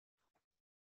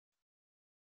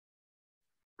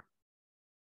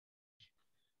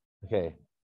Okay.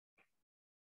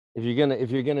 If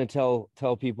you're gonna tell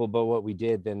people about what we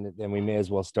did, then we may as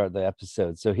well start the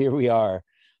episode. So here we are.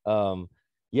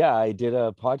 Yeah, I did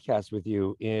a podcast with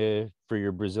you for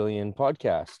your Brazilian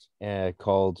podcast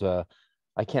called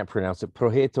I can't pronounce it.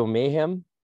 Projeto Mayhem.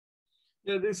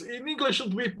 Yeah, this in English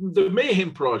should be the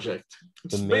Mayhem Project.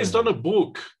 It's based on a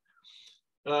book.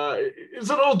 It's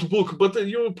an old book, but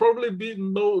you'll probably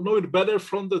know it better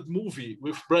from the movie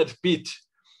with Brad Pitt.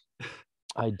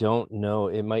 I don't know.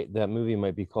 That movie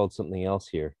might be called something else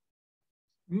here.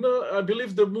 No, I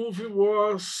believe the movie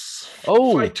was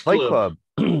Fight Club.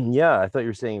 Yeah, I thought you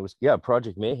were saying it was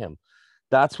Project Mayhem.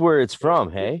 That's where it's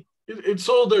from. Hey, it's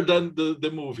older than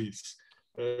the movies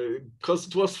because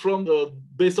it was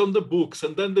based on the books,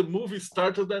 and then the movie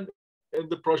started and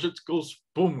the project goes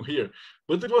boom here.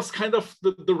 But it was kind of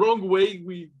the wrong way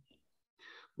we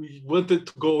wanted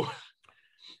to go.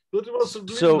 But it was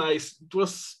really nice. It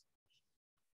was.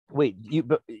 Wait,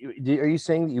 are you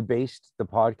saying that you based the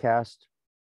podcast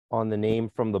on the name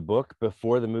from the book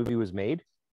before the movie was made?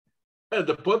 Yeah,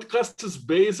 the podcast is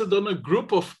based on a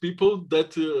group of people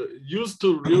that used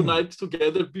to reunite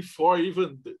together before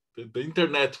even the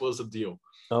internet was a deal.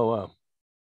 Oh, wow.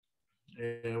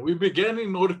 We began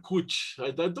in Orkut.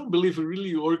 I don't believe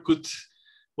really Orkut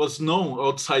was known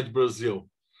outside Brazil.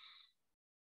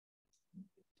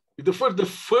 The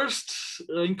first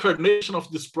incarnation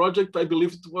of this project, I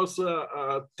believe it was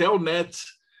a Telnet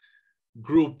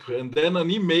group, and then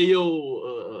an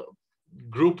email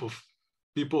group of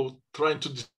people trying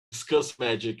to discuss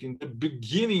magic in the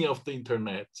beginning of the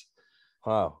internet.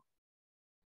 Wow.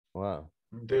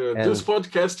 This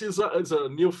podcast is a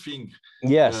new thing.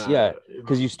 Yes,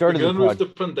 because you started with the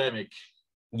pandemic.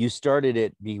 You started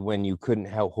it when you couldn't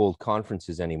hold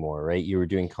conferences anymore, right? You were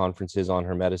doing conferences on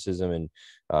Hermeticism and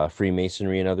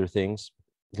Freemasonry and other things,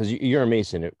 because you're a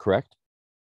Mason, correct?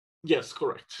 Yes,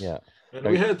 correct. Yeah. And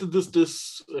we had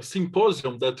this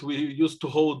symposium that we used to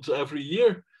hold every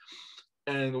year,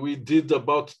 and we did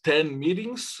about 10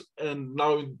 meetings. And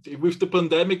now with the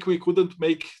pandemic, we couldn't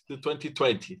make the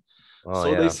 2020.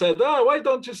 They said, why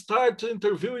don't you start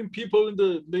interviewing people in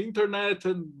the internet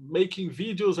and making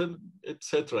videos and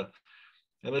etc.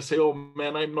 And I say, oh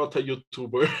man, I'm not a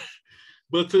YouTuber.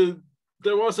 But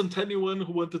there wasn't anyone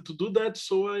who wanted to do that,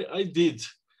 so I did.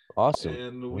 Awesome.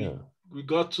 And we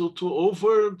got to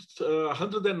over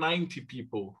 190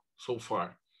 people so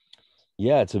far.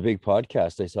 Yeah, it's a big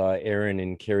podcast. I saw Aaron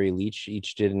and Carrie Leach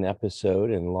each did an episode,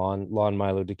 and Lon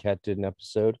Milo Duquette did an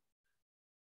episode.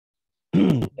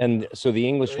 And so the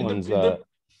English ones.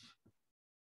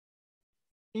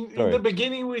 In the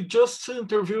beginning, we just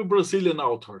interview Brazilian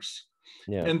authors.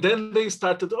 Yeah. And then they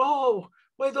started,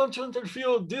 why don't you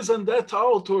interview this and that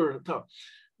author?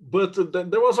 But then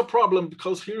there was a problem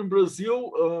because here in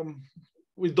Brazil,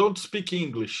 we don't speak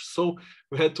English. So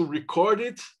we had to record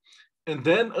it and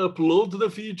then upload the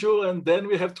video. And then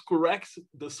we have to correct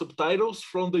the subtitles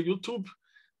from the YouTube.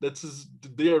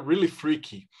 They are really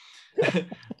freaky.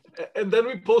 And then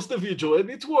we post the video and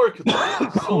it worked.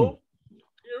 So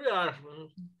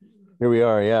here we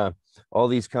are. Yeah, all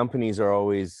these companies are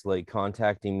always like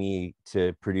contacting me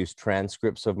to produce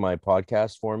transcripts of my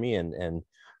podcast for me, and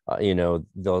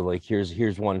they'll like,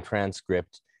 here's one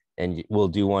transcript, and we'll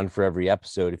do one for every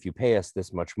episode if you pay us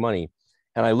this much money.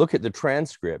 And I look at the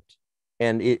transcript,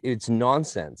 and it's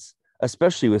nonsense,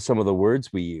 especially with some of the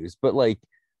words we use. But like,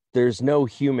 there's no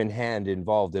human hand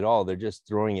involved at all. They're just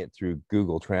throwing it through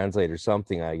Google Translate or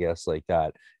something, I guess, like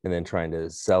that, and then trying to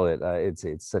sell it.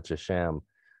 It's such a sham.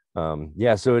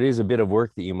 So it is a bit of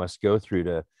work that you must go through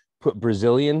to put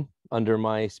Brazilian under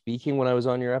my speaking when I was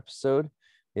on your episode.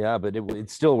 Yeah, but it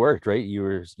still worked, right?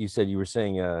 You said you were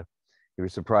saying you were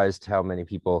surprised how many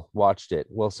people watched it.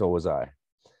 Well, so was I.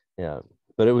 Yeah,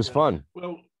 but it was fun.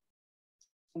 Well,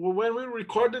 when we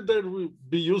recorded, there would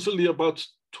be usually about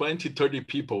 20, 30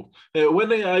 people. When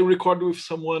I record with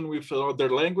someone with another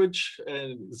language,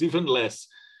 it's even less.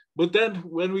 But then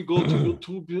when we go to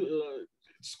YouTube,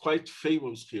 it's quite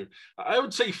famous here. I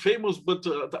would say famous, but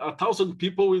 1,000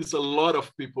 people is a lot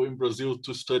of people in Brazil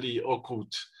to study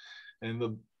occult.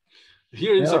 And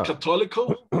here is a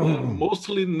Catholical,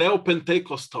 mostly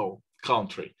neo-Pentecostal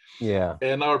country. Yeah.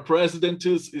 And our president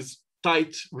is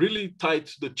tight, really tight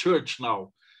to the church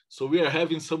now. So we are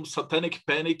having some satanic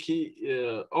panic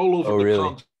all over the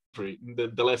country in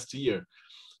the last year.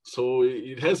 So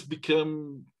it has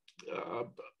become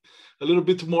a little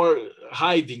bit more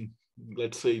hiding,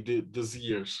 let's say, these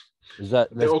years.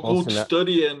 The occult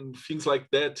study and things like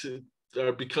that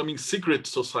are becoming secret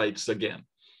societies again.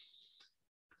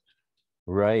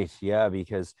 Right. Yeah,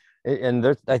 because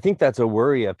I think that's a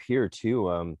worry up here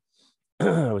too.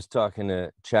 I was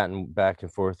chatting back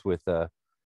and forth with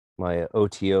my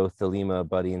OTO Thelema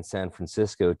buddy in San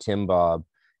Francisco, Tim Bob,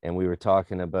 and we were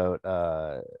talking about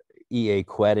EA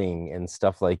quetting and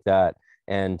stuff like that.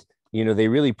 And they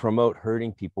really promote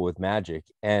hurting people with magic.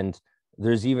 And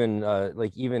there's even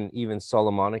even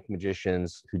Solomonic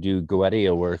magicians who do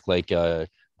Goetia work, like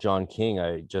John King.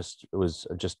 I just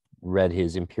read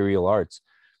his Imperial Arts.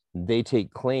 They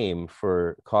take claim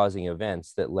for causing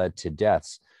events that led to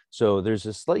deaths. So there's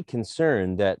a slight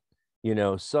concern that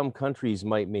some countries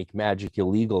might make magic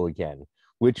illegal again,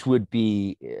 which would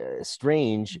be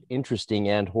strange, interesting,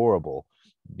 and horrible,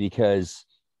 because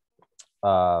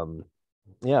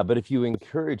but if you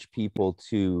encourage people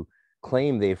to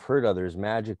claim they've hurt others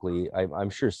magically, I'm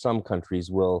sure some countries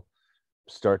will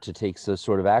start to take some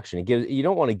sort of action. You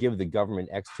don't want to give the government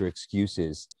extra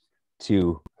excuses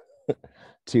to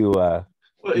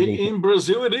in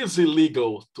Brazil, it is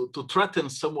illegal to threaten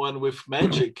someone with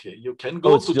magic. You can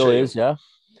go to still jail. Is, yeah.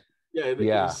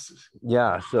 Yeah,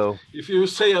 yeah. So if you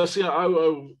say,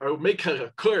 I'll make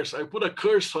a curse, I put a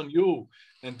curse on you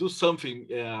and do something,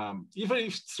 even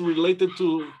if it's related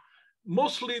to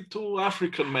mostly to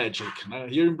African magic.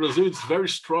 Here in Brazil, it's very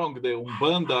strong. The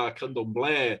Umbanda,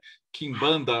 Candomblé,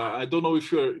 Quimbanda. I don't know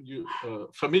if you're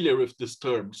familiar with these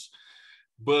terms,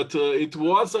 but it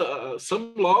was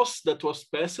some laws that was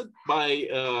passed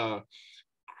by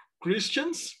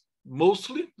Christians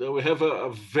mostly. We have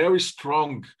a very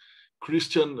strong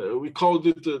Christian. We called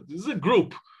it. This is a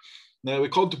group. We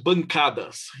call it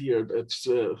bancadas here. It's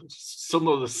some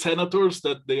of the senators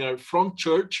that they are from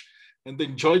church and they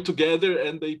join together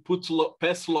and they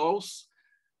pass laws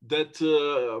that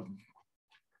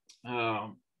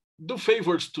do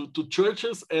favors to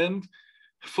churches and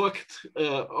fucked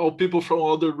all people from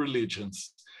other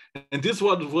religions. And this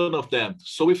was one of them.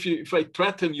 So if I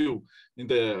threaten you in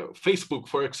the Facebook,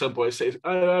 for example, I say,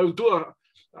 I'll do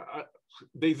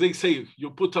they say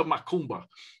you put a macumba.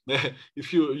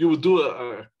 If you do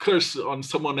a curse on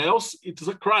someone else, it is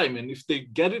a crime. And if they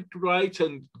get it right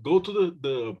and go to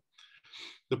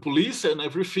the police and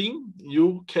everything,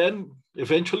 you can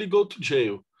eventually go to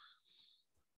jail.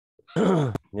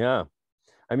 Yeah.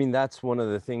 I mean, that's one of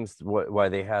the things why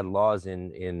they had laws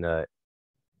in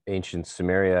ancient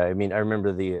Sumeria. I mean, I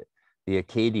remember the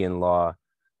Akkadian law.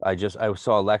 I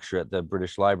saw a lecture at the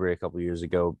British Library a couple of years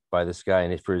ago by this guy,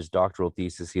 and for his doctoral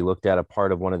thesis, he looked at a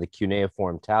part of one of the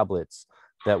cuneiform tablets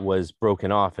that was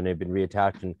broken off and had been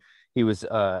reattached, and he was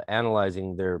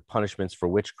analyzing their punishments for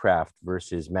witchcraft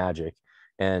versus magic.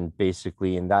 And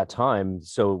basically in that time,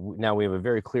 so now we have a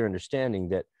very clear understanding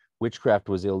that witchcraft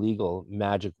was illegal,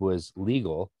 magic was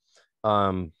legal.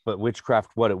 But witchcraft,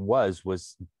 what it was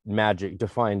magic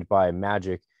defined by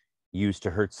magic used to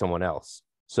hurt someone else.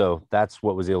 So that's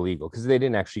what was illegal, because they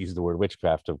didn't actually use the word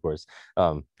witchcraft, of course.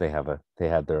 They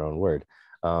had their own word.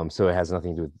 So it has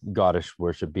nothing to do with goddess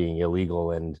worship being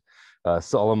illegal and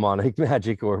Solomonic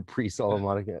magic or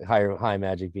pre-Solomonic high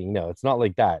magic being, no, it's not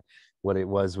like that. What it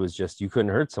was just you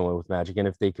couldn't hurt someone with magic, and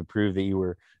if they could prove that you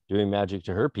were doing magic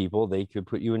to hurt people, they could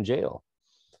put you in jail.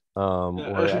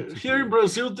 Here in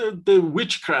Brazil, the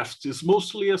witchcraft is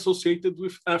mostly associated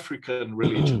with African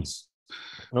religions.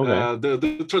 Okay.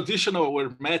 The traditional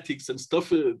Hermetics and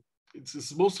stuff,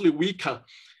 it's mostly Wicca,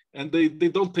 and they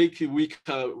don't take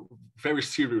Wicca very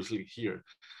seriously here.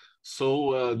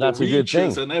 So the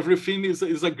witches and everything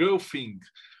is a girl thing.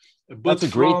 But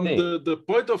from the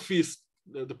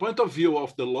point of view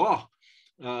of the law,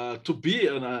 to be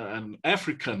an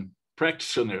African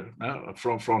practitioner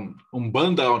from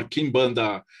Umbanda or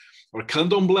Quimbanda or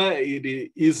Candomblé,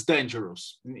 it is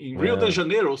dangerous. In Rio de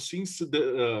Janeiro, since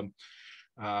the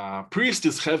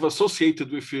priests have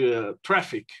associated with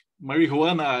traffic,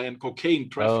 marijuana and cocaine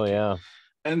trafficking,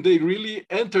 and they really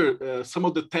enter some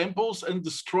of the temples and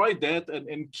destroy that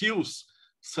and kills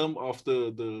some of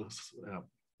the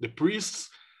priests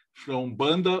from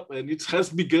Banda, and it has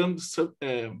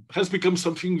become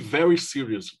something very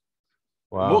serious.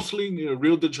 Wow. Mostly in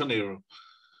Rio de Janeiro.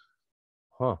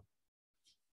 Huh.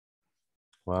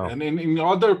 Wow. And in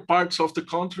other parts of the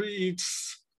country,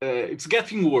 it's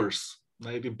getting worse.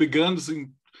 Like it began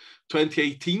in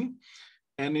 2018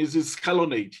 and is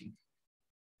escalating.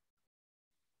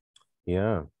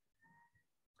 Yeah.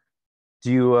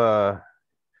 Do you well,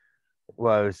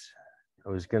 I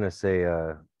was gonna say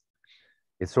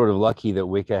it's sort of lucky that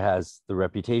Wicca has the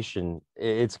reputation.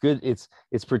 It's good.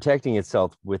 It's protecting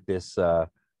itself with this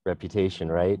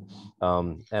reputation, right?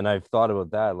 And I've thought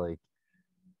about that. Like,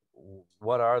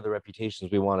 what are the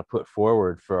reputations we want to put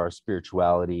forward for our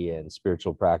spirituality and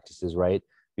spiritual practices, right?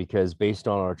 Because based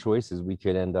on our choices, we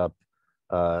could end up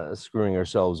screwing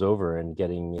ourselves over and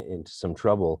getting into some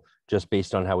trouble just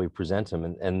based on how we present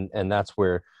them. And that's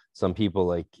where some people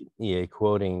like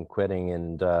quitting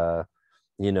and other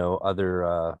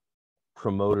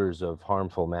promoters of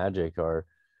harmful magic are,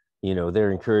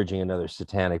 they're encouraging another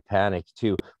satanic panic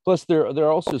too. Plus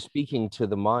they're also speaking to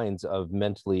the minds of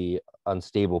mentally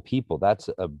unstable people. That's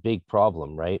a big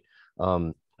problem, right?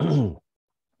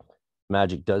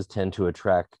 Magic does tend to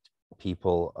attract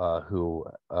people who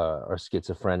are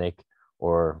schizophrenic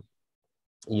or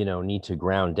need to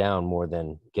ground down more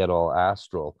than get all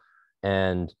astral.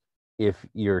 And if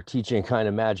you're teaching a kind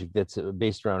of magic that's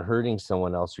based around hurting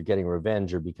someone else or getting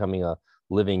revenge or becoming a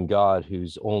living god who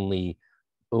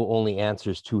only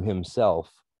answers to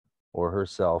himself or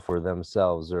herself or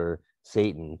themselves or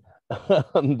Satan,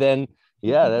 then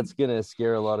yeah, that's gonna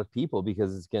scare a lot of people,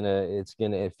 because it's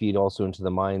gonna feed also into the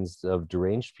minds of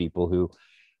deranged people who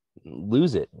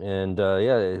lose it. And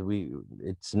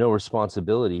it's no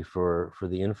responsibility for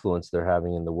the influence they're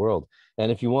having in the world.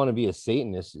 And if you want to be a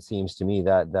Satanist, it seems to me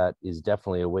that is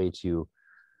definitely a way to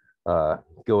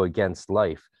go against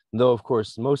life. Though of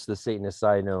course most of the Satanists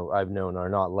I've known are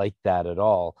not like that at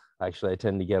all. Actually, I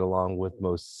tend to get along with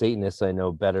most Satanists I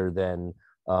know better than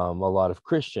a lot of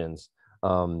Christians,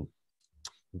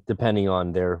 depending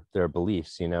on their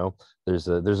beliefs. There's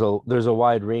a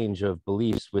wide range of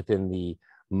beliefs within the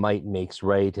might makes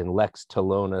right and Lex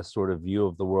Talona sort of view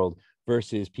of the world,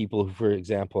 versus people who, for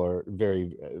example, are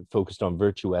very focused on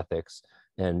virtue ethics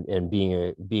and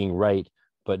being right,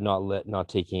 but not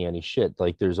taking any shit.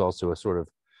 Like there's also a sort of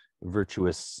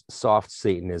virtuous soft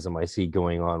Satanism I see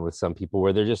going on with some people,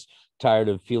 where they're just tired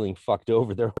of feeling fucked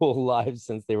over their whole lives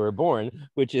since they were born,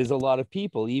 which is a lot of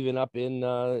people, even up in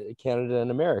Canada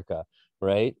and America,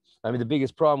 right? I mean, the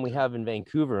biggest problem we have in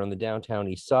Vancouver on the downtown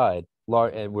east side,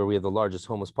 where we have the largest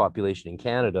homeless population in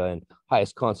Canada and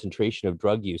highest concentration of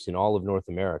drug use in all of North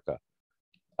America,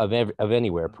 of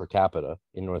anywhere per capita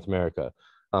in North America.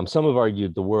 Some have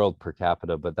argued the world per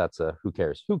capita, but that's who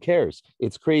cares? Who cares?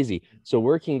 It's crazy. So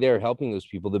working there, helping those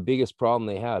people, the biggest problem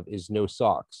they have is no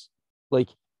socks. Like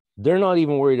they're not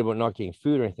even worried about not getting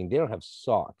food or anything. They don't have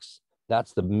socks.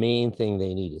 That's the main thing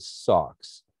they need, is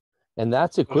socks. And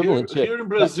that's equivalent to here in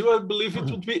Brazil. I believe it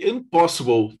would be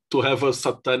impossible to have a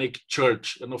satanic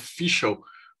church, an official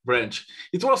branch.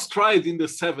 It was tried in the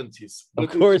 70s,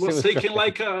 but it was taken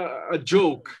like a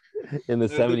joke. In the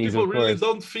 70s, people really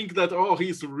don't think that,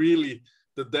 he's really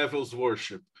the devil's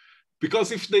worship.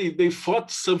 Because if they thought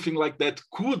something like that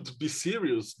could be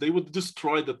serious, they would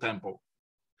destroy the temple.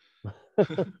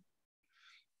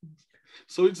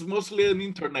 So it's mostly an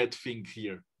internet thing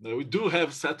here. Now, we do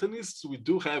have Satanists. We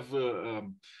do have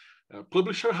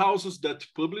publisher houses that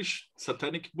publish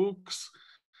satanic books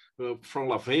from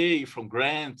LaVey, from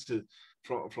Grant,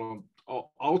 from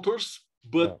authors.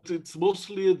 But it's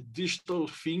mostly a digital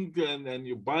thing, and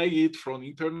you buy it from the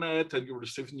internet and you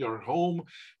receive it in your home,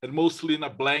 and mostly in a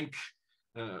blank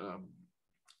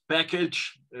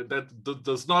package that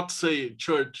does not say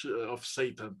Church of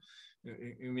Satan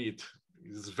in it.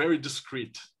 It's very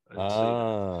discreet.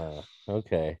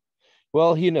 Okay.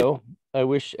 Well, I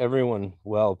wish everyone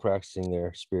well practicing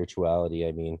their spirituality.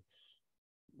 I mean,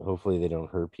 hopefully they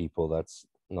don't hurt people. That's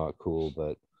not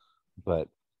cool, but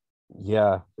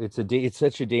yeah, it's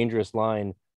such a dangerous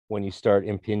line when you start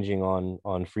impinging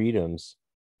on freedoms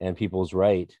and people's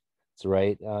rights.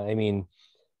 Right. I mean,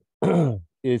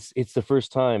 it's the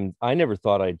first time. I never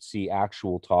thought I'd see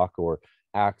actual talk or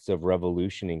acts of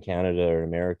revolution in Canada or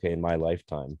America in my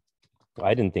lifetime.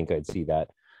 I didn't think I'd see that.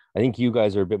 I think you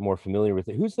guys are a bit more familiar with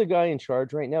it. Who's the guy in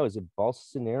charge right now? Is it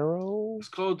Bolsonaro? It's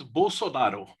called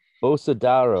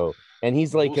Bolsonaro. And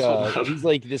he's like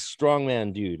this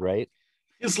strongman dude, right?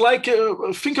 It's like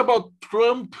think about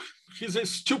Trump. He's a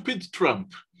stupid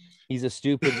Trump. He's a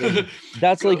stupid.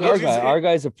 That's like our guy. Our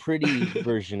guy's a pretty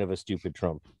version of a stupid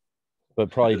Trump,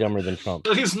 but probably dumber than Trump.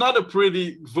 He's not a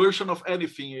pretty version of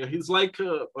anything. He's like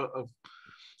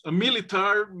a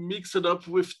military mixed up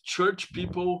with church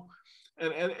people,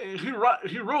 and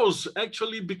he rose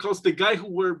actually because the guy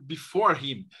who were before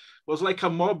him was like a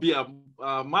mafia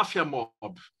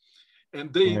mob,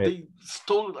 and they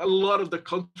stole a lot of the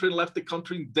country, left the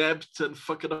country in debt, and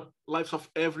fucked up lives of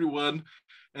everyone.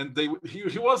 And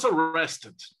he was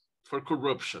arrested for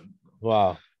corruption.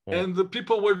 Wow. Yeah. And the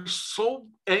people were so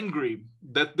angry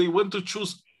that they want to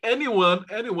choose anyone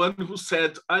who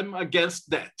said, I'm against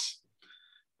that.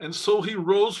 And so he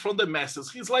rose from the masses.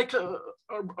 He's like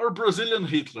our Brazilian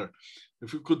Hitler,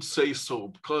 if you could say so,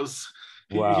 because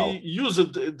he used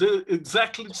the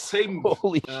exactly same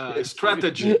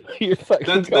strategy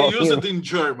that they used in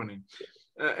Germany.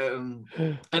 And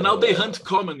now they hunt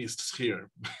communists here.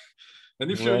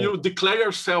 And if you declare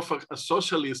yourself a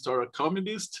socialist or a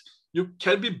communist, you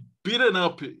can be beaten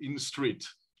up in the street,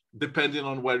 depending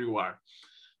on where you are.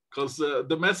 Because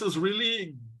the masses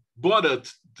really bothered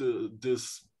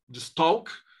this talk.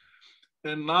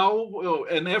 And now,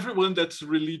 and everyone that's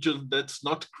religion, that's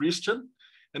not Christian.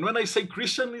 And when I say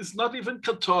Christian, it's not even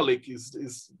Catholic,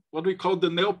 is what we call the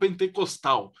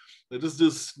Neo-Pentecostal. It is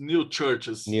this new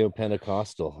churches.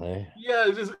 Neo-Pentecostal, eh?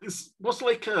 Yeah, it's most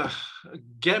like a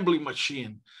gambling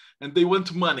machine, and they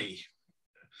want money.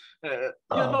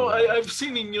 I've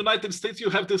seen in United States, you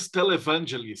have these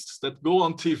televangelists that go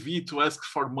on TV to ask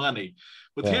for money.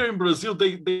 But here in Brazil,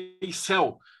 they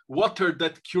sell water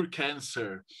that cure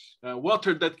cancer,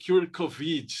 water that cure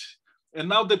COVID. And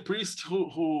now the priest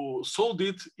who sold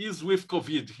it is with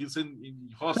COVID. He's in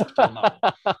hospital now.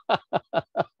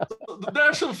 So there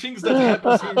are some things that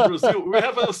happen here in Brazil. We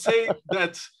have a saying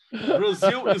that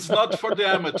Brazil is not for the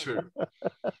amateur.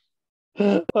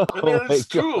 And it's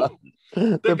true.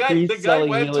 The guy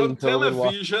went on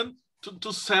television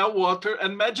to sell water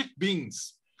and magic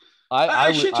beans.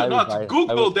 I shit you not.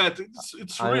 Google that.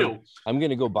 It's real. I'm going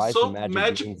to go buy some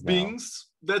magic beans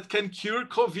that can cure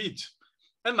COVID.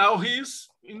 And now he's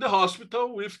in the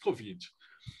hospital with COVID.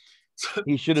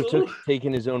 He should have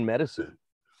taken his own medicine.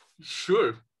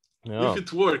 Sure. Yeah. If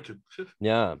it worked.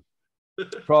 Yeah.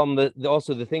 Problem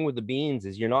also the thing with the beans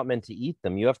is you're not meant to eat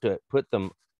them. You have to put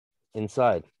them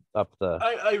inside up the.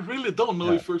 I really don't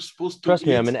know if we're supposed to. Trust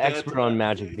me, I'm an expert on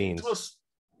magic beans.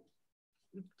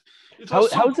 It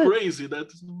was so crazy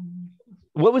that.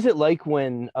 What was it like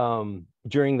when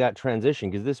during that transition?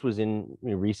 Because this was in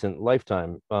a recent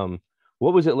lifetime.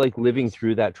 What was it like living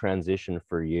through that transition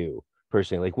for you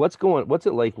personally? Like, what's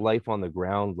it like life on the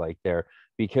ground like there?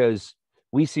 Because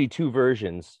we see two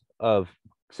versions of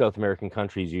South American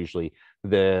countries usually: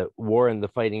 the war and the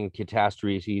fighting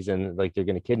catastrophes, and like they're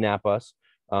going to kidnap us,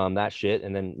 that shit,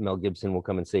 and then Mel Gibson will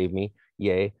come and save me.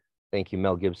 Yay. Thank you,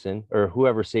 Mel Gibson, or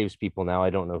whoever saves people now.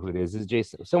 I don't know who it is. Is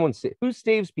Jason? Who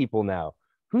saves people now?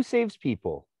 Who saves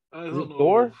people? I don't know.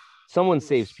 Thor? Someone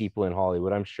saves people in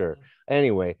Hollywood, I'm sure.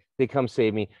 Anyway, they come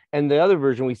save me. And the other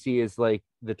version we see is like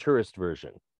the tourist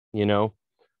version,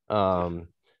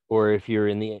 or if you're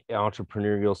in the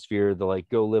entrepreneurial sphere, the like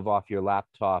go live off your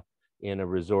laptop in a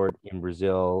resort in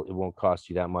Brazil. It won't cost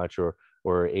you that much, or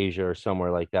Asia or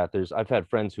somewhere like that. I've had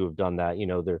friends who have done that.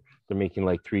 They're making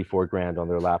like $3-4 grand on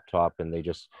their laptop, and they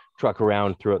just truck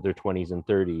around throughout their 20s and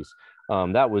 30s.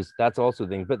 That's also the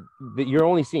thing, but you're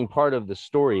only seeing part of the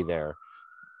story there.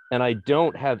 And I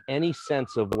don't have any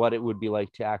sense of what it would be like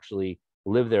to actually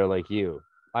live there like you.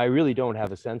 I really don't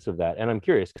have a sense of that. And I'm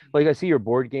curious, like I see your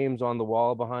board games on the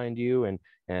wall behind you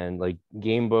and like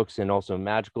game books and also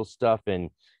magical stuff. And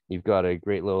you've got a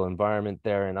great little environment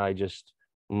there. And I'm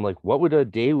like, what would a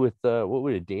day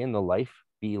in the life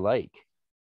be like?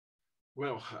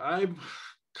 Well, I'm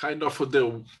kind of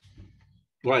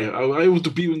I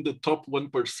would be in the top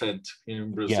 1%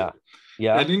 in Brazil.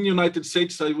 Yeah. And in the United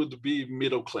States, I would be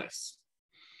middle class.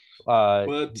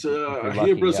 But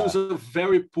here, Brazil is a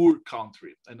very poor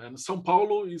country. And São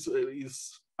Paulo is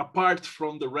apart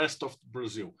from the rest of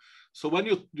Brazil. So when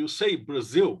you say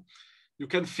Brazil, you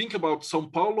can think about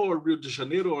São Paulo or Rio de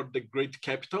Janeiro or the great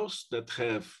capitals that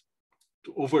have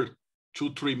over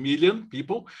 2-3 million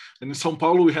people. And in São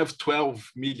Paulo, we have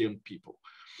 12 million people.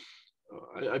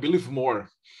 I believe more,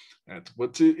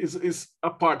 but is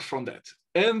apart from that.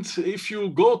 And if you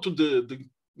go to the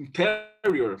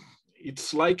interior,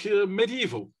 it's like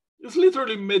medieval. It's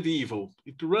literally medieval.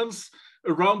 It runs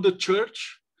around the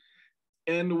church,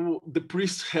 and the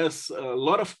priest has a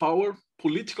lot of power,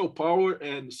 political power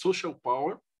and social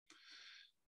power.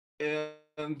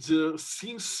 And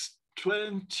since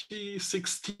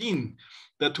 2016,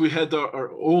 that we had our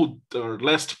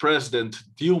last president,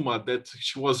 Dilma, that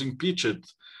she was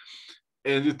impeached.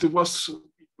 And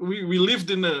we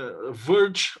lived in a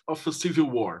verge of a civil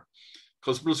war,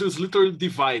 because Brazil is literally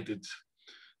divided.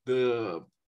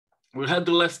 We had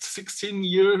the last 16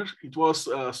 years, it was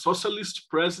a socialist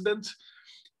president,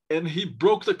 and he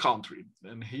broke the country.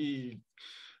 And he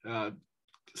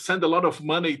sent a lot of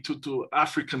money to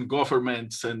African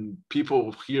governments and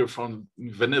people here from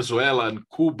Venezuela and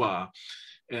Cuba,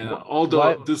 and all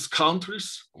these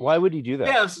countries. Why would he do that?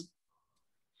 Yes,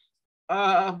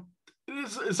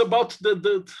 it's about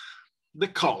the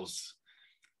cause.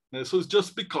 So it's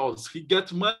just because he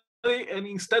gets money, and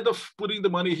instead of putting the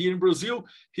money here in Brazil,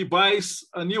 he buys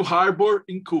a new harbor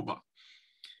in Cuba.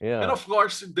 Yeah. And of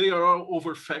course, they are all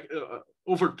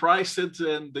overpriced,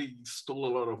 and they stole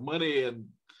a lot of money and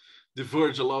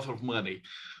diverged a lot of money.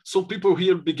 So people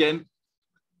here began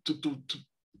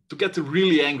to get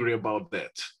really angry about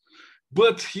that.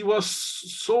 But he was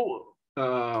so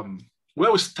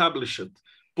well established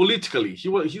politically.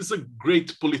 He's a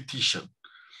great politician.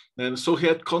 And so he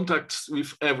had contacts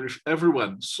with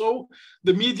everyone. So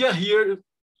the media here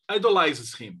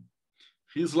idolizes him.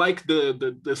 He's like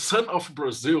the son of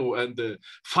Brazil and the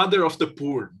father of the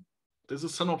poor. This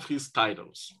is some of his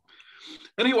titles.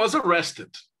 And he was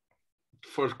arrested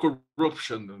for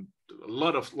corruption and a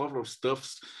lot of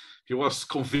stuff. He was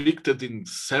convicted in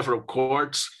several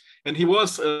courts, and he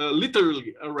was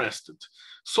literally arrested.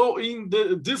 So in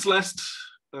this last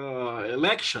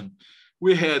election,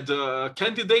 we had a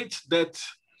candidate that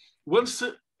once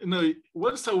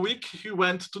a week he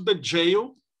went to the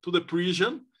jail, to the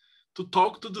prison, to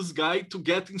talk to this guy to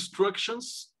get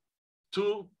instructions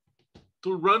to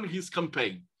run his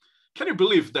campaign. Can you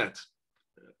believe that?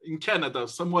 In Canada,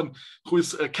 someone who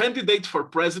is a candidate for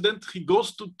president, he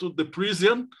goes to the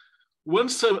prison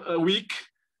once a week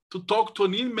to talk to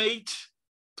an inmate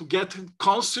to get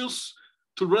counsels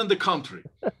to run the country.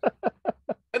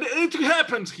 And it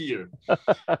happens here.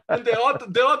 And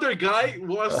the other guy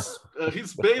was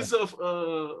his base of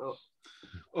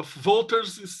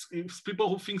voters is people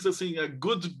who think that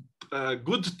a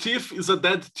good thief is a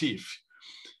dead thief,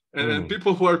 and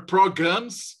people who are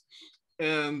pro-guns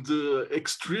and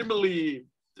extremely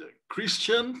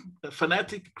Christian,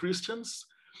 fanatic Christians.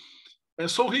 And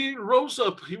so he rose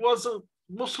up. He was a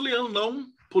mostly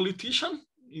unknown politician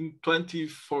in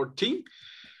 2014.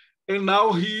 And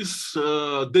now he's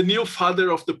the new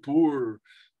father of the poor,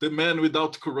 the man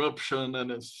without corruption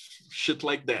and shit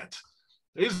like that.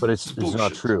 But it's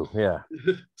not true. Yeah.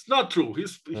 It's not true.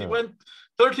 He went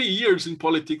 30 years in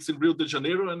politics in Rio de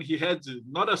Janeiro, and he had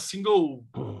not a single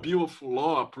bill of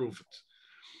law approved.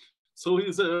 So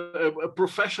he's a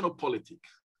professional politic.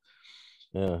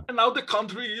 Yeah. And now the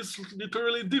country is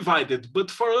literally divided.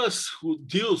 But for us who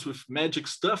deals with magic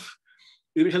stuff,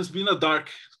 it has been a dark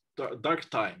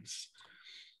times.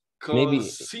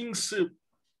 Because since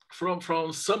from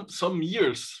some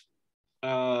years,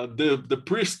 the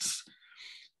priests,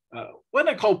 when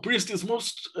I call priest, is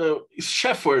is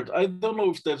shepherd. I don't know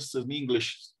if that's in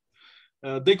English.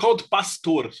 They called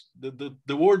pastor.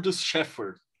 The word is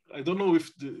shepherd. I don't know if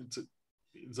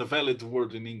it's a valid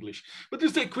word in English, but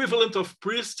it's the equivalent of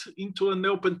priest into a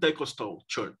neo-Pentecostal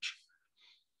church.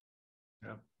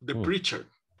 Yeah. The preacher.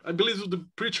 I believe the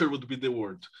preacher would be the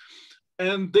word.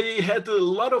 And they had a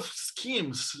lot of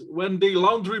schemes when they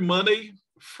launder money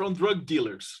from drug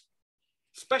dealers,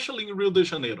 especially in Rio de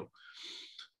Janeiro.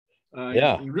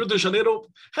 In Rio de Janeiro,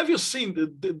 have you seen,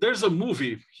 there's a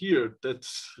movie here that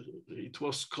it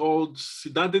was called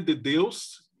Cidade de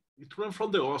Deus. It ran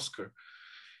from the Oscar.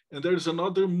 And there's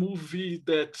another movie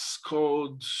that's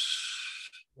called...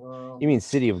 you mean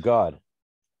City of God?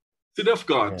 City of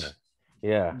God.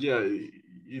 Yeah. Yeah.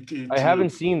 I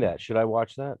haven't seen that. Should I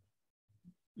watch that?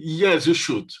 Yes, you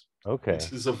should. Okay.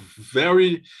 It is a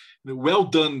very well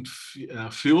done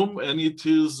film, and it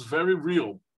is very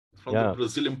real from the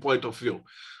Brazilian point of view.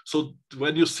 So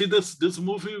when you see this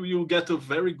movie, you get a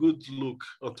very good look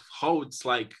at how it's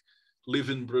like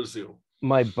living in Brazil.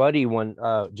 My buddy,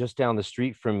 just down the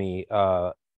street from me,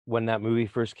 when that movie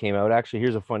first came out, actually,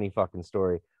 here's a funny fucking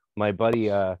story. My buddy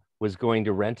was going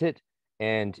to rent it,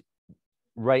 and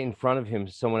right in front of him,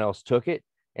 someone else took it,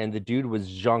 and the dude was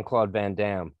Jean-Claude Van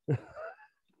Damme.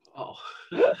 Oh.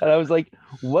 And I was like,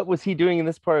 what was he doing in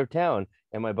this part of town?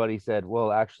 And my buddy said,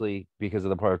 well, actually, because of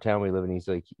the part of town we live in, he's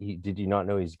like, did you not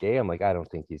know he's gay? I'm like, I don't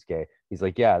think he's gay. He's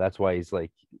like, yeah, that's why he's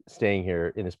like staying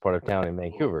here in this part of town in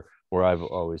Vancouver, where I've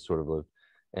always sort of lived.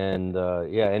 And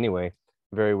anyway,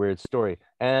 very weird story.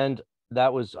 And I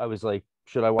was like,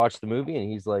 should I watch the movie? And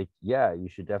he's like, yeah, you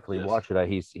should definitely watch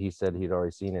it. He said he'd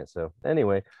already seen it. So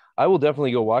anyway, I will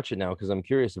definitely go watch it now because I'm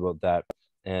curious about that.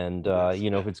 And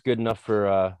if it's good enough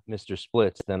for Mr.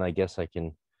 Splits, then I guess I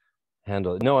can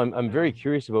handle it. No, I'm very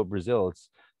curious about Brazil. It's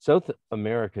South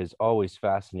America has always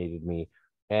fascinated me,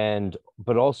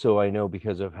 but also I know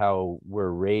because of how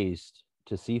we're raised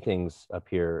to see things up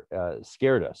here,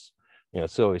 scared us.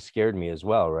 So it scared me as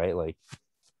well, right? Like,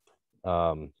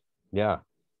 and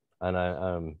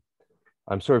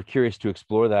I'm sort of curious to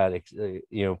explore that,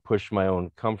 push my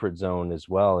own comfort zone as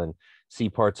well and see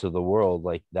parts of the world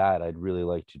like that. I'd really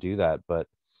like to do that. But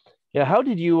yeah, how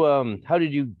did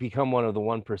you become one of the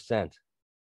 1%?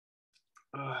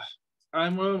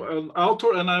 I'm an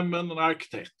author and I'm an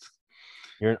architect.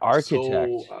 You're an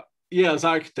architect. So, yes,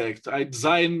 architect. I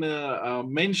design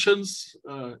mansions,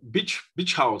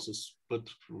 beach houses, but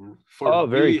for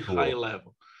very really cool. high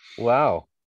level. Wow.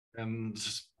 And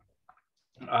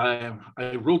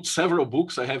I wrote several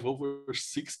books. I have over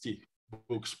 60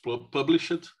 books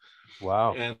published.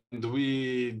 Wow. And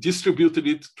we distributed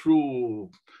it through,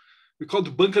 we call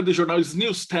it Banca de Jornais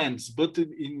newsstands, but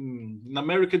in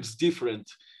America it's different.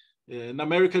 In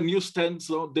American newsstands,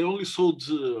 they only sold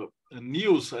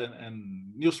news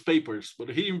and newspapers, but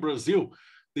here in Brazil,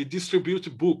 they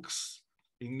distribute books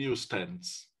in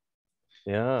newsstands.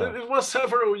 Yeah. It was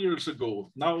several years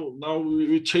ago. Now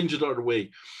we changed our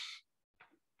way.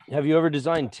 Have you ever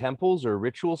designed temples or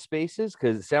ritual spaces?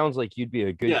 Because it sounds like you'd be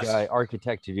a good guy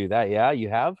architect to do that. Yeah, you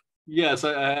have? Yes,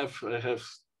 I have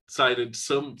cited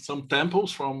some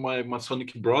temples from my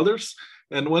Masonic brothers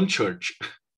and one church.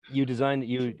 You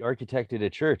architected a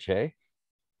church, eh?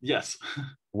 Yes.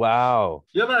 Wow.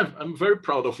 Yeah, I'm very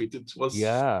proud of it. It was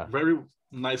very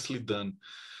nicely done.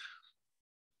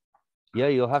 Yeah,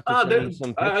 you'll have to send me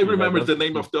some pictures. I remember the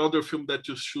name of the other film that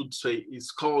you should say.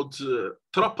 It's called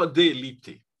Tropa de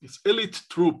Elite. It's Elite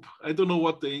Troop. I don't know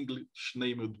what the English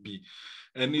name would be.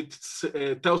 And it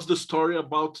tells the story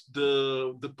about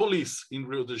the police in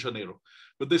Rio de Janeiro,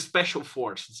 but the special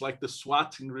force. It's like the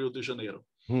SWAT in Rio de Janeiro.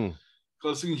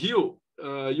 Because in Rio,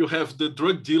 you have the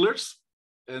drug dealers,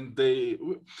 and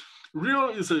Rio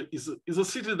is a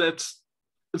city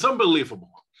it's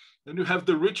unbelievable. And you have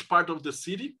the rich part of the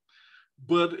city,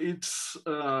 but it's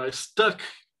stuck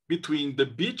between the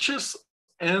beaches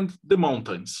and the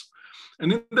mountains.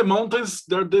 And in the mountains,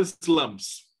 there are the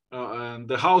slums and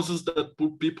the houses that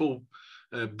people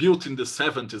built in the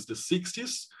 70s, the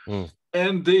 60s,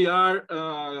 and they are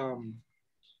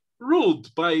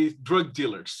ruled by drug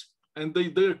dealers. And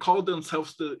they call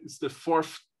themselves the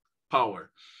fourth power.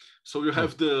 So you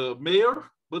have the mayor,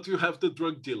 but you have the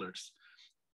drug dealers.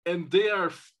 And they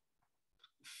are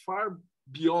far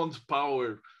beyond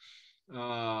power.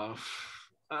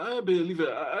 I believe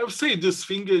I'll say this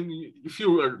thing, and if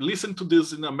you are listening to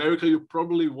this in America, you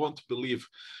probably won't believe.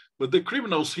 But the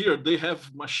criminals here, they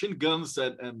have machine guns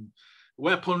and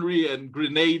weaponry and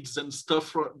grenades and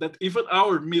stuff that even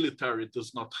our military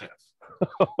does not have.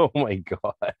 Oh my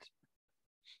God.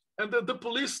 And the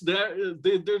police there,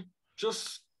 they're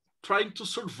just trying to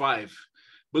survive.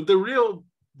 But the real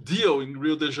deal in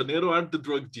Rio de Janeiro are the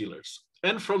drug dealers.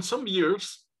 And from some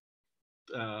years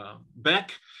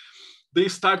back, they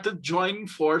started joining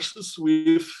forces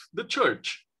with the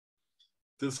church,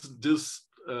 this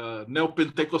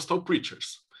neo-Pentecostal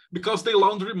preachers, because they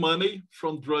launder money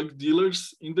from drug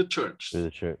dealers in the church. To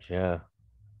the church, yeah.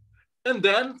 And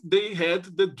then they had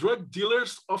the drug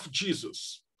dealers of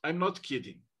Jesus. I'm not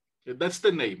kidding. That's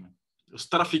the name. Os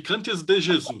traficantes de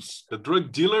Jesus, the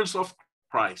drug dealers of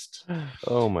Christ.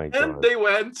 Oh my God. And they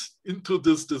went into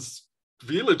this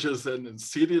villages and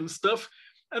city and stuff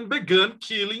and began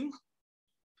killing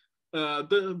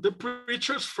the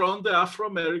preachers from the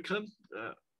Afro-American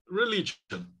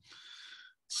religion.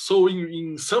 So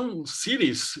in some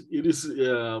cities, it is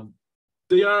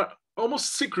they are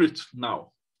almost secret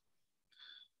now,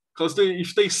 because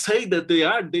if they say that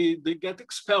they get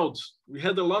expelled. We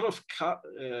had a lot of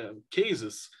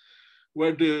cases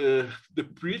where the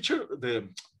preacher,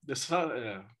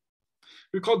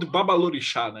 we call the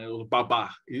Babalorixá, or Baba,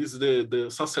 is the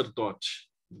sacerdote,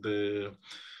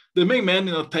 the main man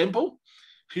in a temple.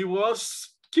 He was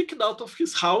kicked out of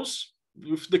his house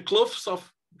with the clothes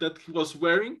that he was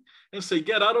wearing and say,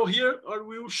 "Get out of here or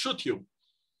we will shoot you."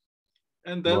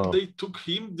 And then they took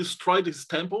him, destroyed his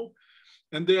temple,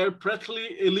 and they are practically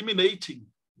eliminating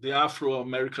the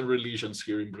Afro-American religions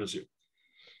here in Brazil.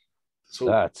 So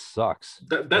that sucks.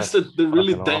 That's the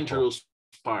really dangerous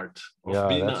part of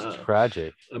being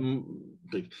tragic.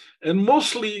 And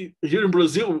mostly here in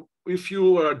Brazil, if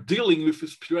you are dealing with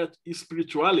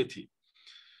spirituality,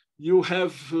 you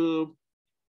have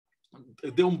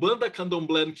the Umbanda,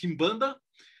 Candomblé, and Quimbanda,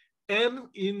 and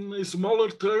in a smaller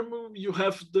term, you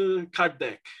have the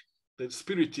Kardec, the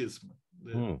Spiritism,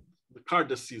 the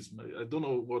Kardecism. I don't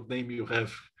know what name you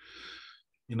have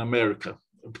in America,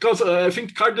 because I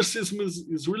think Kardecism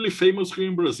is really famous here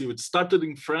in Brazil. It started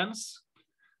in France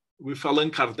with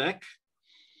Allan Kardec.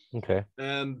 Okay.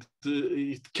 And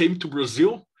it came to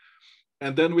Brazil.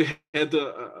 And then we had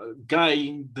a guy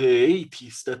in the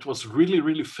 80s that was really,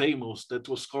 really famous, that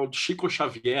was called Chico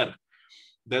Xavier,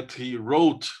 that he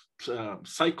wrote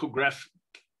psychographic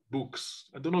books.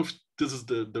 I don't know if this is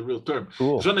the real term.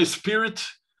 Cool. When a spirit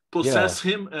possessed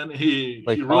him, and he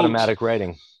wrote automatic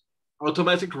writing.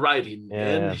 Automatic writing. Yeah.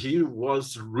 And he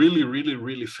was really, really,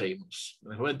 really famous.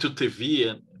 He went to TV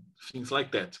and things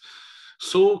like that.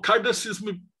 So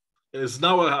Kardecism is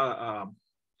now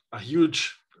a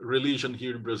huge religion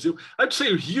here in Brazil. I'd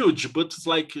say huge, but it's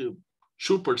like 2%,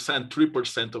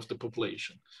 3% of the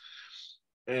population.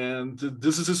 And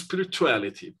this is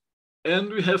spirituality.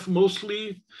 And we have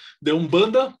mostly the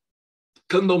Umbanda,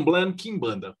 Candomblé, and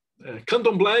Quimbanda.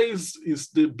 Candomblé is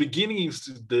the beginning, is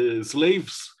the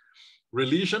slaves'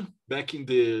 religion back in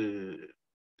the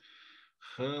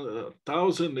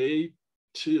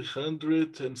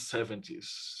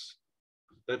 1870s.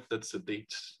 That's the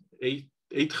date.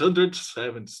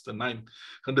 870s, the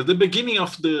 900, the beginning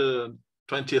of the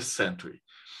 20th century.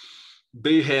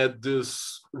 They had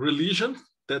this religion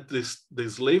that the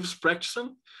slaves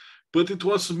practicing, but it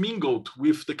was mingled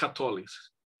with the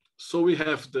Catholics. So we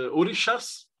have the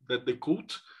Orishas, that they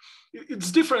cult.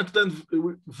 It's different than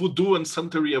Voodoo and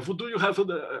Santeria. Voodoo, you have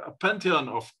a pantheon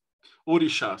of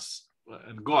Orishas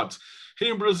and gods.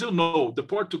 Here in Brazil, no. The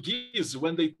Portuguese,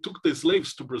 when they took the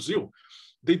slaves to Brazil,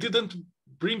 they didn't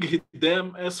bring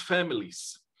them as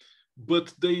families,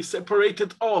 but they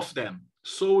separated all of them.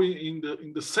 So in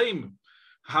the same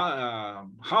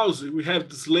house, we have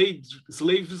the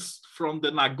slaves from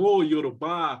the Nago,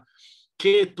 Yoruba,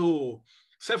 Keto,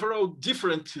 several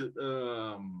different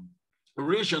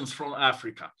regions from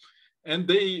Africa. And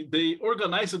they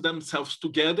organized themselves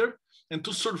together, and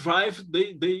to survive,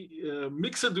 they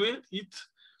mixed it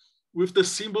with the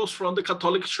symbols from the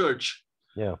Catholic Church.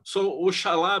 Yeah. So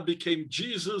Oxalá became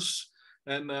Jesus,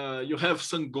 and you have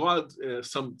some God,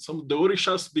 some of the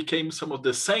Orishas became some of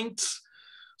the saints.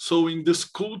 So in this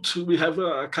cult, we have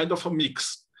a kind of a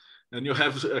mix, and you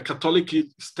have Catholic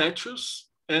statues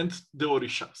and the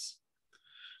Orishas.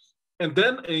 And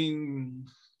then in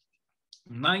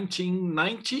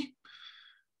 1990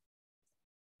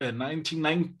 and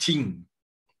 1919,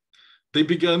 they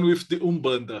began with the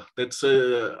Umbanda. That's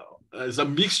is a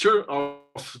mixture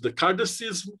of the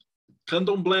Kardecism,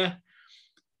 Candomblé,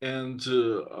 and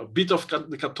a bit of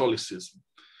the Catholicism.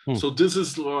 So this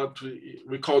is what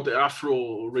we call the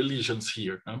Afro religions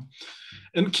here.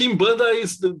 And Quimbanda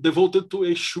is devoted to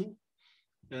Exu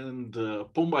and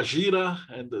Pombagira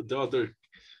and the other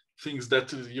things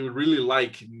that you really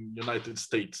like in the United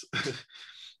States.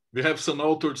 We have some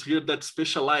authors here that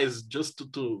specialize just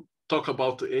to talk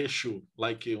about the Exu,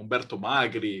 like Umberto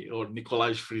Magri or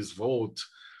Nicolás Frisvold,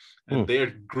 and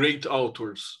they're great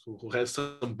authors who has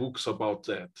some books about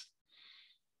that.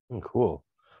 Cool.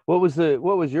 What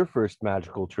was your first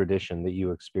magical tradition that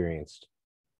you experienced?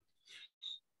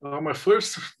 My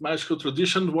first magical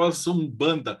tradition was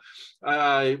Umbanda.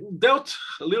 I dealt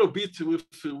a little bit with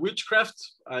witchcraft.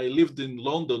 I lived in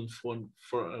London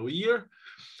for a year,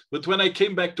 but when I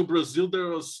came back to Brazil, there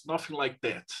was nothing like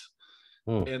that.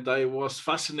 And I was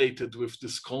fascinated with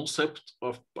this concept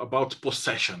about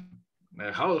possession.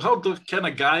 How can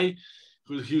a guy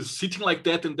who's sitting like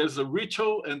that, and there's a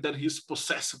ritual, and then he's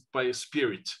possessed by a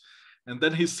spirit, and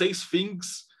then he says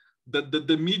things that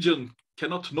the medium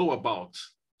cannot know about,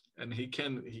 and he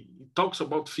talks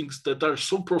about things that are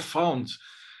so profound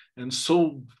and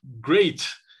so great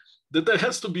that there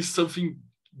has to be something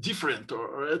different,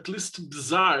 or at least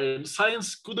bizarre, and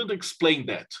science couldn't explain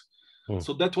that.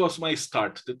 So that was my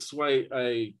start. That's why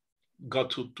I got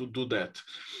to do that.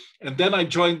 And then I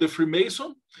joined the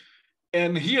Freemason.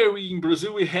 And here in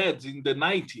Brazil, we had in the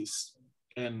 90s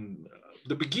and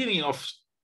the beginning of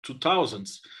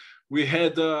 2000s, we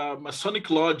had a Masonic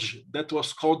lodge that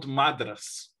was called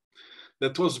Madras,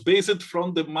 that was based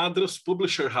from the Madras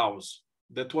Publisher House.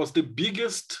 That was the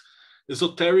biggest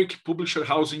esoteric publisher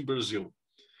house in Brazil.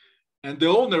 And the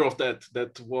owner of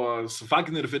that was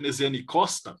Wagner Veneziani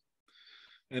Costa.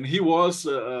 And he was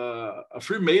a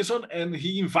Freemason, and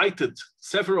he invited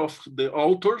several of the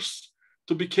authors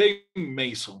to become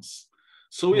Masons.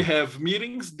 So we have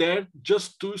meetings there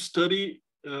just to study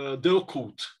the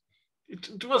occult.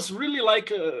 It was really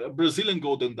like a Brazilian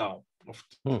Golden Dawn of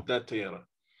that era.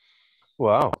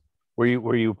 Wow.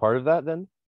 Were you part of that then?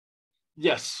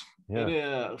 Yes. Yeah.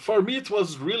 And, for me, it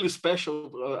was really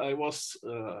special. I was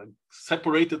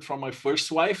separated from my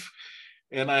first wife,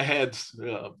 and I had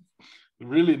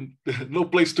really no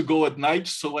place to go at night.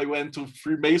 So I went to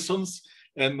Freemasons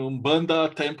and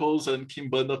Umbanda temples and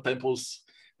Quimbanda temples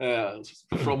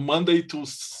from Monday to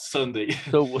Sunday.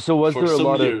 So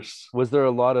was there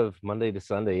a lot of Monday to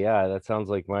Sunday? Yeah, that sounds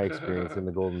like my experience in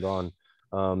the Golden Dawn.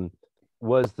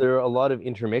 Was there a lot of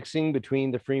intermixing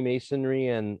between the Freemasonry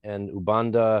and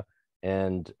Umbanda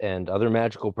and other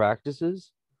magical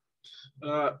practices?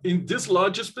 In this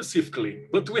lodge specifically,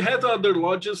 but we had other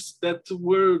lodges that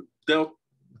were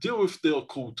deal with the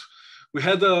occult. We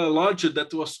had a lodge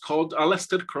that was called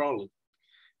Aleister Crowley,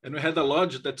 and we had a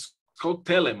lodge that's called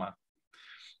Telema,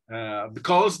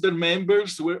 because the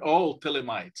members were all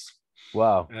Thelemites.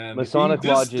 Wow. And Masonic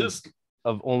lodges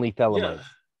of only Thelemites.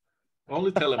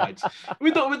 Only Telemites. we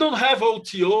don't have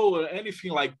OTO or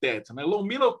anything like that. And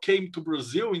Lomino came to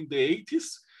Brazil in the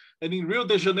 80s, and in Rio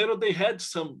de Janeiro they had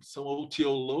some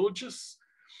OTO lodges,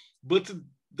 but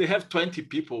they have 20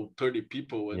 people, 30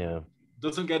 people, and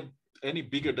doesn't get any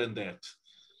bigger than that.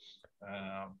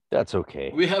 That's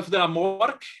okay. We have the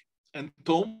Amorc and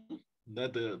Tom.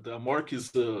 That the Amorc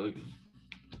is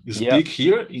big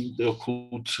here in the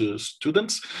occult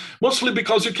students, mostly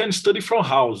because you can study from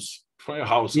your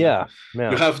house. Yeah.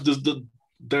 You have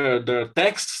their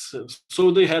texts,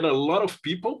 so they had a lot of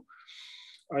people.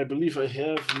 I believe I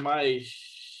have my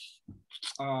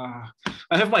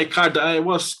card. I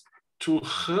was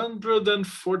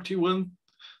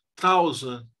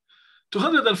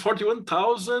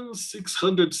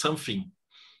 241,600 something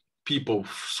people.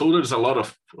 So there's a lot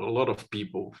of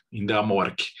people in the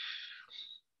Amorc.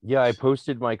 Yeah, I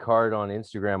posted my card on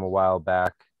Instagram a while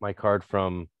back. My card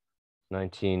from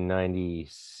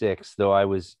 1996, though I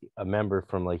was a member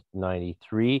from like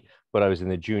 93, but I was in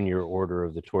the junior order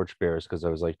of the Torchbearers because I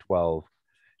was like 12.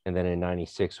 And then in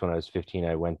 96, when I was 15,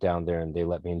 I went down there and they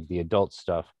let me into the adult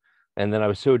stuff. And then I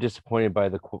was so disappointed by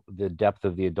the depth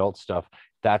of the adult stuff.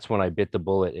 That's when I bit the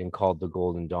bullet and called the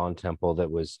Golden Dawn Temple that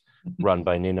was run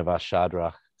by Nineveh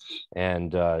Shadrach,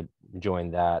 and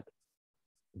joined that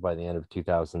by the end of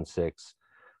 2006.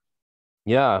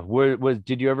 Yeah.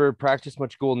 Did you ever practice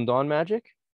much Golden Dawn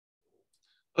magic?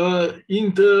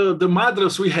 In the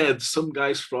Madras, we had some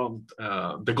guys from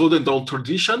the Golden Dawn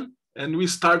tradition, and we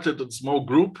started a small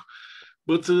group,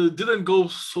 but didn't go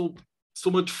so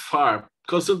much far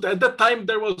because at that time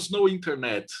there was no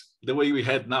internet the way we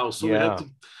had now. So we had to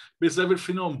base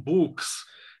everything on books.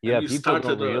 Yeah, and we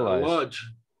started a lodge.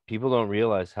 People don't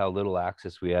realize how little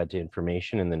access we had to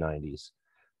information in the 90s.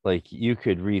 Like you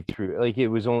could read through, like it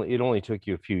only took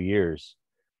you a few years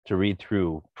to read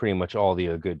through pretty much all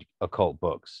the good occult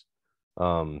books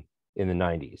in the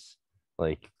 90s.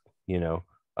 Like,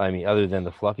 I mean, other than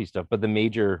the fluffy stuff, but the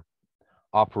major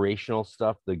operational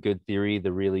stuff, the good theory,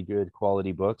 the really good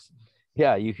quality books,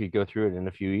 you could go through it in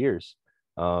a few years.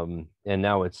 And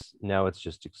now it's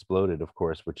just exploded, of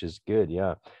course, which is good.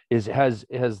 Yeah. Has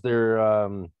there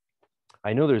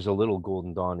I know there's a little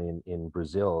Golden Dawn in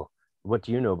Brazil. What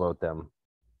do you know about them?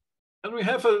 And we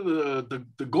have the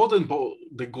Golden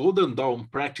Dawn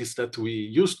practice that we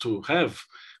used to have,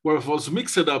 where it was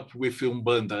mixed up with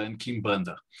Umbanda and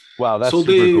Kimbanda. Wow, that's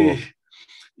super cool.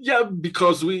 Yeah,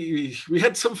 because we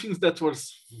had some things that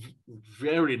was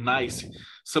very nice,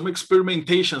 some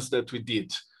experimentations that we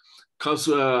did. Because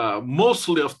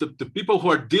mostly of the people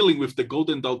who are dealing with the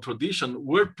Golden Dawn tradition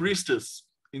were priestesses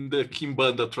in the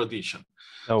Kimbanda tradition.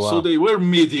 Oh, wow. So they were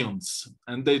mediums,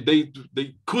 and they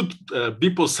could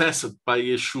be possessed by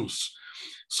Yeshus.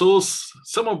 So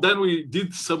some of them, we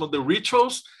did some of the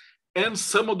rituals, and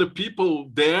some of the people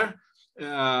there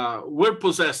were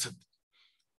possessed.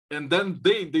 And then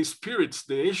the spirits,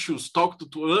 the Yeshus,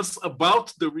 talked to us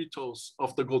about the rituals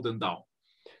of the Golden Dawn.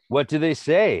 What do they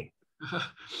say?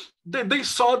 They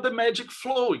saw the magic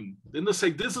flowing. Then they say,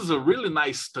 this is a really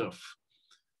nice stuff.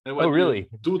 And when really?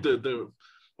 Do the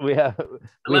we have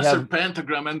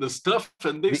pentagram and the stuff,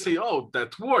 and they say, oh,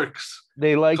 that works.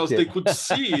 They liked it. Because they could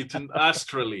see it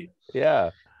astrally. Yeah,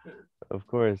 of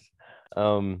course.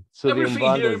 So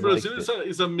everything here in Brazil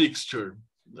is a mixture.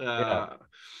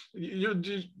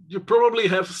 You probably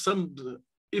have some.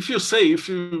 If you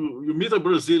meet a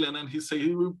Brazilian and he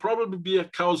will probably be a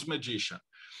chaos magician,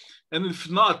 and if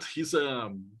not, he's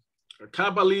a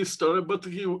Kabbalist, but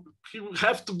he will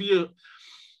have to be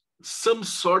some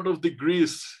sort of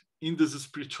degrees in this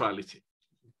spirituality.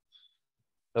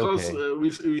 Because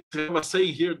we have a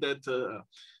saying here that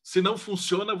se não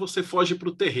funciona, você foge para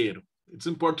o terreiro. It's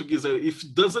in Portuguese. If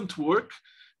it doesn't work,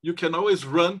 you can always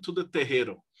run to the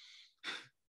terreiro.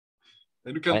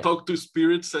 And you can talk to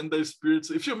spirits, and the spirits,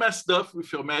 if you messed up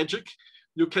with your magic,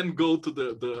 you can go to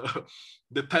the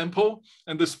temple,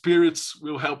 and the spirits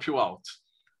will help you out.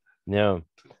 No,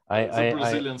 it's a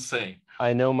Brazilian saying.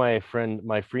 I know my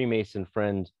Freemason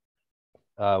friend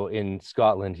in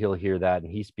Scotland. He'll hear that,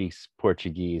 and he speaks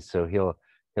Portuguese, so he'll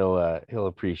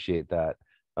appreciate that.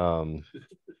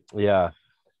 Yeah,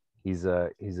 he's a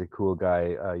cool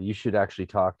guy. You should actually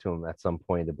talk to him at some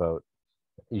point about.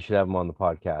 You should have him on the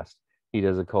podcast. He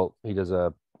does occult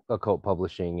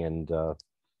publishing, and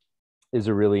is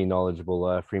a really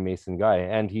knowledgeable Freemason guy,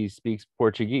 and he speaks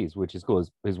Portuguese, which is cool.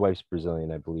 His wife's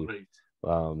Brazilian, I believe. Right.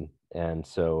 And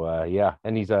so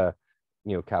and he's a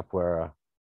capoeira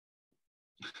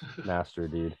master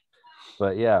dude.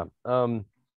 But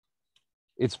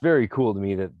it's very cool to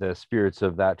me that the spirits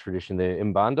of that tradition, the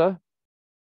Umbanda,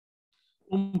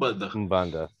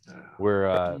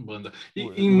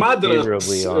 in Madras,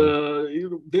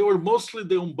 they were mostly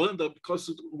the Umbanda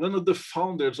because one of the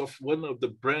founders of one of the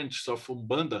branches of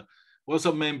Umbanda was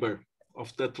a member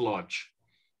of that lodge,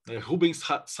 Rubens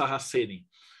Saraceni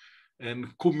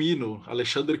and Cumino,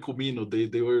 Alexandre Cumino.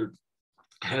 They were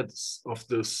heads of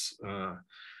this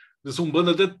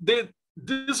Umbanda.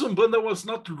 This Umbanda was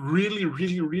not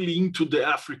really into the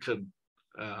African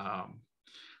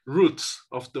roots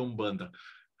of the Umbanda.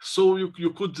 So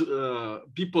you could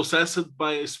be possessed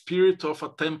by a spirit of a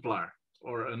Templar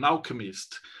or an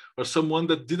alchemist or someone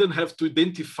that didn't have to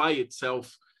identify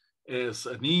itself as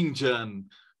an Indian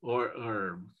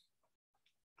or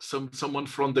someone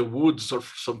from the woods or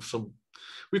some.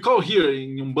 We call here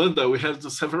in Umbanda, we have the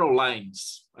several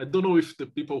lines. I don't know if the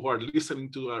people who are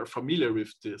listening to are familiar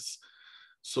with this.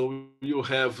 So you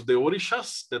have the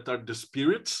Orishas that are the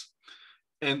spirits.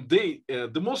 And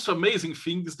the most amazing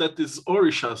thing is that these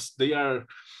Orishas, they are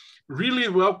really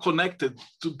well connected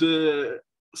to the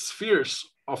spheres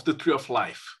of the Tree of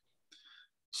Life.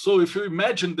 So if you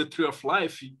imagine the Tree of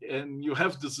Life and you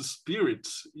have these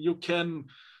spirits, you can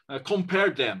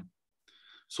compare them.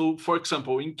 So for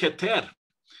example, in Keter,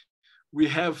 we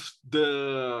have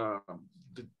the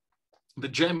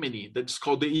Gemini that's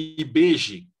called the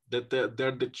Ibeji, that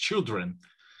they're the children.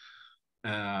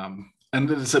 And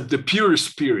it's the pure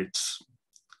spirits.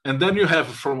 And then you have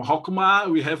from Hokma,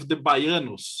 we have the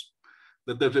Baianos,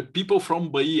 the people from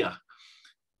Bahia.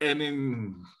 And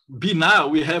in Bina,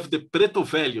 we have the Preto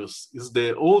Velhos, is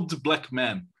the old black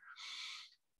man.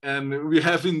 And we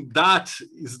have in that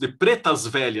is the Pretas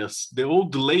Velhas, the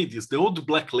old ladies, the old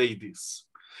black ladies.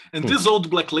 And these old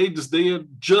black ladies, they are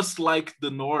just like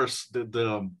the Norse,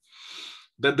 the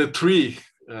three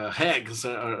hags,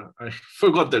 I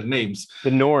forgot their names.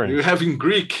 The Norns. You have in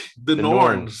Greek the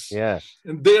Norns. Yeah.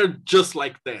 And they're just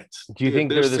like that. Do you think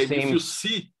they're the same? If you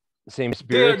see, same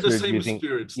spirits. They're the same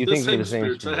spirits. You think they're the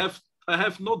same spirits? I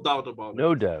have no doubt about it.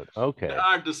 No doubt. Okay. They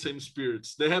are the same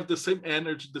spirits. They have the same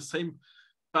energy, the same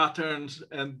patterns,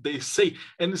 and they say.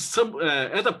 And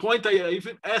at a point, I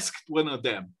even asked one of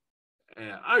them,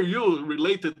 "Are you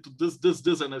related to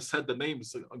this?" And I said the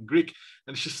names in Greek,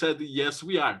 and she said, "Yes,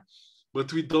 we are,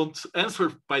 but we don't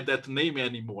answer by that name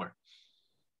anymore."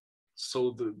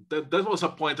 So that was a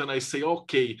point, and I say,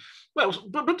 okay, well,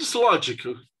 but it's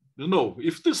logical,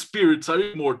 if the spirits are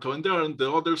immortal and they are on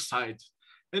the other side,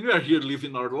 and we are here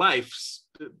living our lives,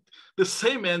 the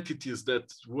same entities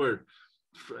that were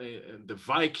the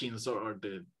Vikings or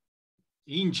the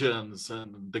Indians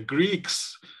and the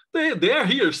Greeks, they are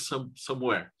here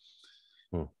somewhere.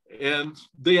 And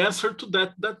they answer to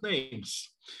that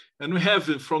names. And we have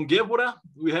from Gebura,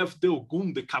 we have the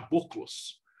Ogun, the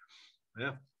Caboclos.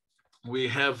 Yeah. We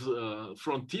have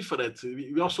from Tiferet,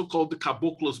 we also call the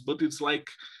Caboclos, but it's like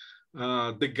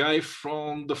the guy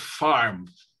from the farm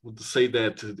would say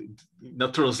that in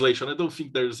a translation. I don't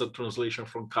think there is a translation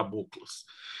from Caboclos.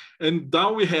 And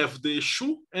now we have the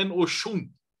Shu and Oshun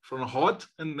from Hod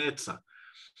and Netza.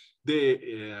 The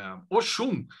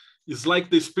Oshun is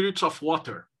like the spirits of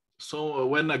water. So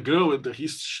when a girl,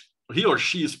 he or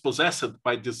she is possessed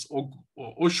by this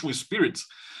Oshun spirits,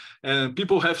 and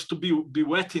people have to be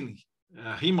wetting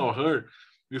him or her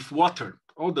with water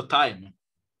all the time.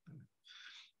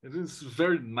 It is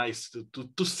very nice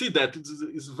to see that.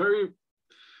 It's very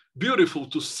beautiful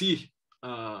to see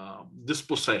these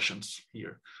possessions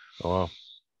here. Oh, wow.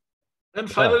 And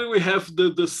finally, we have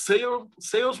the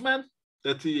salesman,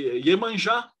 that is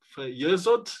Yemanja,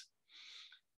 Yesod,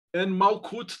 and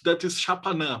Malkut, that is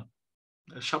Chapanã.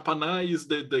 Chapanã is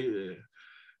the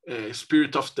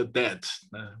spirit of the dead.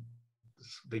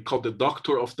 They call the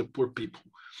doctor of the poor people.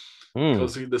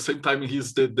 Because at the same time,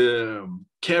 he's the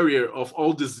carrier of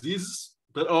all diseases,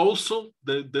 but also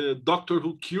the doctor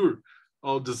who cure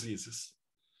all diseases.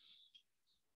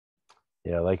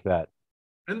 Yeah, I like that.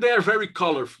 And they are very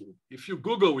colorful. If you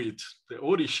Google it, the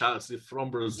Orishas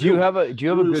from Brazil. Do you have a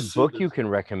good book you can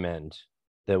recommend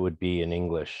that would be in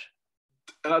English?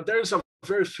 There's a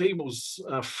very famous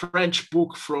French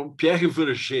book from Pierre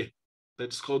Verger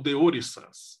that's called The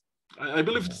Orishas. I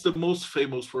believe it's the most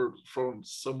famous from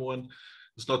someone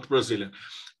who's not Brazilian.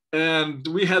 And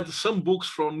we had some books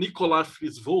from Nicolas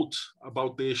Frisvold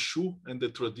about the Exu and the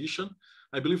tradition.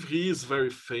 I believe he is very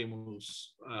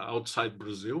famous outside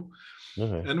Brazil.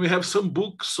 Okay. And we have some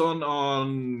books on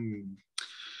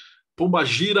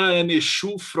Pombagira and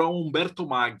Exu from Humberto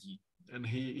Maggi. And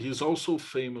he's also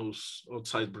famous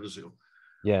outside Brazil.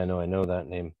 Yeah, no, I know that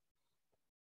name.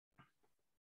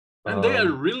 And they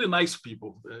are really nice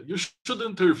people. You should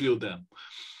interview them.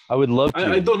 I would love to.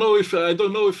 I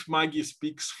don't know if Maggie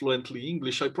speaks fluently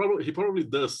English. He probably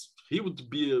does. He would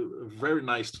be very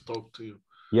nice to talk to you.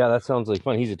 Yeah, that sounds like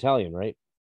fun. He's Italian, right?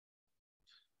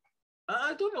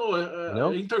 I don't know.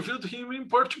 No? I interviewed him in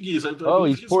Portuguese. I Oh,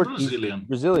 believe he's Brazilian. He's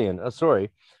Brazilian. Oh, sorry.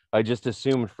 I just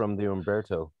assumed from the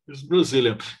Umberto. He's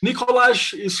Brazilian.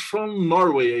 Nicolás is from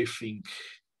Norway, I think.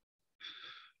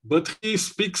 But he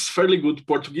speaks fairly good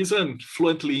Portuguese and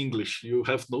fluently English. You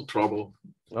have no trouble.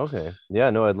 Okay. Yeah,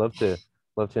 no, I'd love to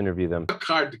interview them. A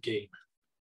card game.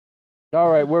 All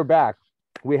right, we're back.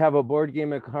 We have a board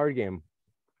game, a card game,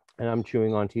 and I'm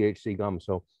chewing on THC gum.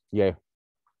 So yay,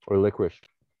 or licorice.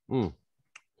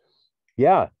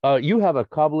 Yeah, you have a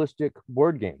Kabbalistic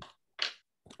board game.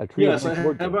 Yes, I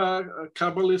have a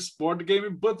Kabbalist board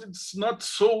game, but it's not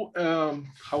so,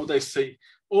 how would I say,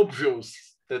 obvious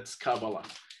that's Kabbalah.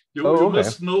 You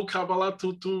must know Kabbalah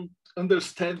to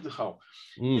understand how.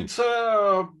 It's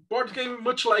a board game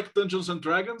much like Dungeons and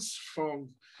Dragons.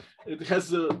 It has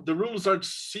the rules are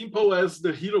simple as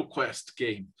the Hero Quest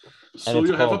game. So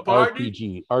you have a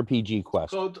party. RPG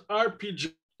Quest. Called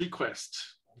RPG Quest.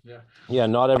 Yeah. Yeah,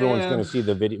 not everyone's going to see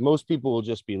the video. Most people will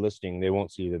just be listening. They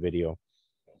won't see the video.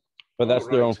 But that's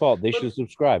their own fault. They should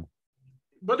subscribe.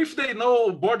 But if they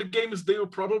know board games, they will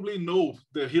probably know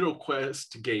the Hero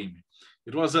Quest game.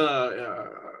 It was a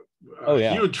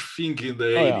huge thing in the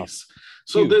 80s.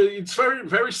 So it's very,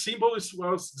 very simple. It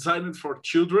was designed for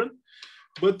children.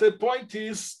 But the point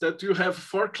is that you have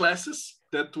 4 classes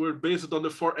that were based on the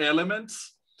 4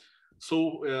 elements.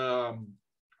 So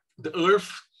the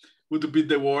earth would be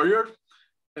the warrior,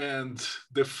 and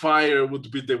the fire would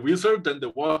be the wizard, and the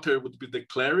water would be the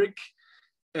cleric,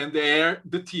 and the air,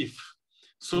 the thief.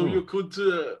 So you could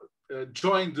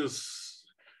join these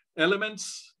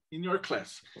elements in your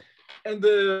class. And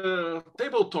the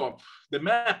tabletop, the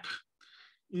map,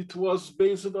 it was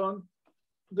based on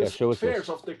the spheres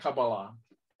of the Kabbalah.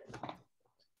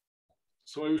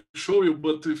 So I will show you,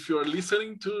 but if you're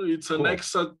listening to it's an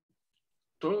extra,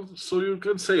 so you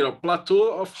can say a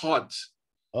plateau of Hod.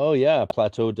 Oh yeah,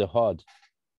 Plateau de Hod.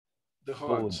 The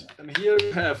Hod. And here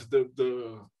you have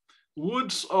the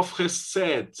woods of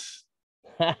Hesed.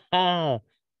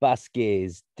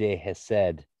 Bosques de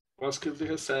Hesed. Bosques de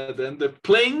Hesed. And the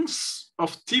plains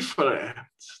of Tiferet.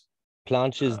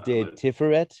 Planches de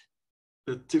Tiferet?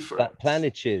 The Tiferet.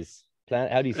 Planiches.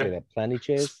 How do you say that?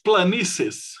 Planiches?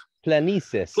 Planices.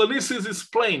 Planices. Planices is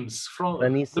plains. From the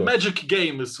MAGICk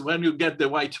game is when you get the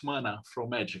white mana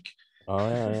from MAGICk. Oh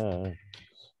yeah.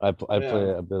 I play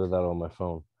a bit of that on my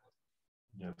phone.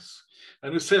 Yes.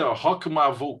 And we say a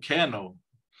Hokma volcano.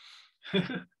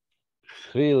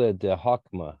 Thriller de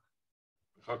Hokma.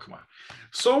 Hokma.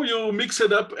 So you mix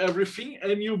it up everything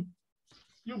and you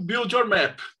build your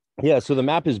map. Yeah, so the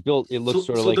map is built. It looks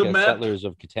sort of like a Settlers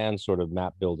of Catan sort of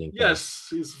map building. Yes,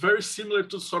 it's very similar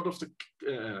to sort of the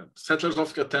Settlers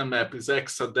of Catan map. It's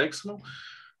hexadecimal.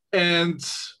 And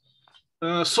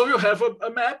so you have a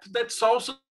map that's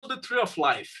also the Tree of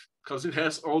Life, because it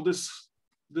has all the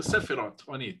Sephiroth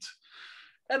on it.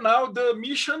 And now the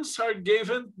missions are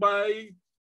given by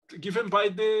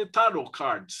the tarot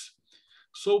cards.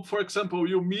 So, for example,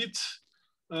 you meet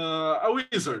a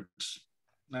wizard.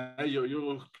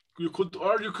 You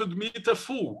could meet a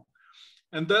fool,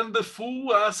 and then the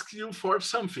fool asks you for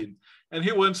something, and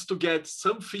he wants to get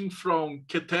something from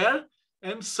Keter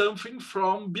and something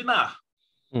from Binah.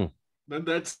 And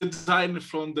that's the design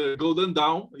from the Golden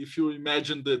Dawn. If you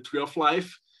imagine the Tree of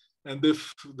Life, and the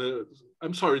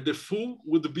fool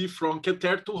would be from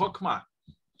Keter to Hokmah.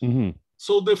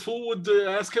 So the fool would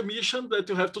ask a mission that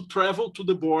you have to travel to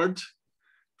the board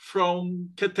from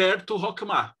Keter to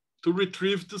Hokmah to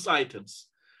retrieve these items.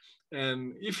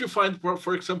 And if you find,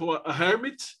 for example, a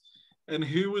hermit, and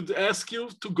he would ask you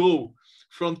to go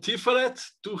from Tiferet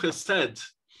to Hesed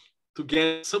to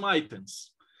get some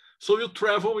items. So you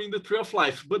travel in the Tree of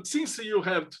Life. But since you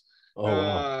have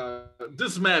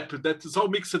this map that is all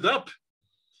mixed up,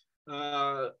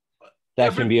 that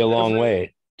can be a long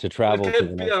way to travel. It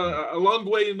can be a long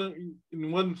way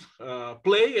in one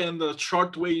play and a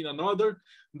short way in another.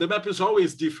 The map is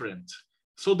always different.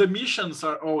 So the missions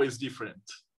are always different.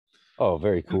 Oh,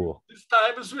 very cool. These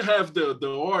times we have the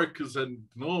orcs and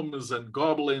gnomes and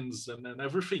goblins and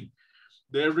everything.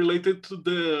 They're related to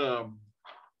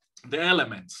the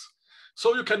elements.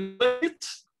 So you can play it,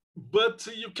 but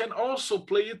you can also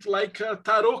play it like a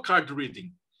tarot card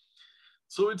reading.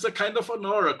 So it's a kind of an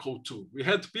oracle too. We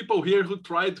had people here who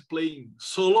tried playing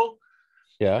solo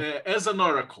as an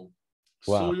oracle.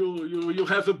 Wow. So you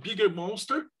have a bigger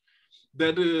monster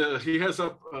that he has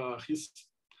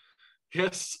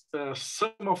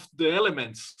some of the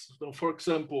elements. So for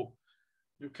example,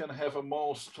 you can have a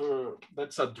monster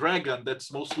that's a dragon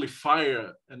that's mostly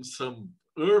fire and some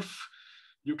earth.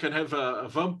 You can have a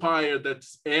vampire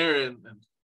that's air and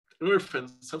earth and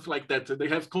something like that. They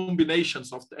have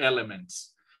combinations of the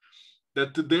elements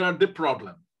that they are the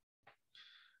problem.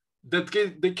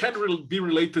 They can be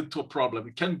related to a problem.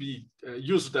 It can be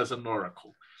used as an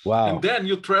oracle. Wow. And then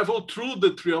you travel through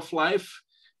the tree of life,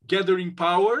 gathering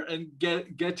power and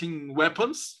getting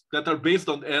weapons that are based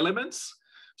on elements.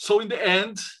 So in the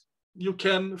end, you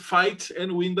can fight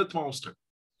and win that monster.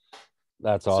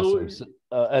 That's awesome. So,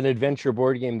 an adventure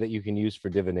board game that you can use for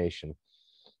divination.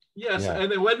 Yes, yeah.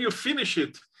 And then when you finish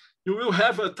it, you will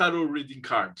have a tarot reading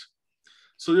card.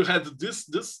 So you have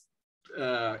this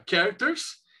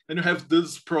characters, and you have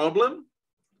this problem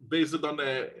based on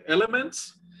the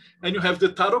elements, and you have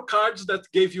the tarot cards that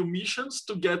gave you missions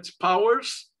to get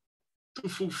powers to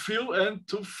fulfill and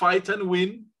to fight and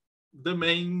win the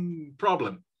main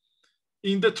problem.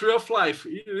 In the Tree of Life,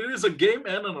 it is a game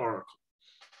and an oracle.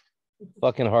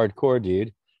 Fucking hardcore,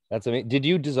 dude. That's amazing. Did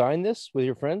you design this with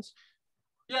your friends?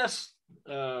 Yes.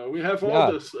 We have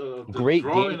all this great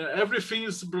drawing. Everything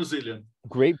is Brazilian.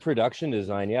 Great production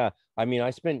design. Yeah. I mean, I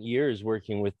spent years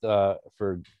working with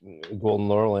for Golden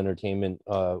Laurel Entertainment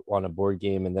on a board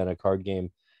game and then a card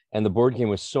game. And the board game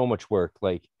was so much work.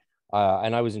 Like,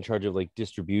 and I was in charge of like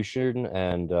distribution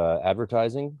and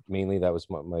advertising. Mainly that was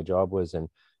what my job was, and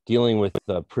dealing with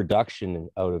the production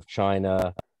out of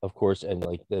China, of course, and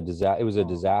like the disaster. It was a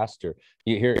disaster.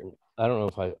 You hear, I don't know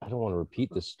if I don't want to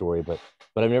repeat this story, but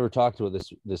I've never talked about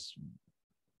this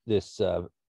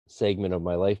segment of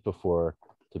my life before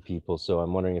to people. So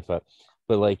I'm wondering if but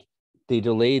like they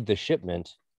delayed the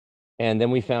shipment, and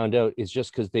then we found out it's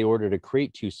just because they ordered a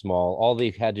crate too small. All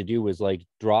they had to do was like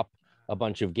drop a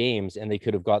bunch of games and they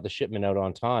could have got the shipment out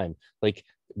on time. Like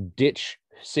ditch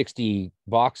 60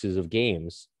 boxes of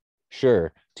games,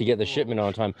 sure, to get the shipment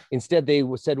on time. Instead, they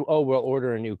said, oh, we'll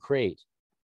order a new crate,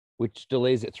 which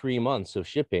delays it 3 months of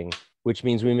shipping, which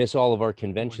means we miss all of our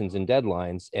conventions and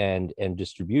deadlines and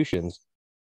distributions.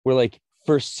 We're like,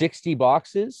 for 60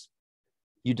 boxes,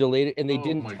 you delayed it. And they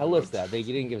didn't tell us that. They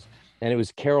didn't give us, and it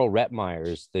was Carol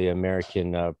Rettmeyers, the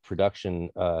American production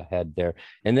head there.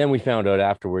 And then we found out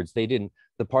afterwards, the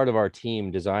part of our team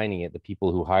designing it, the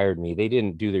people who hired me, they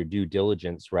didn't do their due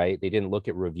diligence, right? They didn't look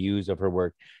at reviews of her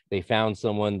work. They found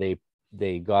someone,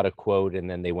 they got a quote, and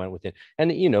then they went with it.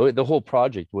 And, you know, the whole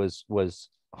project was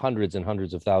hundreds and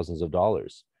hundreds of thousands of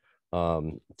dollars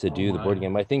to do the board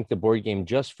game. I think the board game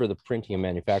just for the printing and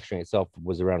manufacturing itself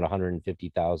was around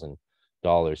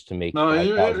 $150,000 to make. No,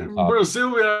 in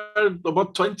Brazil, we are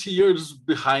about 20 years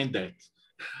behind that.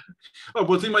 Oh,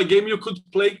 but in my game, you could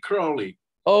play Crowley.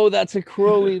 Oh, that's a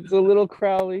Crowley. It's a little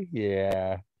Crowley.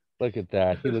 Yeah. Look at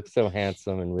that. He looks so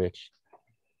handsome and rich.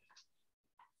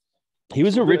 He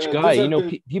was a rich guy. You know,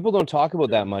 people don't talk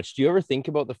about that much. Do you ever think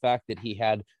about the fact that he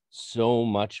had so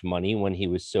much money when he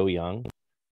was so young?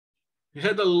 He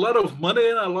had a lot of money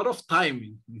and a lot of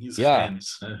time in his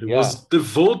hands. He was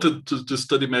devoted to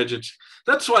study magic.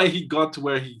 That's why he got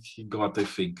where he got, I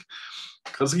think,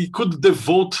 because he could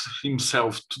devote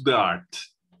himself to the art.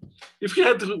 If he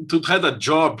had to had a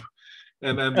job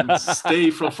and stay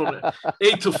from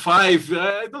 8 to 5,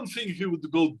 I don't think he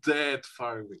would go that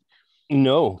far away.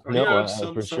 No,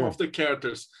 some of the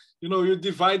characters. You know, you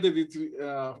divided it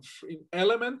in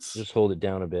elements. Just hold it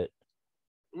down a bit.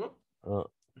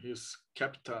 He's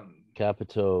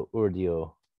Capito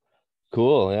Urdio.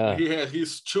 Cool, yeah. He had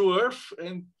his 2 earth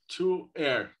and 2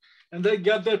 air, and they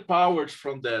got their powers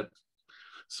from that.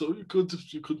 So you could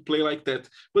play like that.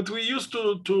 But we used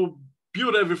to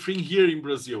build everything here in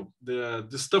Brazil.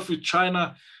 The stuff with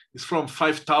China is from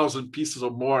 5,000 pieces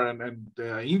or more, and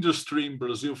the industry in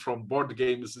Brazil from board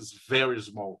games is very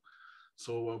small.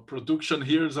 So production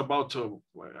here is about,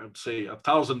 I'd say,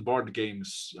 1,000 board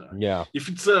games. If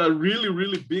it's a really,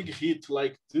 really big hit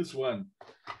like this one,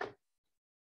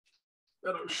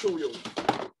 that I'll show you.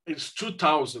 It's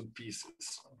 2,000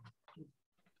 pieces.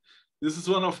 This is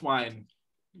one of mine.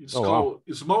 It's called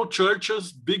Small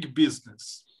Churches, Big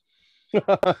Business.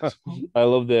 I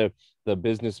love the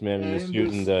businessman in the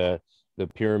suit and the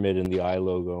pyramid and the eye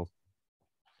logo.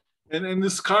 And in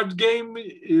this card game,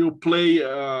 you play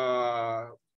a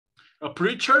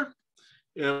preacher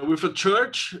with a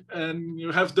church, and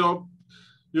you have the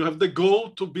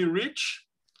goal to be rich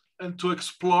and to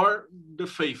explore the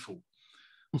faithful.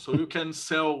 So you can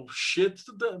sell shit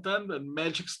to them and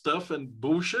magic stuff and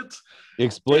bullshit.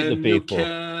 Exploit the faithful.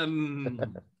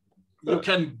 You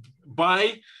can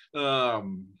buy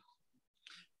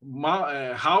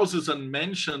houses and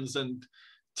mansions and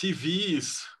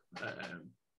TVs.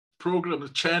 Program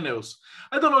channels.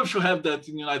 I don't know if you have that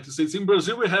in the United States. In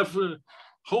Brazil, we have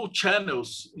whole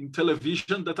channels in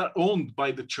television that are owned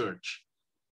by the church.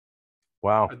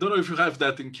 Wow. I don't know if you have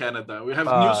that in Canada. We have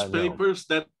newspapers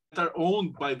that are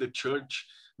owned by the church.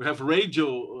 We have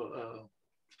radio.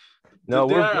 No,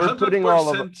 we're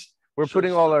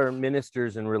putting all our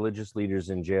ministers and religious leaders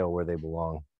in jail where they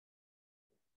belong.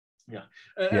 Yeah.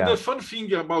 And the fun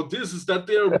thing about this is that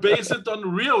they are based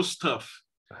on real stuff.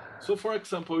 So, for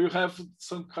example, you have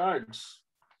some cards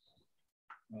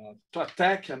to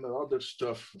attack and other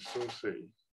stuff. So, say,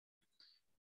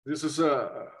 this is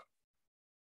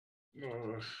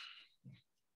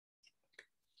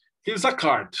here's a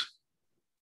card.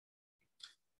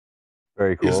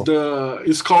 Very cool.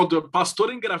 It's called Pastor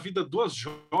engravida duas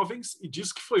jovens e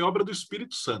diz que foi obra do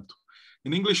Espírito Santo.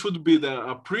 In English would be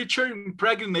a preacher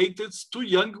impregnated 2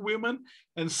 young women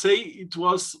and say it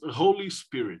was Holy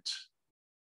Spirit.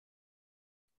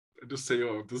 I just say,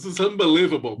 oh, this is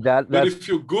unbelievable. But if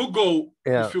you Google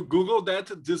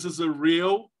that, this is a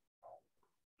real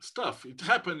stuff. It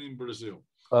happened in Brazil.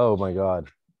 Oh my God.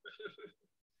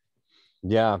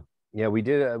 Yeah. We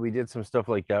did some stuff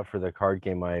like that for the card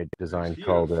game I designed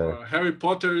called Harry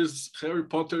Potter is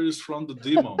from the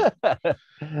demon.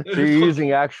 So you're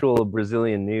using actual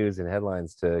Brazilian news and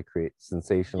headlines to create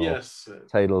sensational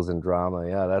titles and drama.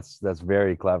 Yeah, that's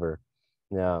very clever.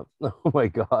 Yeah. Oh my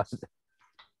God.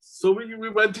 So we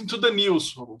went into the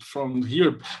news from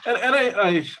here,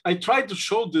 and I tried to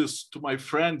show this to my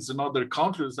friends in other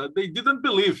countries that they didn't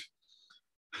believe.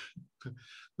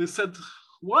 They said,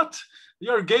 "What?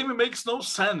 Your game makes no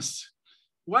sense.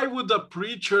 Why would a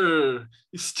preacher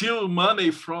steal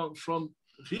money from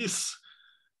his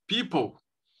people?"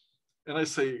 And I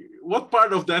say, what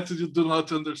part of that you do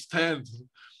not understand?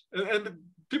 And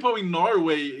people in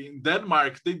Norway, in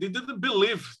Denmark, they didn't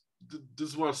believe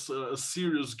this was a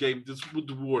serious game, this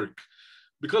would work,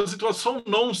 because it was so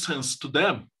nonsense to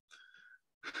them.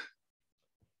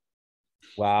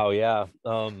 Wow, yeah.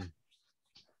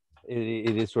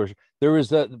 It is sort of, there was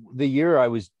the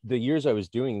years I was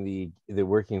doing the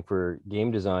working for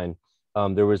game design.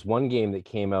 There was one game that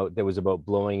came out that was about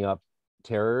blowing up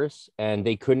terrorists, and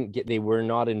they were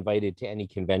not invited to any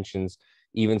conventions.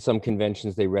 Even some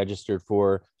conventions they registered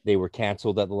for, they were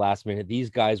canceled at the last minute. These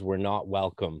guys were not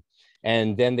welcome.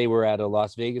 And then they were at a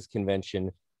Las Vegas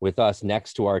convention with us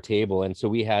next to our table, and so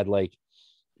we had like,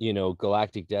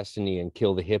 Galactic Destiny and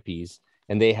Kill the Hippies,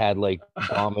 and they had like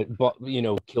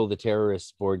Kill the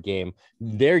Terrorists board game.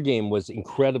 Their game was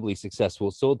incredibly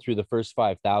successful, sold through the first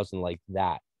 5,000 like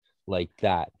that.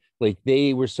 Like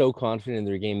they were so confident in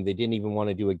their game, they didn't even want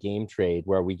to do a game trade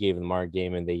where we gave them our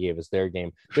game and they gave us their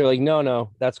game. They're like,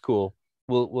 no, that's cool.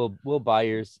 We'll buy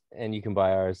yours and you can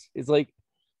buy ours. It's like,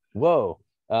 whoa.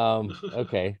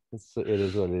 Okay, it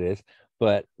is what it is.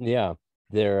 But yeah,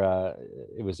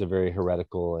 it was a very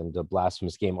heretical and a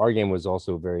blasphemous game. Our game was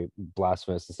also very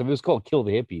blasphemous. So it was called Kill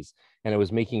the Hippies, and it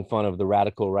was making fun of the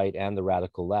radical right and the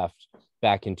radical left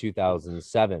back in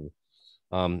 2007.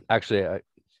 Actually,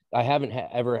 I haven't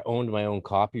ever owned my own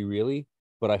copy really,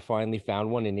 but I finally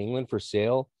found one in England for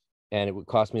sale, and it would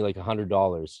cost me like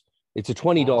 $100. It's a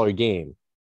 $20 game.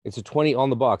 It's a 20 on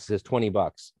the box. It says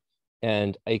 $20.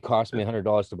 And it cost me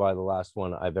 $100 to buy the last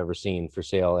one I've ever seen for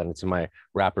sale. And it's in my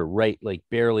wrapper, right, like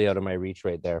barely out of my reach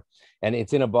right there. And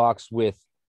it's in a box with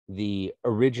the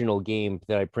original game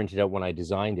that I printed out when I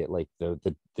designed it, like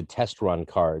the test run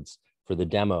cards for the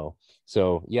demo.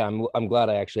 So yeah, I'm glad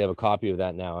I actually have a copy of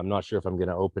that now. I'm not sure if I'm going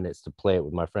to open it to play it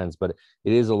with my friends, but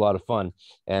it is a lot of fun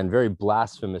and very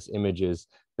blasphemous images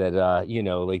that,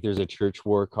 like there's a church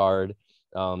war card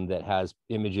that has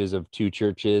images of 2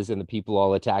 churches and the people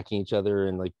all attacking each other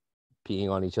and like peeing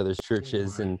on each other's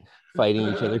churches and fighting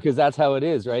each other, because that's how it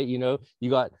is, right? You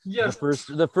got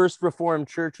the first Reformed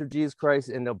Church of Jesus Christ,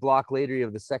 and a block later you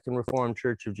have the Second Reformed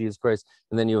Church of Jesus Christ,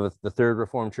 and then you have the Third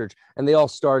Reformed Church, and they all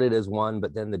started as one,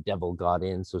 but then the devil got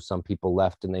in, so some people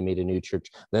left and they made a new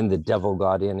church. Then the devil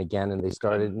got in again and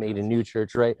they made a new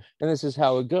church, right? And this is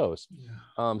how it goes.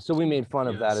 So we made fun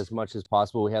of that as much as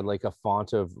possible. We had like a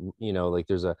font of, like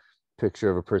there's a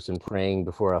picture of a person praying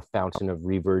before a fountain of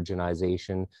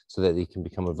re-virginization so that they can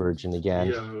become a virgin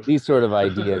again. These sort of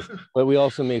ideas. But we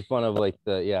also made fun of like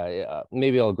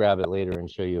maybe I'll grab it later and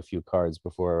show you a few cards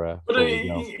before. But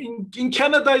in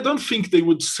Canada, I don't think they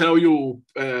would sell you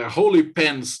holy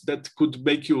pens that could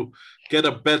make you get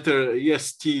a better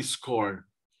EST score.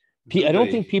 I don't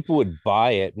think people would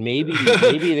buy it. Maybe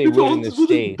they would in the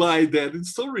States. Buy that.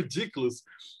 It's so ridiculous.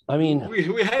 I mean,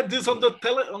 we had this on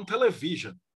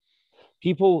television.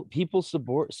 People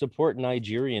support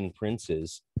Nigerian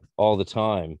princes all the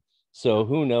time. So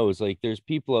who knows? Like, there's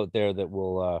people out there that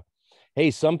will.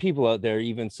 Some people out there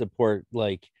even support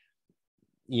like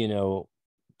you know,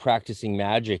 practicing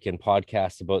magic and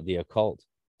podcasts about the occult.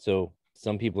 So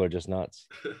some people are just nuts,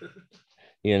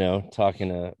 you know, talking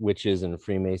to witches and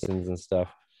Freemasons and stuff.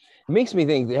 It makes me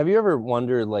think, have you ever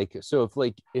wondered, like, so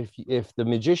if the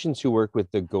magicians who work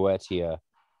with the Goetia,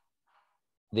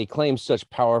 they claim such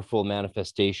powerful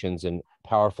manifestations and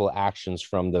powerful actions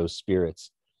from those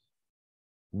spirits,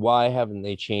 why haven't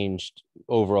they changed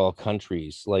overall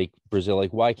countries like Brazil?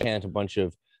 Like, why can't a bunch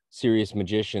of serious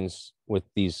magicians with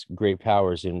these great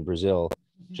powers in Brazil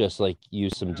just like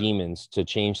use some demons to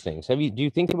change things? Do you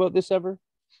think about this ever?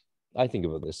 I think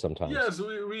about this sometimes. Yes,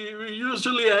 we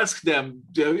usually ask them,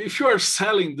 if you are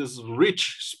selling these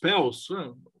rich spells,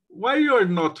 why you are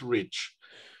not rich?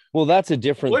 Well, that's a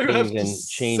different thing than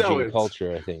changing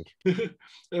culture, I think.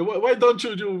 Why don't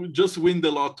you just win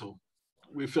the lotto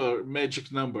with your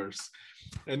magic numbers,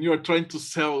 and you are trying to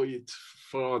sell it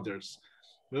for others?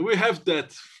 But we have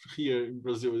that here in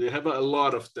Brazil. They have a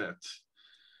lot of that.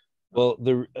 Well,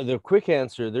 the quick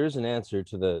answer, there's an answer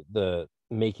to the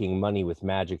making money with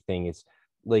magic thing. It's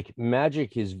like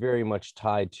magic is very much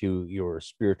tied to your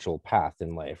spiritual path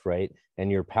in life, right? And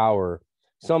your power.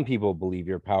 Some people believe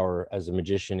your power as a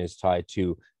magician is tied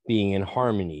to being in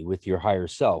harmony with your higher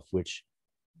self, which,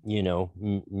 you know,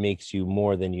 makes you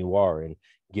more than you are and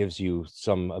gives you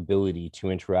some ability to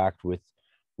interact with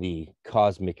the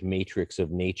cosmic matrix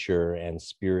of nature and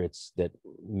spirits that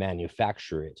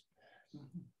manufacture it.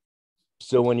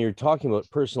 So when you're talking about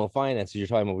personal finances, you're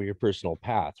talking about your personal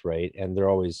path, right? And there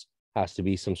always has to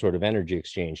be some sort of energy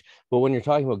exchange. But when you're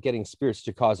talking about getting spirits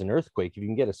to cause an earthquake, if you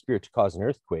can get a spirit to cause an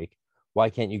earthquake, why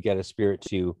can't you get a spirit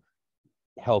to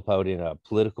help out in a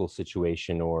political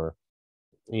situation or,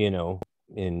 you know,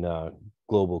 in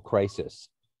global crisis?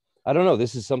 I don't know.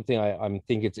 This is something I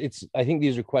think I think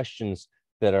these are questions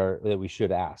that we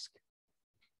should ask.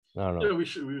 I don't know.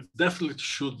 Yeah, we definitely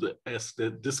should ask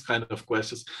this kind of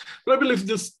questions. But I believe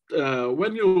this,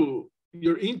 when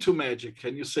you're into magic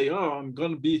and you say, oh, I'm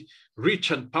going to be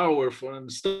rich and powerful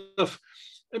and stuff,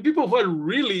 and people who are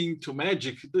really into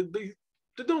magic,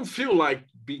 they don't feel like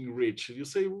being rich. You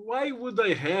say, why would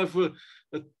I have a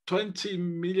 $20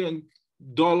 million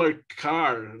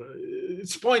car?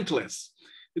 It's pointless.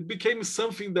 It became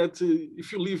something that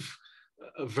if you live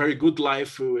a very good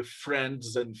life with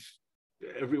friends and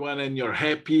everyone, and you're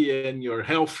happy and you're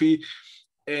healthy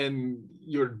and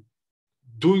you're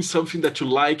doing something that you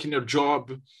like in your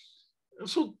job.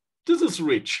 So this is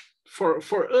rich.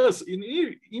 For us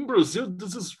in Brazil,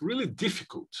 this is really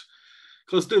difficult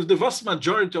because the vast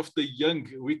majority of the young,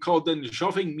 we call them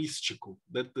jovem místico,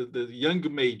 that the young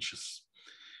mages.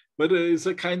 But it's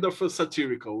a kind of a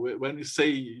satirical. When we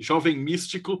say jovem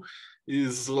místico,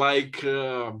 is like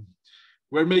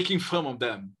we're making fun of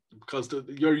them because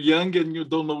you're young and you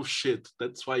don't know shit.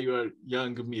 That's why you are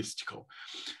young mystical.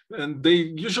 And they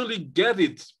usually get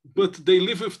it, but they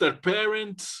live with their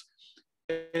parents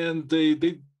and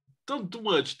they don't do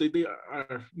much. They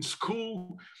are in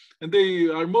school and they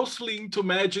are mostly into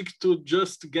magic to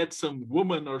just get some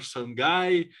woman or some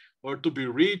guy or to be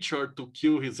rich or to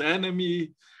kill his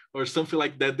enemy or something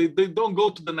like that. They don't go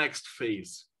to the next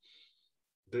phase.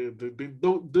 They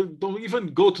don't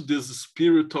even go to this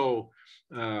spiritual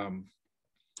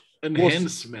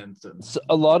enhancement. Well, so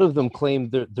a lot of them claim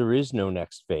that there is no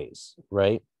next phase,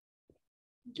 right?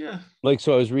 Yeah. Like,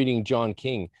 so I was reading John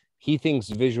King. He thinks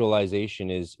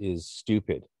visualization is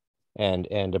stupid and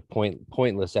a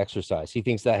pointless exercise. He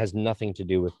thinks that has nothing to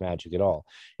do with magic at all.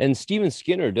 And Stephen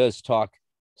Skinner does talk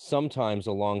sometimes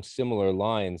along similar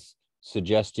lines,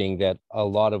 suggesting that a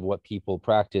lot of what people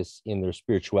practice in their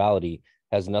spirituality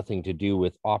has nothing to do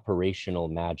with operational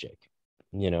magic,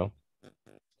 you know?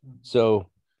 So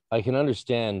I can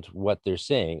understand what they're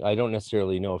saying. I don't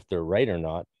necessarily know if they're right or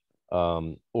not,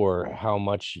 or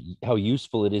how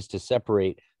useful it is to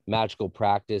separate magical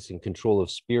practice and control of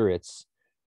spirits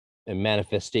and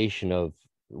manifestation of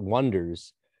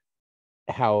wonders.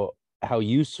 How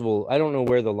useful, I don't know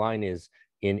where the line is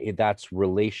in that's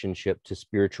relationship to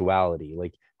spirituality.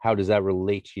 Like, how does that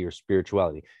relate to your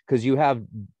spirituality? Because you have,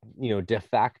 you know, de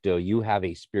facto, you have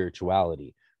a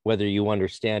spirituality, whether you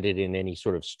understand it in any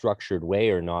sort of structured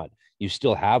way or not, you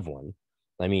still have one.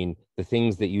 I mean, the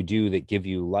things that you do that give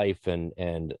you life and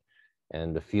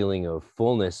the feeling of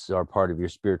fullness are part of your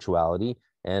spirituality.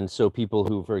 And so people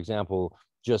who, for example,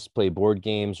 just play board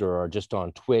games or are just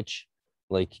on Twitch,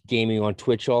 like gaming on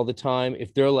Twitch all the time,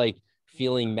 if they're like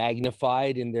feeling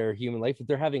magnified in their human life, if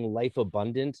they're having life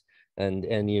abundant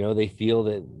and you know, they feel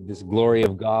that this glory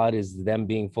of God is them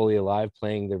being fully alive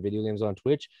playing their video games on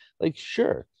Twitch, like,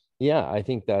 sure, yeah, I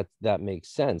think that makes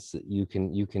sense, that you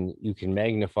can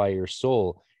magnify your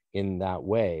soul in that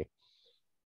way.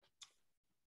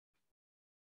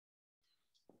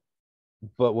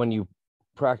 but when you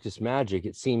practice magic,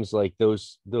 it seems like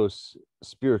those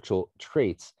spiritual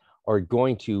traits are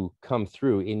going to come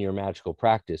through in your magical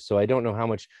practice. So I don't know how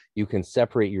much you can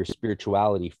separate your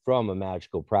spirituality from a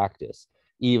magical practice,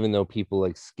 even though people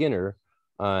like Skinner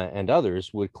and others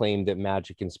would claim that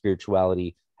magic and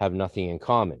spirituality have nothing in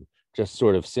common. Just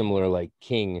sort of similar, like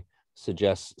King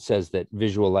says that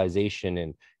visualization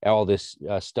and all this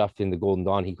stuff in the Golden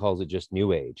Dawn, he calls it just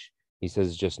New Age. He says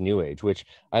it's just New Age, which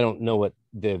I don't know what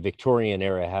the Victorian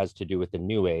era has to do with the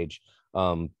New Age.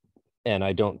 And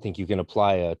I don't think you can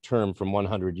apply a term from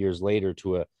 100 years later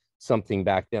to something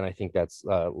back then. I think that's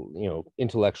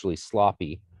intellectually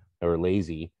sloppy or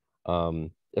lazy,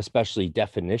 especially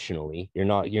definitionally. You're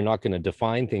not going to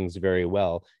define things very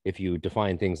well if you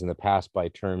define things in the past by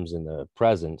terms in the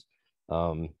present.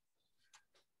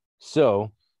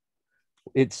 So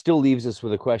it still leaves us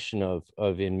with a question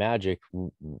of in magic,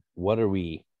 what are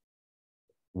we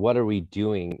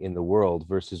doing in the world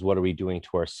versus what are we doing to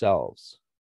ourselves?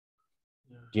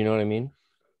 Do you know what I mean?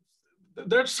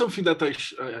 There's something that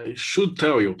I should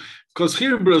tell you, because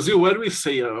here in Brazil, when we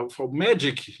say for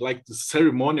magic, like the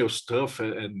ceremonial stuff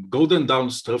and golden dawn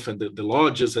stuff and the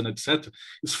lodges and etc.,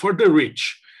 is for the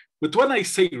rich. But when I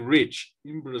say rich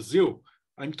in Brazil,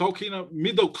 I'm talking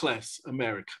middle class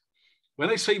America. When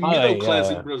I say middle class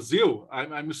in Brazil,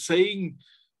 I'm saying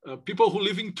people who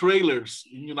live in trailers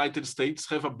in the United States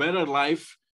have a better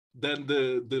life than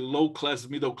the low class,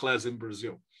 middle class in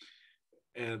Brazil.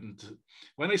 And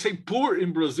when I say poor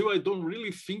in Brazil, I don't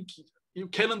really think you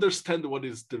can understand what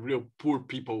is the real poor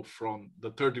people from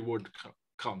the third world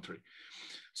country.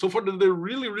 So for the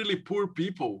really, really poor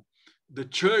people, the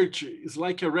church is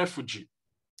like a refugee.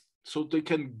 So they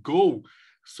can go,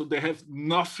 so they have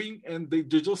nothing, and they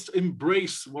just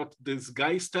embrace what this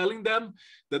guy is telling them,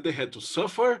 that they had to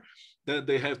suffer, that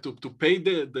they have to pay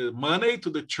the money to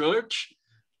the church.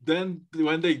 Then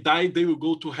when they die, they will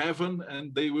go to heaven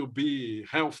and they will be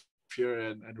healthier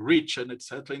and rich and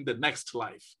etc. in the next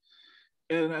life.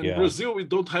 And Brazil, we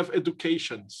don't have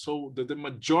education. So the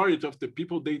majority of the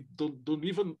people, they don't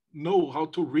even know how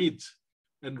to read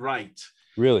and write.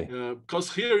 Really?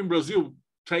 Because here in Brazil,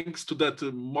 thanks to that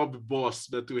mob boss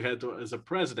that we had as a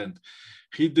president,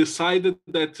 he decided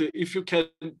that if you can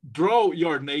draw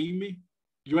your name,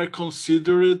 you are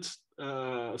considered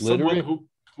someone who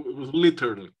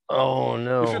literally. Oh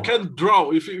no! If you can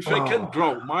draw, if I can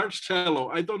draw Marcelo,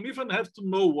 I don't even have to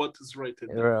know what is written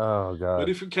there. Oh god! But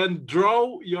if you can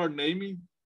draw your name,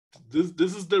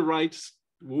 this is the right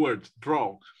word.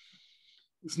 Draw.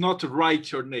 It's not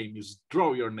write your name. It's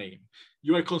draw your name.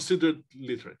 You are considered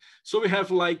literate. So we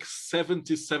have like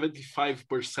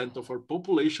 75% of our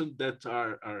population that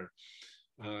are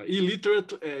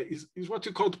illiterate. Is what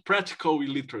you call practical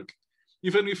illiterate.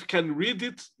 Even if you can read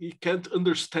it, you can't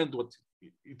understand what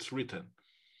it's written.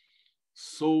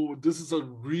 So this is a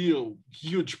real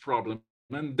huge problem.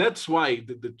 And that's why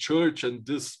the church and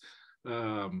this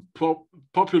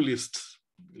populist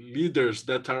leaders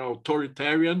that are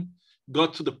authoritarian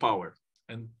got to the power.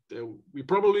 And we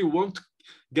probably won't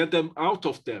get them out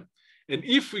of them. And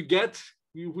if we get,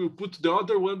 we will put the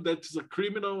other one that is a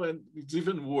criminal, and it's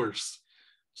even worse.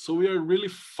 So we are really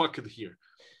fucked here.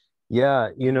 Yeah,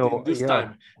 this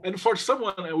time. And for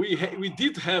someone, we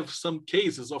did have some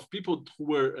cases of people who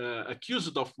were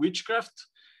accused of witchcraft,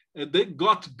 and they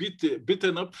got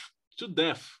beaten up to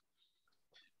death.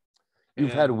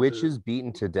 You've had witches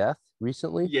beaten to death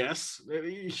recently? Yes,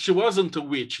 she wasn't a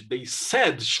witch. They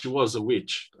said she was a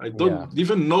witch. I don't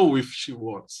even know if she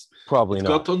was. Probably not.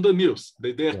 Got on the news.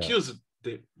 They accused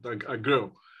a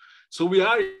girl. So we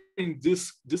are in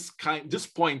this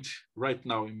point right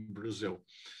now in Brazil.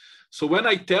 So when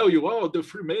I tell you, the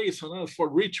Freemason for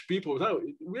rich people, no,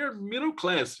 we're middle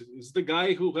class. It's the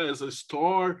guy who has a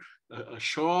store, a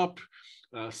shop,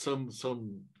 some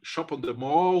shop on the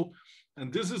mall,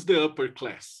 and this is the upper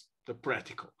class, the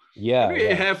practical. Yeah, and we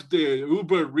have the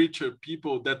uber richer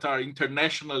people that are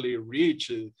internationally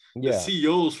rich, the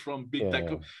CEOs from big tech,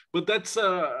 but that's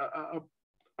a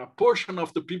portion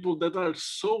of the people that are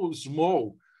so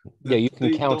small. You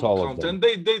can count all of them. And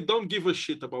they don't give a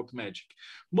shit about magic.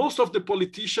 Most of the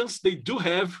politicians, they do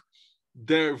have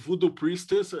their voodoo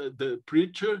priestess, the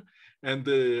preacher, and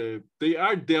they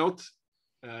are dealt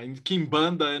in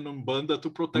Kimbanda and Umbanda to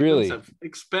protect themselves,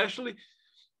 especially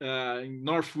in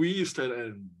Northeast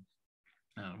and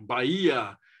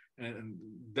Bahia and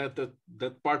that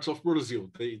parts of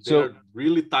Brazil. They are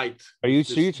really tight.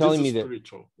 You're telling me that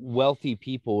wealthy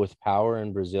people with power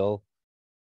in Brazil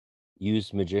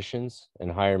use magicians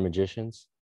and hire magicians?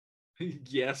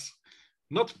 Yes.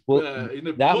 not well, in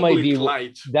a that might public be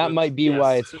light. that might be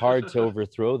why yes. it's hard to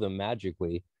overthrow them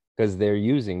magically, because they're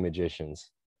using magicians,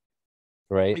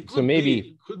 right? It So could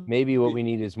be. maybe what we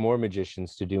need is more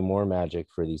magicians to do more magic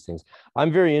for these things.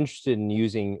 I'm very interested in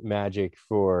using magic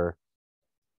for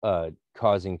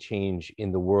causing change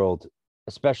in the world,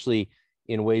 especially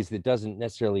in ways that doesn't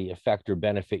necessarily affect or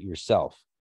benefit yourself,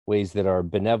 ways that are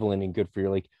benevolent and good for you.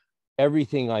 Like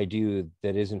everything I do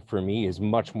that isn't for me is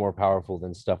much more powerful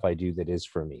than stuff I do that is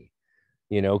for me,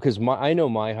 you know, because I know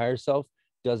my higher self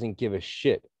doesn't give a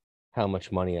shit how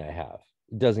much money I have.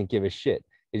 It doesn't give a shit.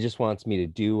 It just wants me to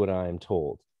do what I am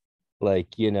told.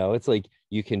 Like, you know, it's like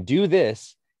you can do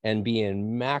this and be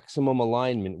in maximum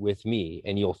alignment with me,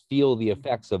 and you'll feel the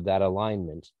effects of that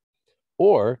alignment.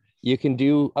 Or you can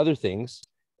do other things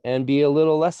and be a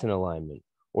little less in alignment.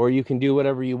 Or you can do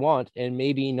whatever you want and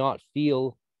maybe not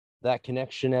feel that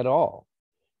connection at all.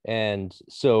 And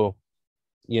so,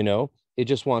 you know, it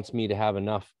just wants me to have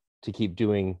enough to keep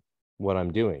doing what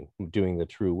I'm doing the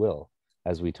true will,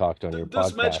 as we talked on your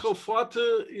this podcast. magical thought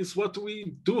is what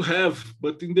we do have,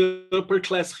 but in the upper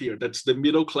class here. That's the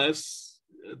middle class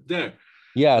there.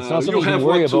 Yeah, it's not something you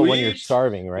worry about when you're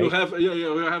starving, right? You have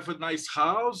a nice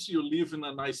house, you live in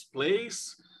a nice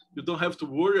place, you don't have to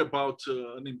worry about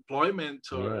unemployment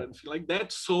or anything like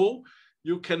that. So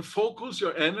you can focus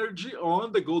your energy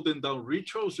on the Golden Dawn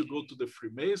rituals. You go to the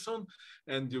Freemason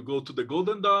and you go to the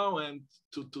Golden Dawn and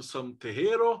to some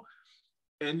Terreiro,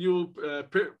 and you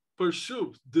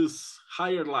pursue this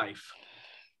higher life.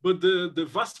 But the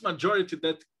vast majority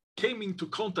that came into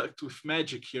contact with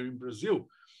magic here in Brazil,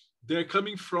 they're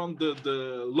coming from the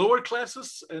lower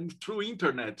classes and through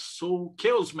internet. So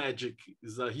chaos magic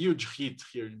is a huge hit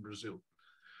here in Brazil.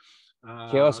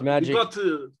 Chaos magic I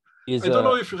don't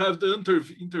know if you have the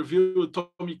interview with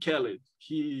Tommy Kelly.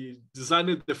 He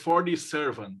designed the 40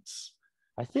 Servants.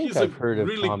 I think I've heard of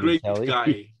really Tommy great Kelly.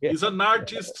 guy. He's an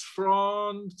artist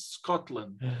from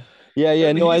Scotland. Yeah.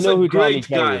 And no, I know who Tommy guy.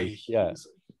 Kelly is.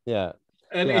 Yeah.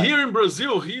 And here in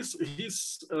Brazil, his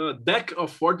deck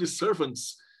of 40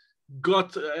 Servants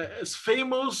got as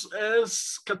famous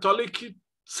as Catholic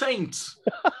saints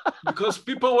because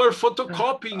people were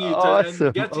photocopying it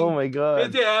and getting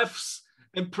PDFs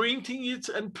and printing it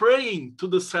and praying to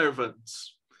the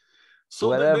servants.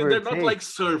 So they're not like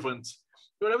servants.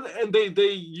 And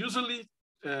they usually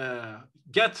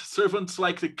get servants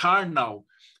like the cardinal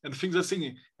and things like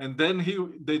that. And then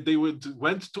they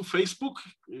went to Facebook.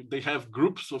 They have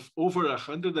groups of over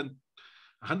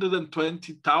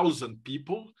 120,000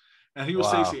 people. And he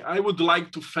was saying, I would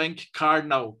like to thank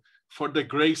Cardinal for the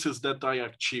graces that I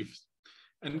achieved.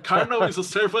 And Cardinal is a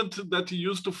servant that he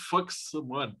used to fuck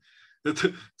someone,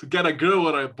 to get a girl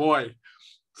or a boy.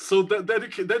 So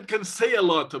that can say a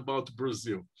lot about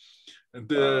Brazil. And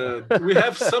we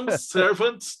have some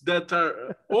servants that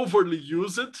are overly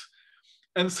used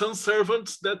and some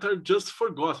servants that are just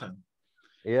forgotten.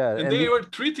 Yeah. And they were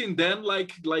treating them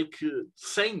like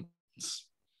saints.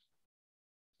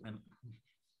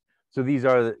 So these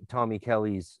are Tommy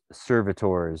Kelly's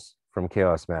servitors from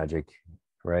Chaos Magic,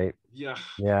 right? Yeah.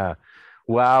 Yeah.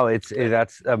 Wow,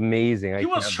 that's amazing. He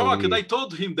was shocked. I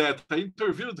told him that. I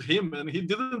interviewed him and he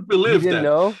didn't believe that.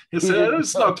 Know? He said,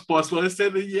 it's not possible. I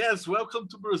said, yes, welcome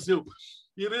to Brazil.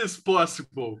 It is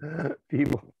possible.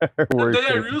 People are they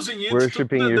are using it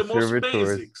worshiping to your the most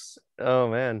servitors. Basics. Oh,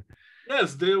 man.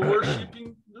 Yes, they're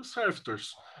worshiping the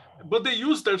servitors. But they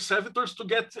use their servitors to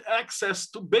get access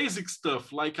to basic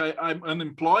stuff. Like I'm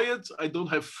unemployed. I don't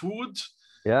have food.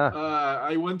 Yeah.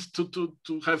 I want to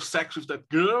have sex with that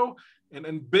girl.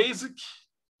 And basic,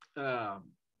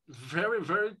 very,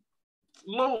 very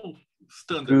low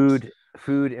standards.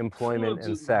 Food, employment,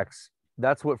 and sex.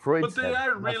 That's what Freud said.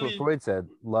 That's what Freud said.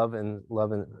 Love and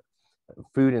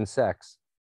food and sex.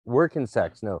 Work and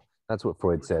sex. No, that's what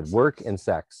Freud said. Work and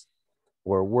sex.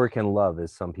 Or work and love,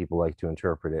 as some people like to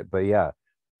interpret it. But yeah,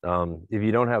 if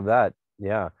you don't have that,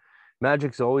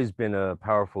 magic's always been a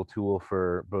powerful tool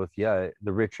for both, the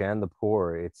rich and the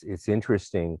poor. It's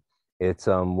interesting. It's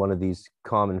one of these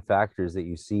common factors that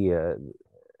you see.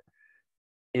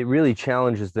 It really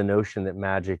challenges the notion that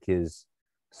magic is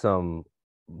some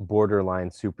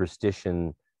borderline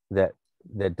superstition that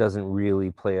doesn't really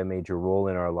play a major role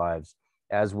in our lives.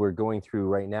 As we're going through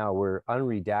right now, we're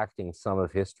unredacting some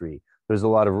of history. There's a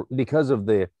lot of, because of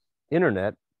the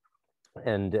internet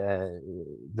and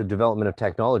the development of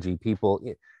technology,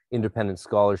 independent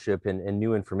scholarship and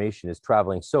new information is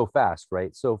traveling so fast,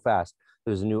 right? So fast.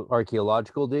 There's a new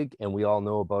archaeological dig and we all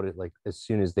know about it like as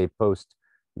soon as they post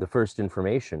the first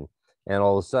information. and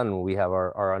all of a sudden we have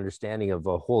our understanding of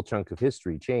a whole chunk of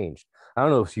history changed. I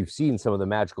don't know if you've seen some of the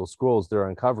magical scrolls they're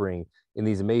uncovering in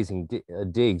these amazing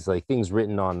digs, like things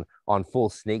written on full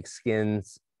snake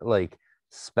skins, like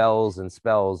spells and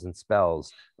spells and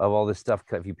spells of all this stuff.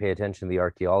 If you pay attention to the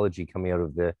archaeology coming out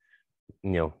of the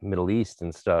Middle East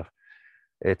and stuff,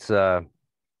 it's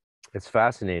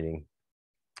fascinating.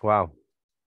 Wow.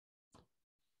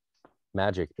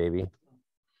 Magic, baby.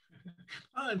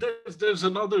 There's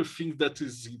another thing that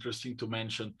is interesting to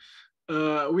mention.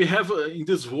 We have in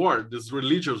this war, this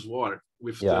religious war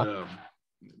with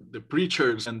the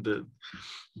preachers and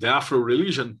the Afro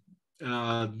religion,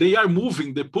 they are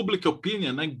moving the public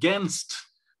opinion against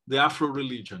the Afro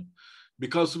religion,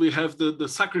 because we have the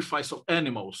sacrifice of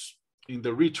animals in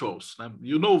the rituals.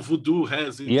 Voodoo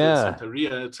has it,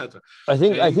 Santeria, etc. I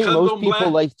think most people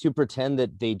like to pretend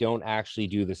that they don't actually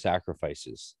do the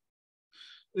sacrifices.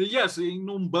 Yes, in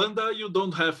Umbanda you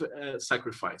don't have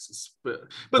sacrifices, but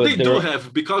they do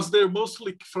have, because they're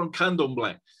mostly from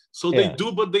Candomblé. So they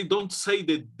do, but they don't say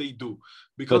that they do,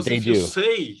 because if you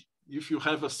say, if you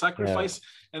have a sacrifice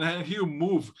and then you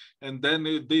move, and then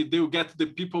they'll get the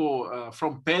people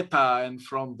from PETA and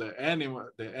from the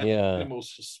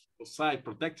animals society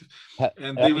protective,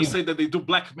 and they will say that they do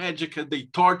black magic and they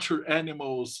torture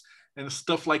animals and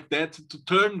stuff like that to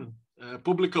turn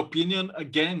public opinion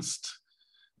against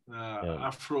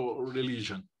Afro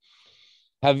religion.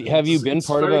 Have you been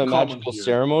part of a magical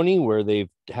ceremony where they've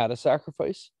had a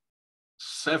sacrifice?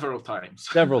 Several times.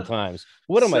 Several times.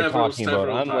 What am I talking about?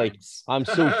 I'm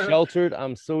so sheltered.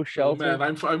 I'm so sheltered. Oh, man,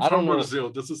 I'm from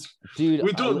Brazil. This is, dude.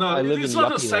 We do no. It's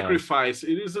not a sacrifice.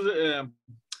 It is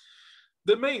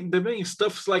the main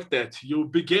stuff's like that. You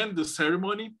begin the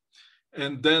ceremony,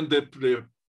 and then the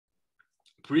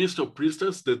priest or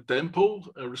priestess, the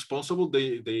temple responsible,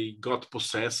 they got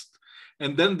possessed,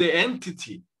 and then the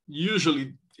entity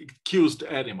usually kills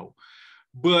the animal,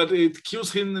 but it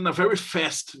kills him in a very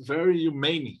fast, very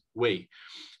humane way,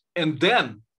 and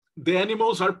then the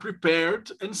animals are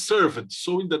prepared and served.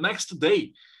 So in the next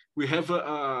day we have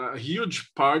a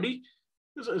huge party.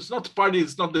 It's not party,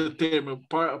 it's not the term.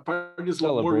 Party is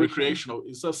more recreational.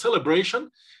 It's a celebration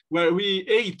where we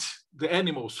ate the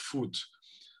animals' food.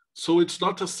 So it's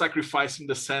not a sacrifice in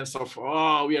the sense of,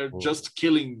 we are just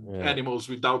killing animals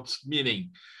without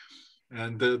meaning.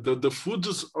 And the food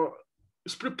is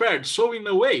prepared. So in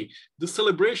a way, the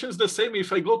celebration is the same.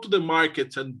 If I go to the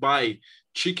market and buy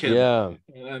chicken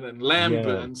and lamb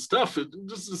and stuff,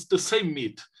 this is the same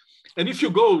meat. And if you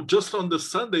go just on the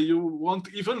Sunday, you won't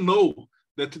even know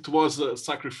that it was a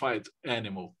sacrificed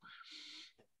animal.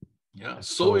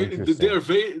 So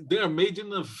they are made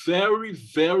in a very,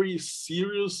 very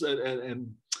serious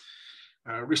and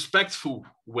respectful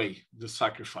way. The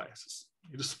sacrifices,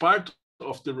 it is part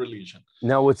of the religion.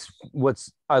 Now,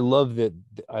 I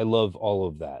love all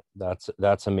of that.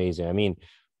 That's amazing. I mean,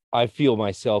 I feel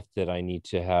myself that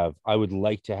I would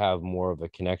like to have more of a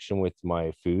connection with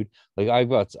my food. Like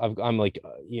I'm like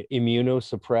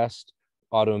immunosuppressed,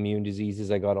 autoimmune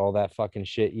diseases. I got all that fucking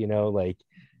shit, like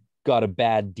got a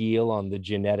bad deal on the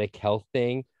genetic health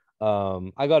thing.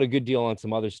 I got a good deal on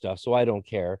some other stuff, so I don't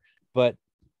care. But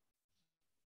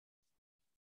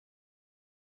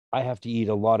I have to eat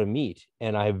a lot of meat,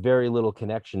 and I have very little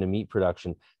connection to meat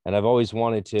production. And I've always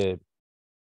wanted to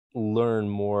learn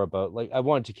more about, I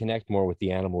wanted to connect more with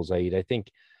the animals I eat.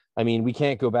 We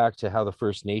can't go back to how the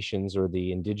First Nations or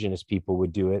the indigenous people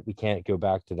would do it. We can't go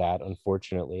back to that,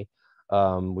 unfortunately.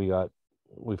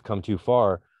 We've come too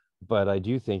far. But I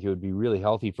do think it would be really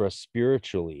healthy for us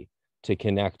spiritually to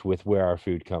connect with where our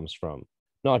food comes from,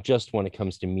 not just when it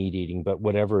comes to meat eating, but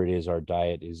whatever it is our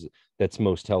diet is that's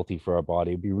most healthy for our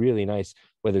body. It'd be really nice,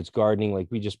 whether it's gardening, like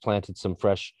we just planted some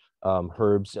fresh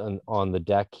herbs on the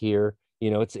deck here.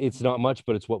 It's not much,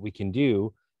 but it's what we can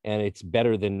do. And it's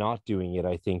better than not doing it,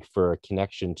 I think, for a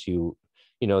connection to,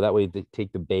 that way they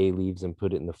take the bay leaves and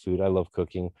put it in the food. I love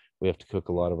cooking. We have to cook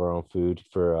a lot of our own food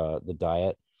for the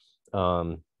diet.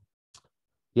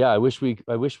 I wish we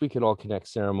could all connect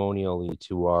ceremonially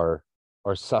to our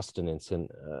sustenance in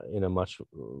a much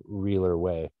realer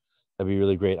way. That'd be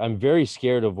really great. I'm very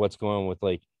scared of what's going on with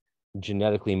like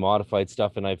genetically modified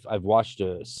stuff, and I've watched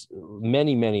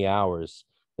many hours,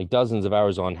 like dozens of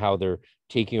hours, on how they're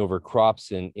taking over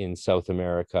crops in South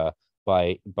America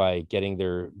by getting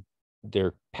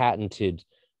their patented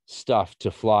stuff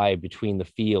to fly between the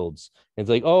fields. And it's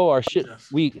like, our shit.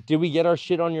 Did we get our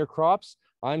shit on your crops?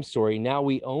 I'm sorry, now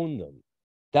we own them.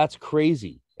 That's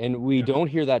crazy. And we don't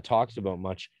hear that talked about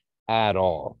much at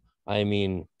all. I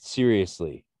mean,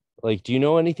 seriously. Like, do you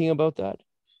know anything about that?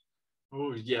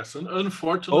 Oh yes, and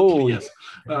unfortunately, yes.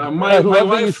 I My love that you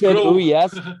wife said, "Oh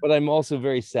yes," but I'm also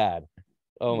very sad.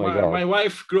 Oh my God. my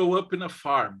wife grew up in a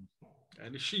farm,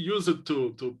 and she used it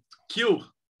to kill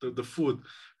the food.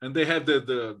 And they had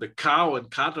the cow and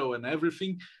cattle and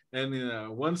everything.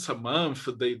 And once a month,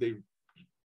 they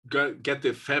get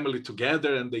the family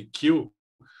together and they kill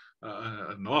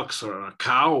an ox or a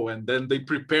cow, and then they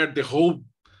prepare the whole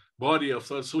body of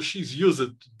her. So she's used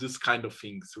to this kind of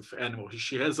things with animals.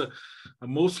 She has a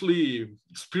mostly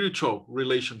spiritual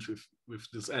relationship with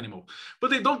this animal, but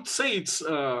they don't say it's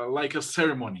like a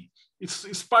ceremony.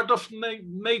 It's part of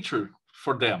nature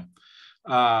for them.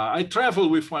 I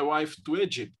traveled with my wife to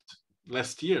Egypt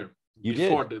last year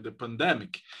before the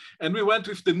pandemic, and we went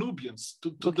with the Nubians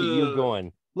to Look at you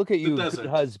going. Look at you, desert.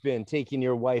 Good husband, taking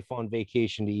your wife on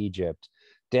vacation to Egypt.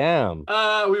 Damn.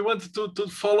 We wanted to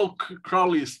follow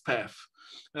Crowley's path.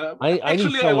 I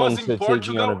need someone to take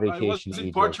me on a vacation. I was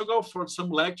in Portugal for some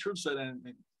lectures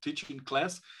and teaching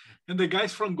class, and the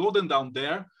guys from Golden down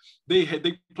there, they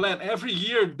plan every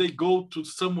year. They go to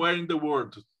somewhere in the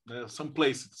world, some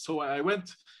places. So I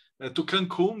went to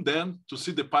Cancun then to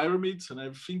see the pyramids and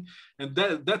everything. And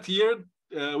that year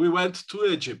we went to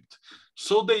Egypt.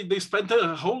 So they spent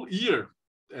a whole year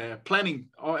planning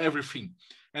everything.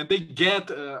 And they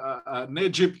get an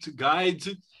Egypt guide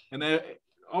and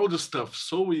all the stuff.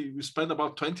 So we spent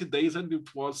about 20 days, and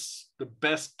it was the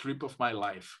best trip of my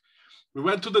life. We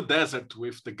went to the desert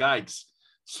with the guides.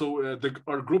 So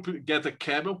our group get a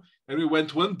camel, and we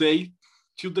went one day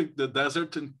to the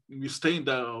desert, and we stayed in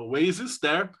the oasis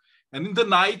there. And in the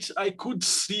night, I could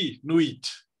see Nuit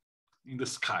in the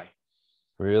sky.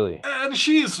 Really? And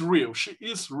she is real. She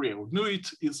is real. Nuit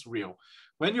is real.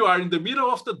 When you are in the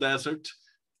middle of the desert,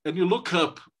 and you look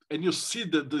up and you see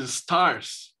the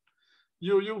stars,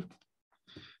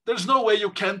 there's no way you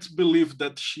can't believe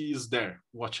that she is there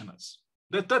watching us.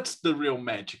 That's the real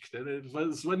magic. That it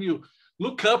was when you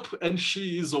look up and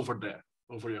she is over there,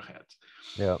 over your head.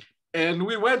 Yeah. And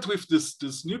we went with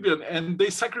this Nubian, and they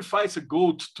sacrificed a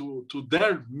goat to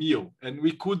their meal, and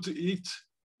we could eat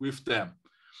with them.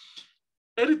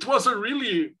 And it was a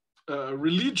really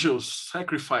religious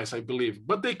sacrifice, I believe,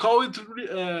 but they call it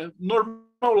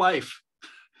normal life.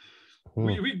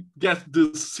 We get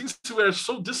this, since we are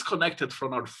so disconnected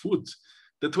from our food,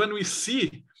 that when we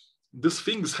see these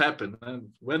things happen, and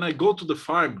when I go to the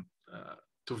farm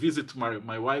to visit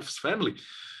my wife's family,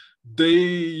 they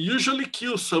usually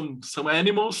kill some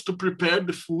animals to prepare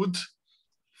the food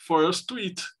for us to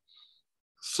eat.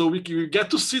 So we get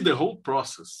to see the whole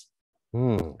process.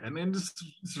 And then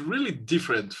it's really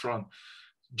different from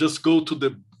just go to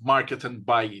the market and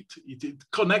buy it. It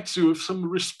connects you with some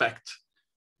respect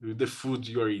with the food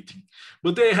you're eating.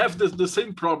 But they have the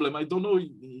same problem. I don't know,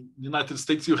 in the United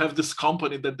States, you have this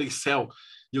company that they sell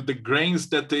you the grains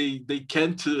that they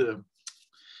can't,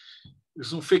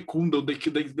 it's not fecundo,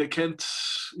 they can't,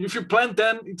 if you plant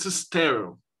them, it's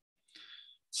sterile.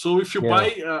 So if you buy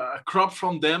a crop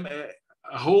from them,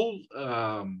 a whole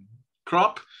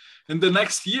crop, and the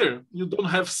next year you don't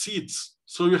have seeds,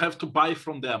 so you have to buy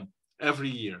from them every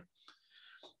year.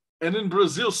 And in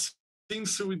Brazil,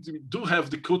 since we do have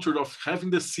the culture of having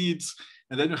the seeds,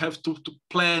 and then you have to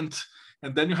plant,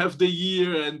 and then you have the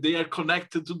year, and they are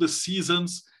connected to the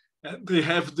seasons, and they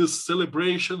have these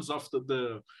celebrations of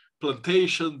the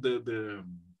plantation, the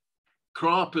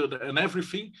crop, and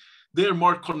everything. They're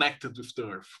more connected with the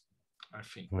earth, I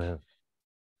think. Yeah.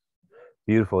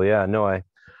 Beautiful. Yeah, no,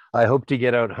 I hope to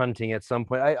get out hunting at some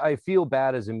point. I feel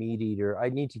bad as a meat eater. I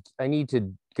need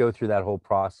to go through that whole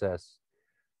process.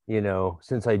 You know,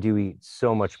 since I do eat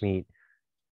so much meat,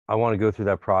 I want to go through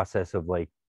that process of like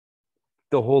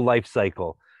the whole life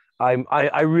cycle. I'm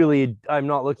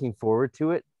not looking forward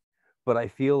to it, but I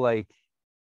feel like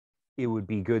it would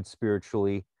be good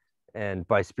spiritually, and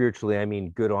by spiritually I mean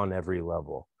good on every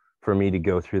level, for me to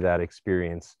go through that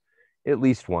experience at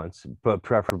least once, but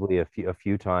preferably a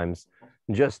few times.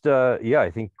 Just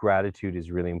I think gratitude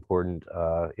is really important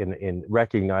in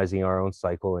recognizing our own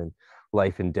cycle and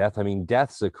life and death. I mean,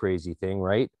 death's a crazy thing,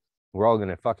 right? We're all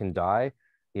gonna fucking die,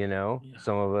 you know. Yeah.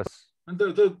 Some of us. And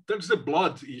there's the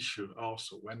blood issue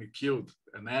also. When you killed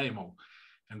an animal,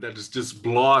 and there's this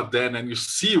blood, then, and you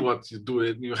see what you do,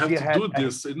 and you have to do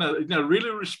this in a really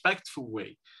respectful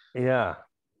way. Yeah,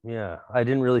 I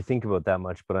didn't really think about that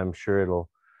much, but I'm sure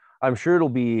it'll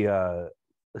be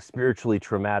spiritually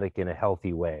traumatic in a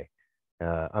healthy way.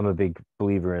 I'm a big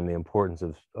believer in the importance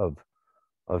of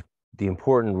the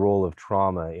important role of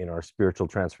trauma in our spiritual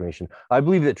transformation. I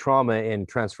believe that trauma and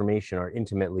transformation are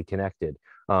intimately connected.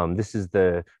 This is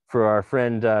for our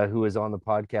friend who is on the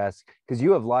podcast, because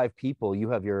you have live people, you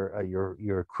have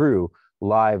your crew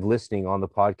live listening on the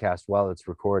podcast while it's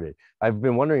recorded. I've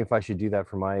been wondering if I should do that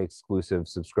for my exclusive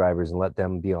subscribers and let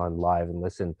them be on live and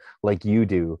listen like you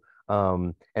do.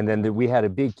 And then we had a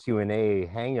big Q&A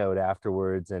hangout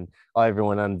afterwards, and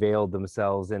everyone unveiled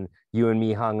themselves, and you and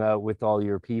me hung out with all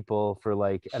your people for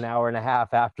like an hour and a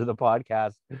half after the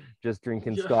podcast, just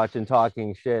drinking scotch and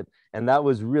talking shit. And that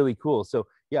was really cool. So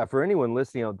yeah, for anyone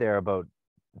listening out there about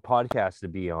podcasts to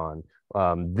be on,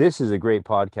 this is a great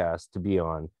podcast to be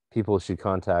on. People should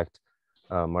contact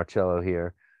Marcelo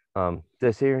here. Did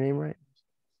I say your name right?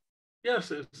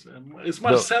 Yes, it's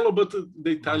Marcelo, but the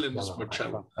Italian is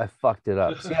Marcello. I fucked it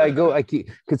up. See,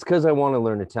 it's because I want to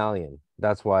learn Italian.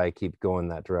 That's why I keep going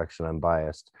that direction. I'm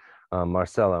biased.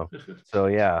 Marcelo. So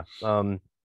yeah.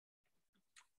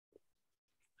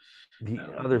 The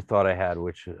other thought I had,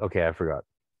 okay, I forgot.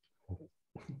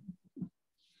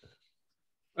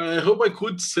 I hope I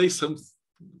could say some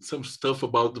stuff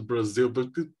about Brazil,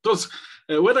 but because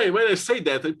when I say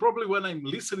that, when I'm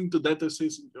listening to that, I say,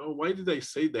 oh, why did I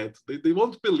say that? They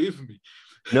won't believe me.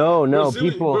 No,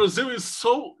 Brazil is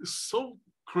so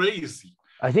crazy.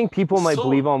 I think people might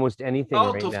believe almost anything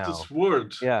out right of now. This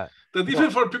world. Yeah. That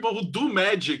even for people who do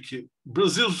magic,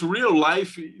 Brazil's real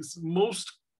life is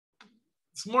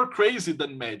it's more crazy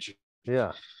than magic.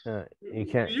 Yeah, you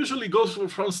can't. It usually goes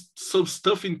from some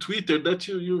stuff in Twitter that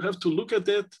you have to look at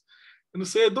that and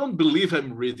say, I don't believe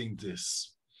I'm reading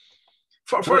this.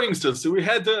 For instance, we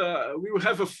will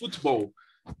have a football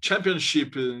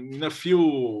championship in a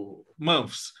few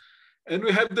months, and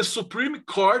we have the Supreme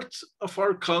Court of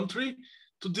our country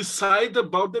to decide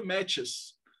about the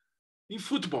matches in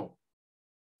football.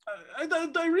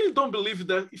 I really don't believe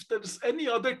that if there's any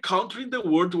other country in the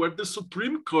world where the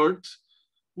Supreme Court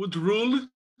would rule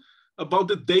about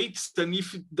the dates and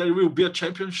if there will be a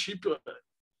championship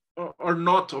or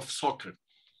not of soccer.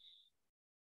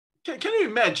 Can you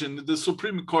imagine the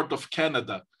Supreme Court of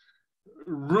Canada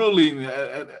ruling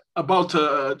about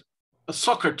a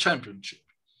soccer championship?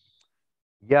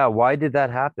 Yeah, why did that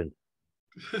happen?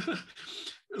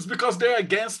 It's because they're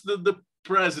against the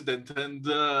president, and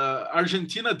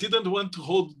Argentina didn't want to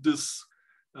hold this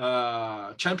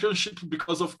championship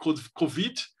because of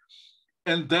COVID,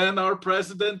 and then our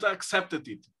president accepted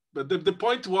it. But the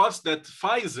point was that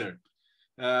Pfizer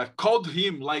called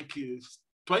him like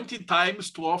 20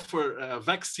 times to offer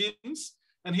vaccines,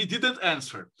 and he didn't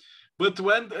answer. But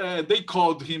when they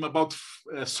called him about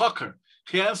soccer,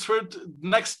 he answered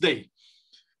next day.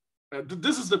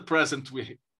 This is the president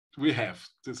we have.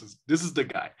 This is the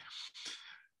guy.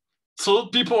 So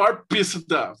people are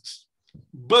pissed out.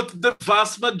 But the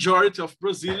vast majority of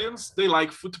Brazilians, they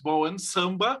like football and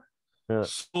samba. Yeah.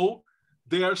 So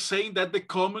they are saying that the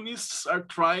communists are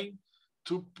trying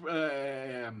to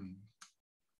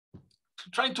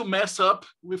mess up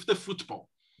with the football.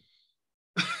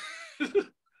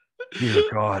 Dear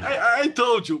God. I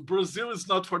told you, Brazil is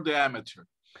not for the amateur.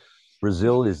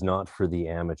 Brazil is not for the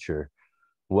amateur.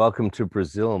 Welcome to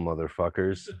Brazil,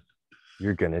 motherfuckers.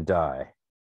 You're gonna die.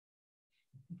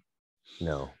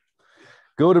 No.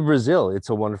 Go to Brazil. It's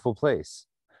a wonderful place.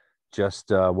 Just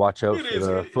watch out for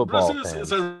the football fans. Brazil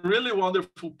is a really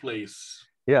wonderful place.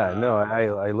 Yeah, no,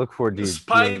 I look forward to.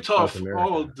 Despite of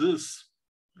all this,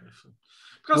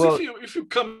 because if you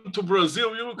come to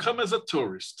Brazil, you will come as a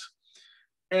tourist,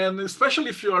 and especially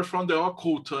if you are from the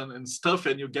occult and stuff,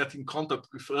 and you get in contact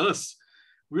with us,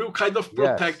 we will kind of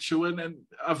protect you and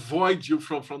avoid you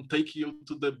from taking you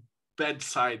to the bad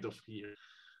side of here.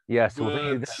 Yes,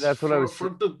 that's what I was. For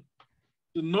the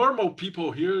normal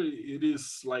people here, it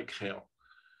is like hell.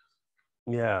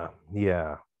 Yeah.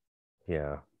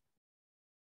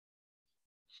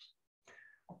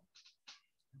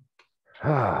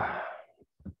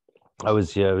 I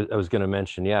was going to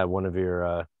mention, one of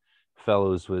your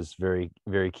fellows was very,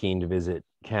 very keen to visit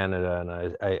Canada, and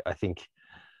I think,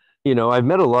 I've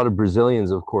met a lot of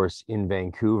Brazilians, of course, in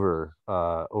Vancouver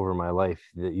over my life.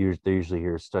 They're usually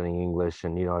here studying English,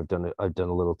 and I've done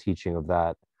a little teaching of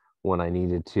that when I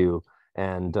needed to.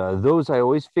 And those I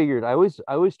always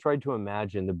tried to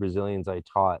imagine the Brazilians I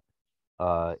taught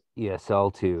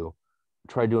ESL to,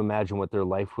 tried to imagine what their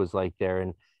life was like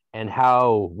there, and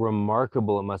how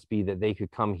remarkable it must be that they could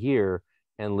come here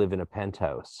and live in a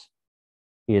penthouse,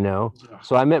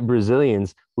 So I met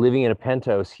Brazilians living in a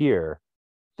penthouse here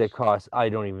that costs, I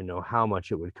don't even know how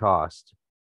much it would cost.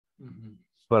 Mm-hmm.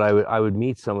 But I would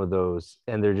meet some of those,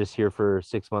 and they're just here for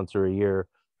 6 months or a year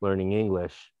learning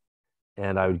English,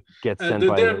 and I would get sent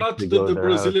by they're not the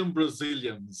Brazilian house.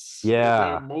 Brazilians. Yeah,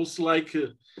 they're most like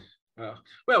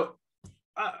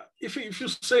if you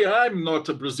say I'm not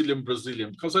a Brazilian,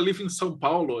 because I live in São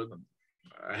Paulo and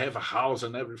I have a house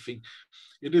and everything,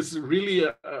 it is really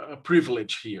a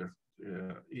privilege here.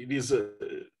 It is,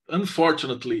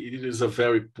 unfortunately, it is a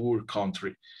very poor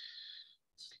country.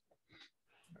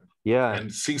 Yeah.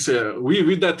 And since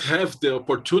we that have the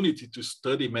opportunity to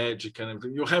study magic and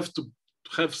everything, you have to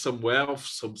have some wealth,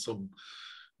 some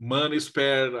money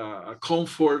spare,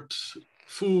 comfort,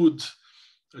 food,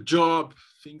 a job,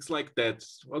 things like that.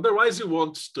 Otherwise, you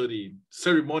won't study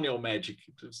ceremonial magic.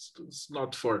 It's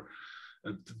not for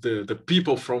the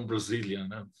people from Brasilia.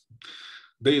 No?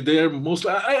 They are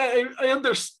mostly. I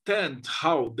understand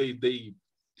how they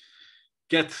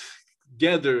get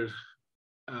together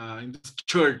in this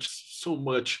church so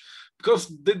much, because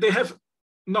they have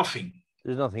nothing.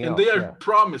 There's nothing and else. They are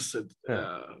promised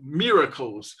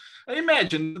miracles. I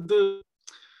imagine the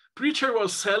preacher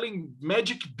was selling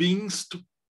magic beans to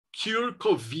cure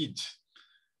COVID.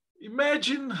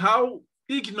 Imagine how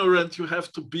ignorant you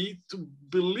have to be to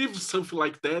believe something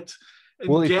like that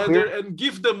and gather and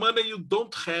give the money you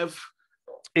don't have.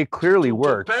 It clearly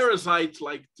works. To a parasite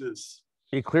like this.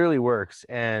 It clearly works.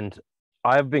 And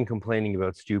I've been complaining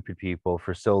about stupid people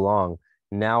for so long.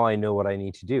 Now I know what I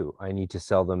need to do. I need to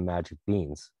sell them magic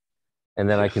beans. And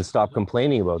then I can stop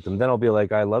complaining about them. Then I'll be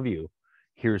like, I love you.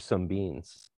 Here's some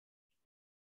beans.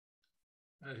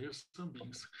 Here's some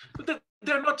beans. But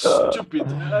they're not stupid.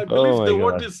 I believe the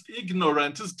word is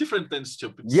ignorant. It's different than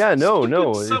stupid. Yeah, no.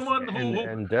 Someone who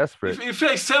and desperate. If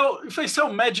I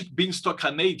sell magic beans to a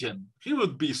Canadian, he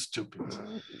would be stupid.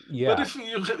 Yeah. But if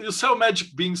you sell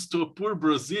magic beans to a poor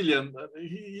Brazilian,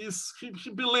 he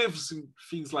believes in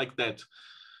things like that.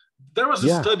 There was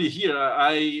a study here.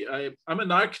 I'm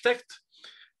an architect,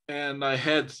 and I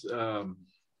had a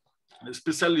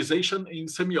specialization in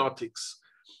semiotics.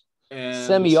 And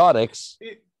semiotics.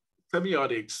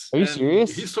 Semiotics. Are you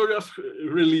serious? History of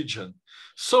religion.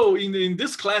 So in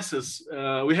these classes,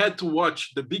 we had to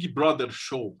watch the Big Brother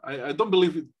show. I don't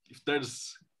believe it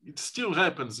still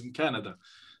happens in Canada.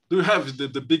 Do you have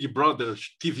the Big Brother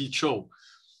TV show?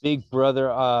 Big Brother.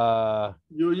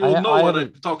 You know what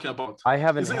I'm talking about. I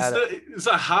haven't it's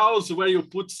a house where you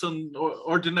put some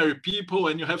ordinary people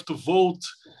and you have to vote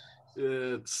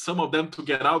some of them to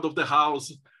get out of the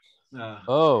house.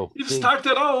 It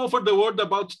started all over the world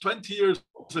about 20 years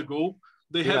ago.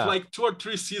 They have like 2 or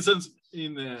 3 seasons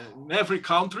in every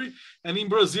country, and in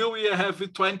Brazil we have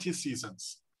 20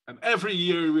 seasons, and every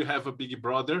year we have a Big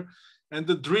Brother, and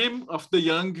the dream of the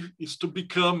young is to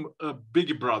become a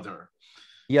Big Brother.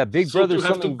 Big Brother is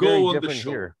something very different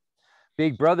here.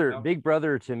 Big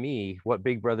Brother to me, what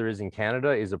Big Brother is in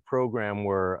Canada is a program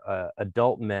where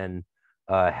adult men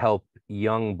help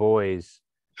young boys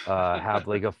have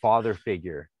like a father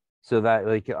figure, so that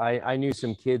like I knew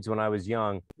some kids when I was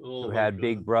young who had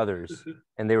big brothers,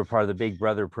 and they were part of the Big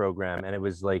Brother program, and it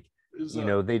was like,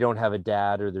 they don't have a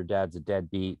dad, or their dad's a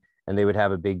deadbeat, and they would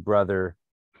have a big brother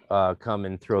come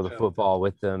and throw the football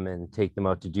with them and take them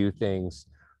out to do things.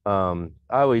 I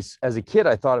always, as a kid,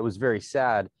 I thought it was very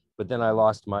sad, but then I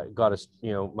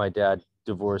my dad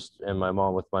divorced, and my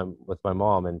mom with my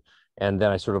mom, and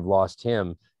then I sort of lost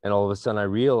him, and all of a sudden I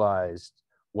realized,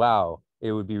 wow,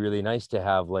 it would be really nice to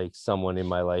have like someone in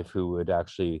my life who would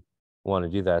actually want to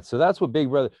do that. So that's what Big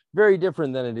Brother, very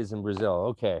different than it is in Brazil.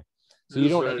 Okay. So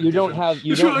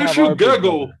if you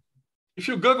Google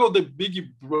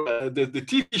the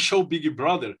TV show Big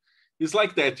Brother, it's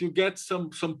like that. You get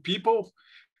some people,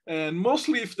 and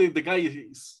mostly if the guy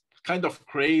is kind of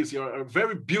crazy, or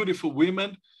very beautiful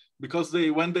women, because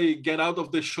when they get out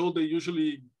of the show, they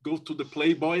usually go to the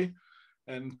Playboy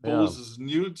and pose as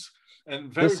nudes.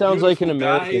 And this sounds like an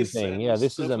American thing. Yeah,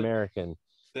 this is American.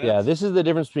 Yeah, this is the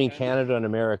difference between Canada and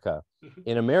America.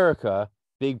 In America,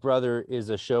 Big Brother is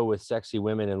a show with sexy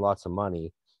women and lots of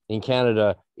money. In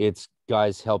Canada, it's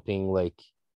guys helping like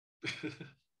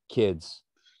kids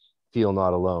feel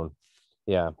not alone.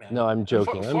 Yeah, no, I'm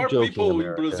joking. For people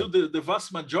in Brazil, the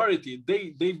vast majority,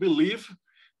 they believe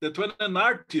that when an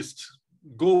artist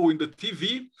go in the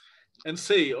TV and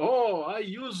say, "Oh, I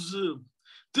use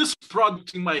this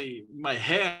product in my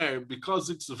hair because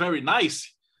it's very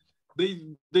nice,"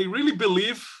 they really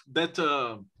believe that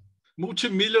a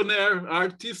multimillionaire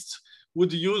artist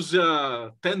would use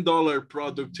a $10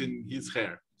 product in his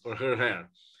hair or her hair.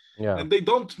 Yeah. And they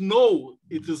don't know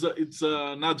it's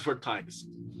an advertise.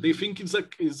 They think it's an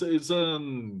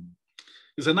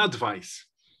advice.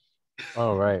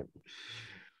 Oh, right.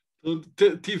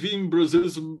 TV in Brazil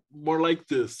is more like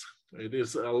this. It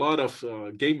is a lot of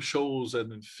game shows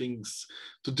and things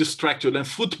to distract you, and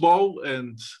football,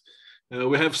 and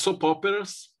we have soap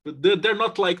operas. but they're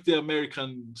not like the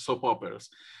American soap operas.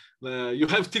 You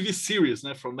have TV series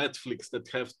from Netflix that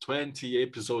have 20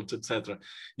 episodes, etc.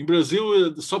 In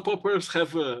Brazil, the soap operas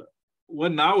have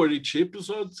 1 hour each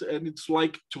episode, and it's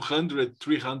like 200,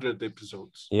 300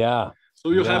 episodes. Yeah. So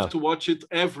you have to watch it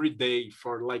every day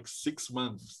for like 6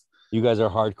 months. You guys are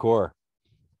hardcore.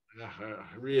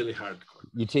 Really hardcore.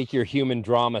 You take your human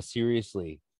drama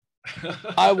seriously.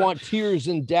 I want tears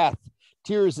and death.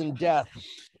 Tears and death.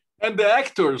 And the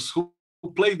actors who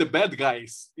play the bad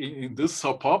guys in these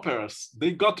soap operas,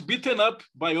 they got beaten up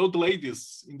by old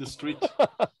ladies in the street.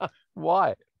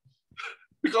 Why?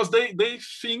 Because they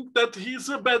think that he's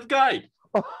a bad guy.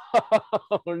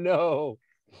 Oh no.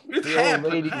 It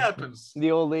happens. The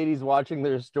old ladies watching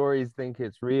their stories think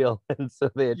it's real, and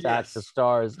so they attack the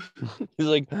stars. He's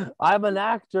like, I'm an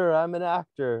actor.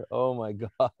 Oh my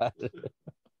God.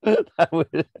 That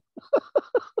would...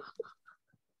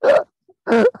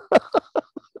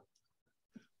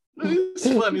 It's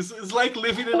fun. It's like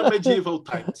living in a medieval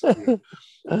times.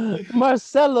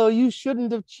 Marcelo, you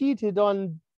shouldn't have cheated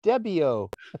on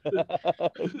Debbio.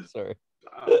 Sorry.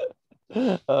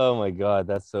 Oh my God,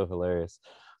 that's so hilarious.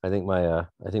 I think my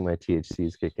THC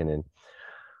is kicking in.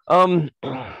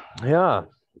 Yeah,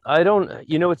 I don't,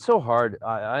 it's so hard.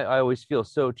 I always feel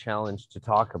so challenged to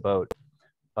talk about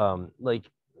like,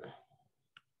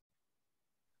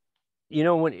 when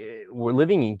we're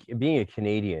living in, being a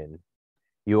Canadian,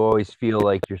 you always feel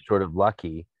like you're sort of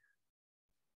lucky,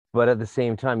 but at the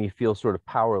same time you feel sort of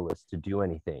powerless to do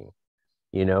anything,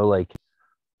 like,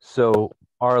 so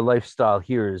our lifestyle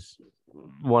here is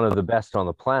one of the best on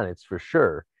the planets for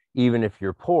sure. Even if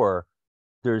you're poor,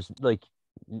 there's like,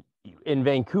 in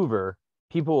Vancouver,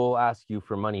 people will ask you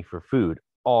for money for food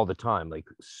all the time, like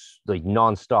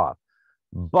nonstop.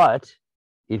 But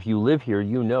if you live here,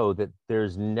 you know that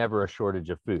there's never a shortage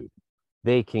of food.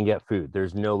 They can get food.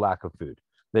 There's no lack of food.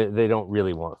 They don't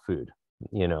really want food,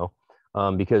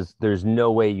 because there's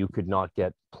no way you could not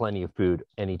get plenty of food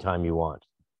anytime you want.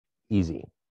 Easy.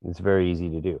 It's very easy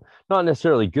to do. Not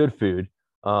necessarily good food.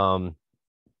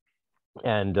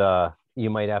 And you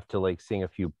might have to like sing a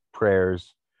few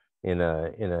prayers in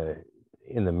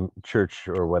the church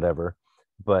or whatever,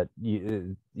 but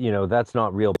that's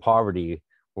not real poverty.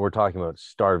 We're talking about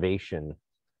starvation,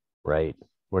 right?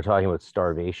 We're talking about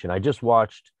starvation. I just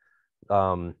watched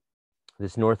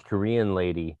this North Korean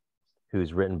lady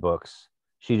who's written books.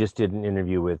 She just did an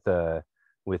interview with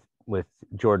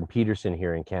Jordan Peterson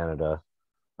here in Canada.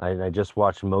 I just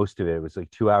watched most of it. It was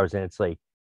like 2 hours, and it's like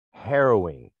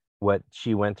harrowing what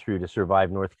she went through to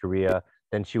survive North Korea.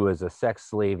 Then she was a sex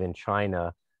slave in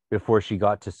China before she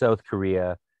got to South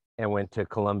Korea and went to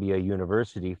Columbia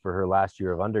University for her last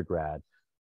year of undergrad.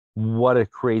 What a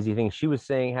crazy thing. She was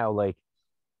saying how like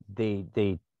they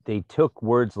took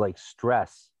words like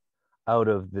stress out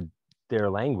of their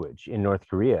language in North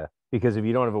Korea, because if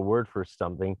you don't have a word for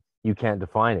something, you can't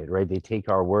define it, right? They take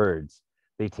our words.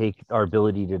 They take our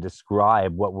ability to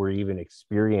describe what we're even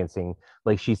experiencing.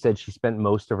 Like she said, she spent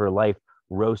most of her life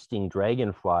roasting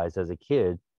dragonflies as a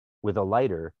kid with a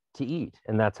lighter to eat.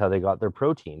 And that's how they got their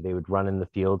protein. They would run in the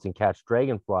fields and catch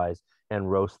dragonflies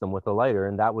and roast them with a lighter.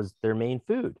 And that was their main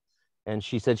food. And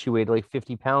she said she weighed like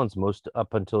 50 pounds most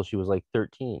up until she was like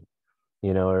 13,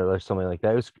 or something like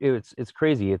that. It's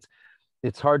crazy.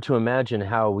 It's hard to imagine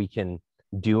how we can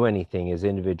do anything as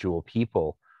individual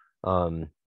people.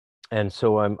 And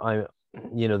so I'm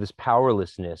this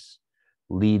powerlessness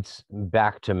leads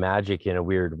back to magic in a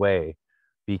weird way,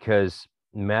 because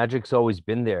magic's always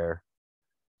been there.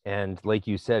 And like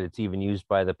you said, it's even used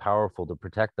by the powerful to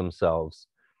protect themselves.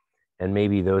 And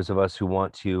maybe those of us who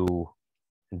want to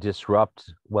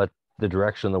disrupt what the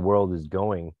direction the world is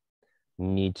going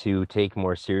need to take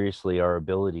more seriously our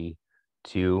ability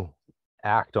to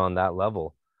act on that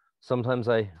level. Sometimes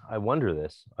I wonder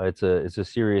this. It's a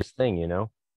serious thing, Do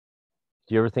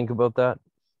you ever think about that?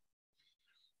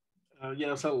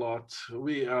 Yes, a lot.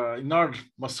 We in our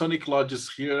Masonic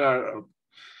lodges here,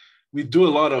 we do a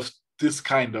lot of this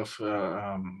kind of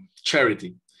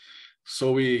charity.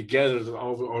 So we gather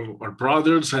all our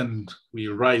brothers and we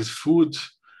raise food.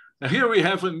 Now here we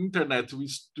have an internet. We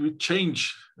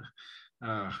change.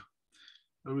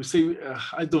 We say,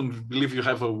 I don't believe you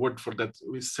have a word for that.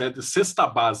 We said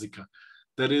cesta básica.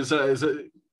 That it's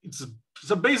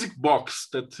a basic box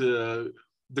that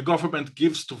the government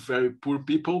gives to very poor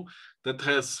people that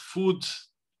has food,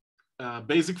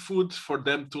 basic food for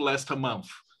them to last a month.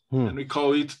 And we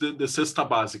call it the cesta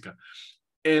básica.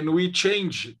 And we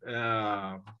change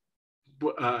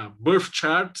birth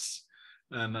charts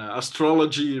and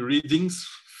astrology readings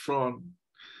from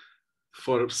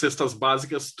for cestas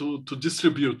básicas to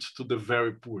distribute to the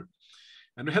very poor.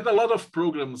 And we had a lot of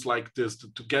programs like this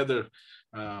together.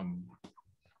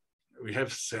 We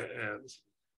have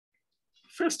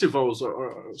festivals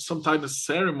or sometimes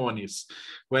ceremonies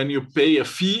when you pay a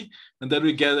fee, and then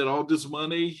we gather all this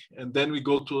money, and then we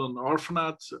go to an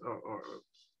orphanage or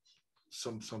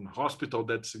some hospital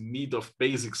that's in need of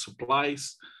basic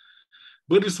supplies.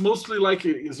 But it's mostly like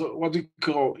it's what we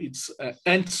call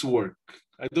ants work.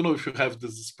 I don't know if you have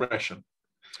this expression.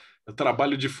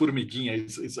 Trabalho de formiguinha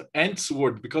is ants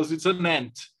work because it's an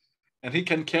ant, and he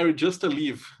can carry just a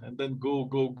leaf and then go,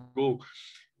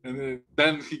 and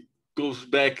then he goes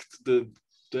back to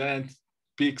the ant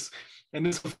picks, and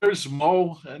it's a very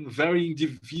small and very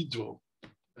individual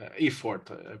effort,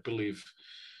 I believe.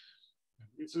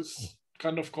 This is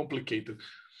kind of complicated.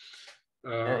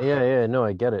 No,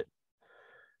 I get it.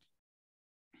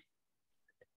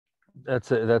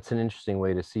 That's an interesting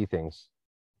way to see things,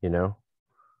 you know.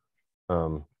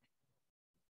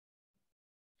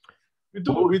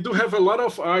 We do have a lot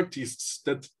of artists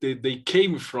that they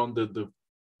came from the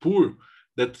poor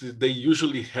that they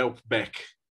usually help back.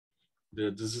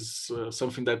 This is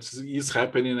something that is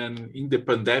happening in the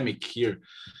pandemic here,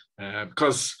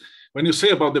 because when you say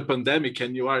about the pandemic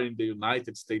and you are in the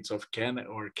United States of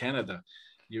Canada,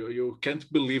 you can't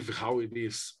believe how it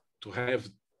is to have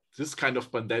this kind of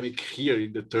pandemic here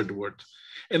in the third world.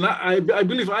 And I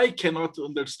believe I cannot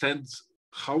understand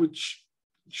how it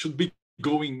should be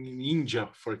going in India,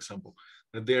 for example,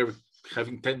 that they're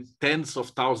having tens of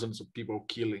thousands of people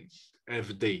killing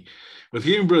every day. But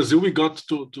here in Brazil, we got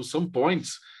to some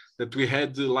points that we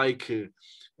had like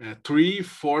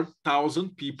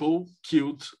 3,000-4,000 people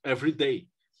killed every day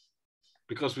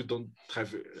because we don't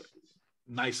have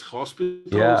nice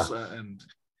hospitals. And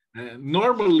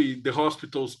normally the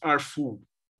hospitals are full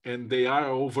and they are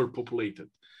overpopulated.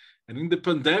 And in the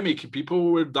pandemic,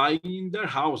 people were dying in their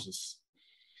houses.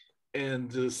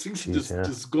 And since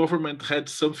this government had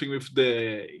something with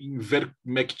the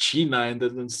ivermectin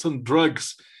and some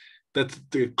drugs, that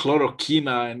the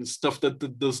chloroquine and stuff that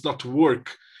does not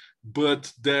work,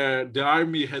 but the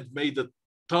army had made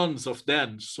tons of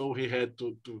them, so he had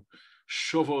to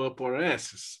shovel up our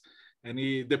asses. And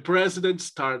the president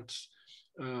starts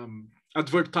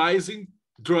advertising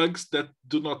drugs that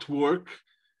do not work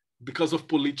because of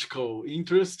political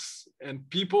interests, and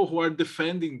people who are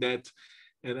defending that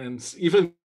and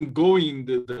even going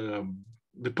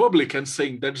the public and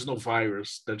saying there's no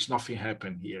virus, there's nothing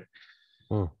happened here.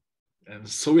 And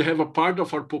so we have a part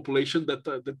of our population that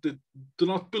do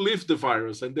not believe the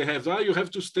virus, and they have you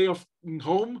have to stay in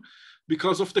home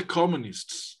because of the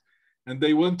communists, and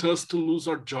they want us to lose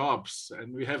our jobs.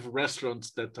 And we have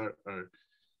restaurants that are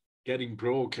getting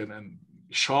broken and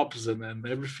shops and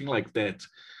everything like that.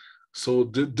 So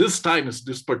this time,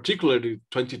 this particularly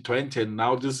 2020, and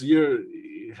now this year,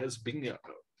 it has been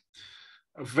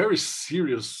a very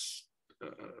serious,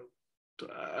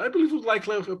 I believe it's like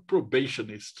a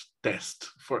probationist test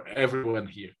for everyone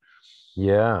here.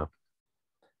 Yeah.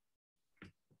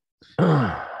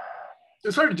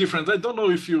 It's very different. I don't know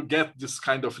if you get this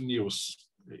kind of news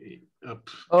up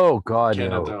oh God,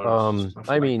 Canada no.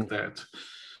 I mean, that.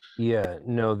 Yeah,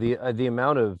 no, the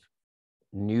amount of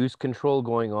news control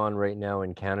going on right now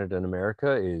in Canada and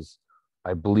America is,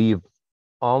 I believe,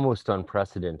 almost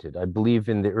unprecedented. I believe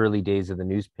in the early days of the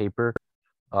newspaper,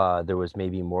 there was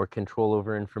maybe more control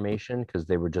over information because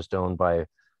they were just owned by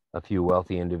a few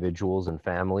wealthy individuals and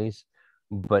families.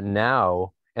 But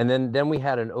now, and then we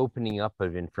had an opening up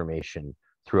of information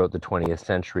throughout the 20th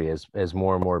century as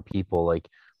more and more people, like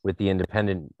with the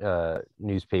independent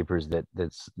newspapers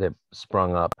that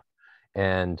sprung up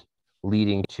and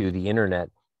leading to the internet.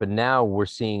 But now we're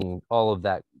seeing all of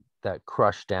that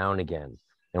crushed down again,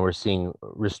 and we're seeing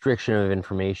restriction of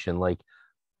information. Like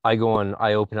I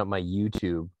open up my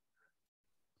YouTube.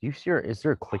 Is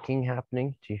there a clicking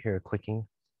happening? Do you hear a clicking?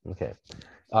 Okay.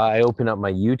 I open up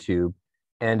my YouTube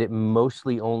and it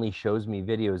mostly only shows me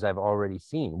videos I've already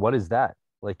seen. What is that?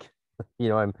 Like,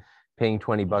 I'm paying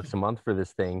 $20 a month for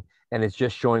this thing and it's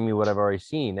just showing me what I've already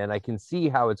seen. And I can see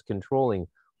how it's controlling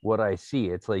what I see.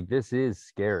 It's like, this is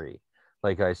scary.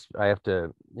 Like I have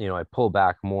to, I pull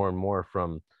back more and more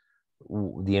from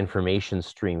the information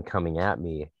stream coming at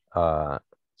me. But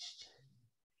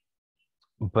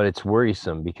it's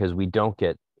worrisome because we don't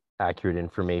get accurate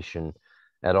information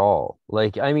at all.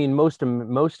 Like, I mean, most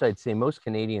I'd say most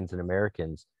Canadians and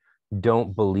Americans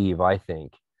don't believe, I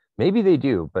think, maybe they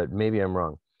do, but maybe I'm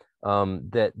wrong,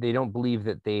 that they don't believe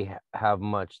that they have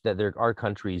much, that our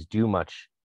countries do much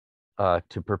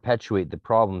to perpetuate the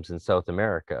problems in South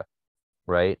America,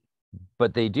 right?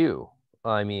 But they do.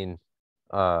 I mean,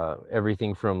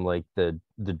 everything from like the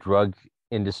drug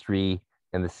industry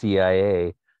and the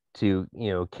CIA to,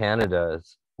 you know,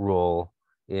 Canada's role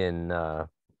in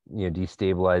you know,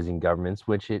 destabilizing governments,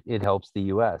 which it helps the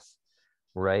US,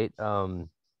 right?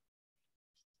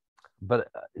 But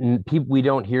people, we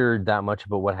don't hear that much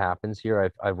about what happens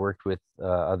here. I've worked with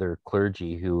other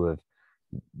clergy who have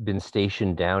been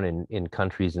stationed down in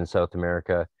countries in South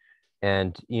America,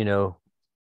 and you know,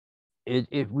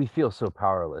 we feel so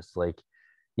powerless, like,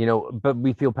 you know, but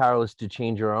we feel powerless to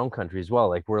change our own country as well.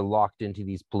 Like, we're locked into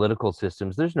these political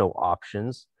systems. There's no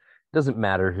options. It doesn't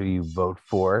matter who you vote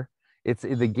for. It's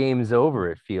the game's over.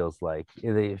 It feels like,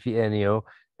 if you, and you know,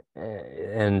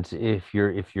 and if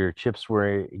your chips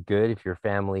were good, if your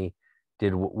family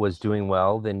was doing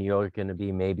well, then you're going to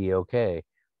be maybe okay.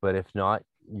 But if not,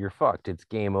 you're fucked. It's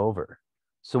game over.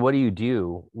 So what do you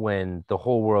do when the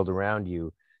whole world around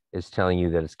you is telling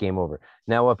you that it's game over?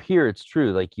 Now up here, it's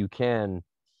true. Like, you can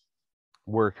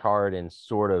work hard and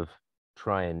sort of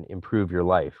try and improve your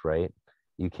life, right?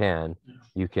 You can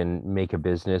make a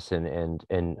business and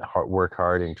work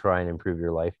hard and try and improve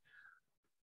your life.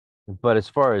 But as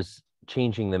far as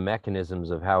changing the mechanisms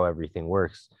of how everything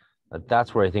works,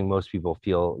 that's where I think most people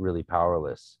feel really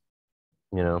powerless,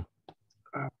 you know?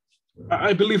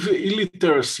 I believe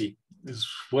illiteracy is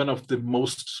one of the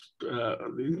most,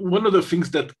 one of the things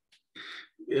that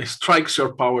strikes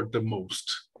your power the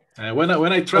most. When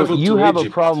I travel to Egypt, you have a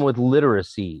problem with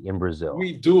literacy in Brazil.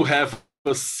 We do have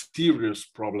a serious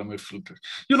problem with literacy.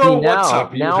 You know,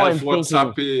 WhatsApp. You have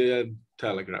WhatsApp and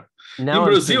Telegram. In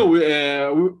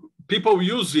Brazil, people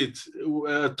use it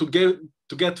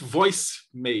to get voice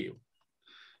mail.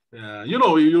 You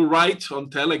know, you write on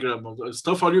Telegram or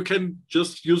stuff, or you can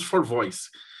just use for voice.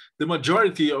 The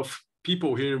majority of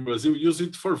people here in Brazil use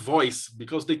it for voice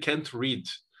because they can't read.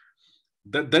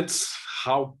 That's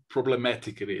how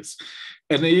problematic it is.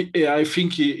 And I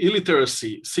think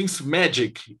illiteracy, since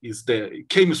magic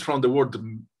came from the word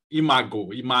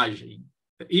imago,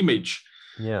 image.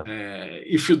 Yeah.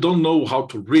 If you don't know how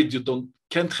to read, you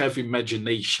can't have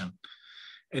imagination,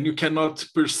 and you cannot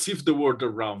perceive the world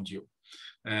around you.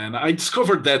 And I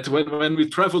discovered that when we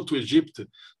traveled to Egypt,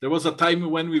 there was a time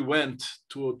when we went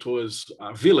to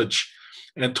a village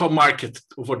and to a market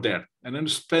over there, and then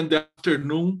spend the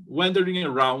afternoon wandering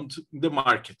around the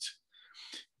market.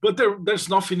 But there's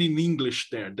nothing in English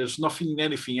there. There's nothing in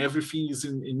anything. Everything is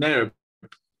in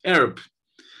Arab.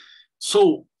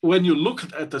 So when you look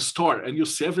at the store and you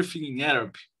see everything in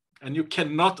Arab, and you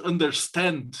cannot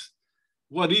understand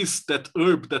what is that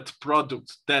herb, that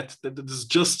product, that is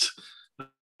just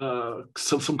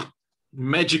some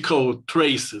magical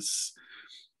traces,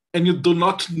 and you do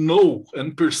not know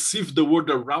and perceive the world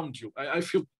around you, I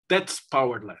feel that's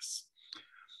powerless.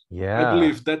 Yeah, I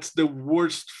believe that's the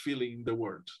worst feeling in the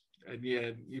world. And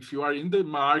yeah, if you are in the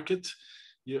market,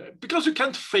 because you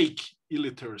can't fake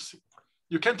illiteracy,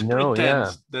 you can't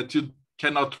pretend that you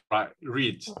cannot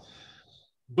read.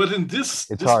 But in this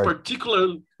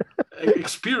particular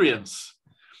experience,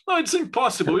 no, it's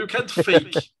impossible. You can't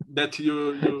fake that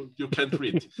you can't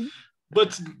read.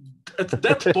 But at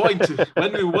that point,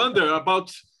 when we wander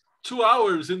about 2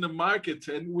 hours in the market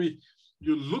and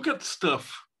you look at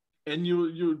stuff and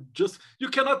you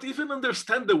cannot even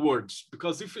understand the words,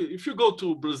 because if you go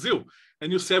to Brazil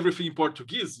and you see everything in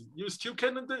Portuguese, you still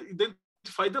can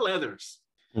identify the letters.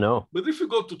 No. But if you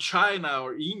go to China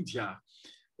or India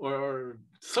or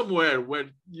somewhere where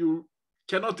you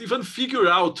cannot even figure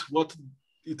out what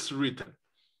it's written,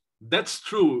 that's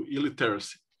true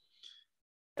illiteracy.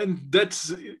 And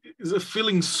that's a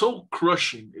feeling so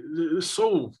crushing,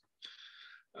 so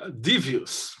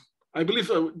devious. I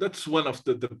believe that's one of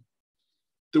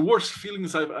the worst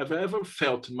feelings I've ever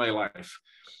felt in my life.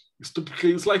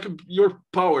 It's like you're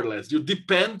powerless. You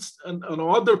depend on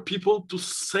other people to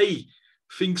say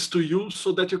things to you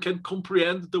so that you can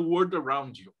comprehend the world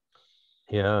around you.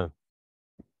 Yeah.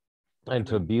 And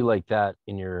to be like that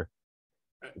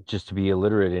just to be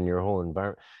illiterate in your whole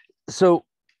environment. So,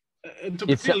 and to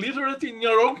be illiterate in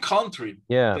your own country.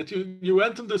 Yeah. That you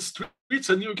went on the streets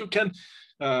and you can,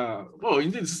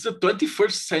 this is the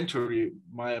 21st century.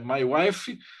 My wife,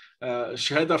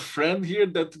 she had a friend here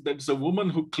that's a woman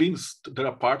who cleans their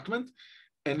apartment,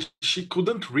 and she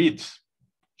couldn't read.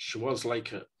 She was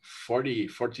like 40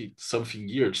 something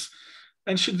years,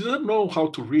 and she didn't know how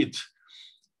to read.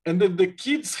 And the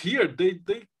kids here,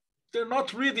 they're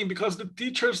not reading because the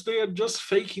teachers, they are just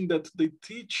faking that they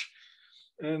teach.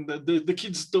 And the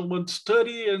kids don't want to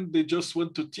study, and they just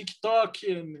want to TikTok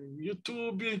and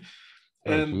YouTube,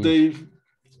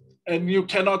 and you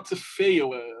cannot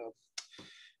fail.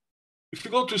 if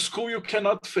you go to school, you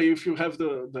cannot fail. If you have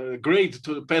the grade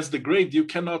to pass the grade, you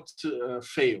cannot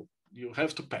fail. You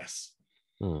have to pass.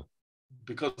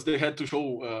 Because they had to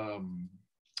show,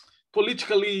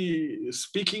 politically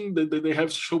speaking, they have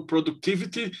to show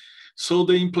productivity. So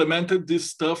they implemented this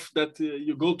stuff that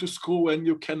you go to school and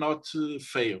you cannot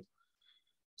fail.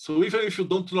 So even if you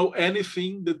don't know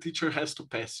anything, the teacher has to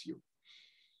pass you.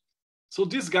 So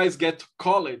these guys get to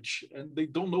college and they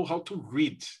don't know how to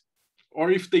read.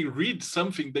 Or if they read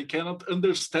something, they cannot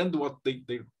understand what they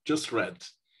just read.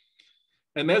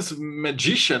 And as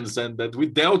magicians, and that we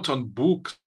dealt on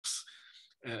books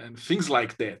and things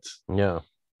like that. Yeah.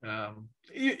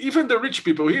 Even the rich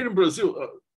people here in Brazil,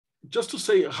 just to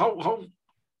say how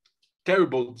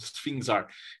terrible these things are.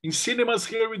 In cinemas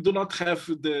here, we do not have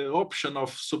the option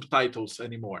of subtitles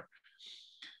anymore.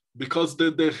 Because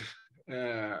the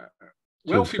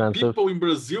wealthy people in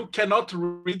Brazil cannot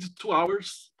read 2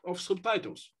 hours of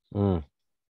subtitles.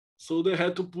 So they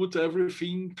had to put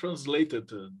everything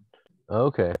translated.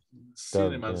 Okay.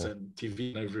 Cinemas and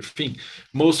TV and everything.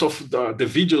 Most of the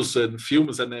videos and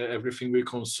films and everything we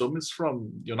consume is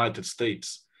from United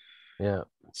States. Yeah.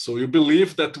 So you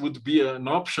believe that would be an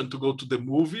option to go to the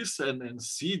movies and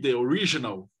see the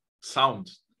original sound.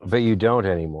 But you don't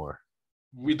anymore.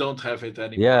 We don't have it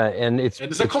anymore. Yeah, and it's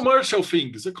a commercial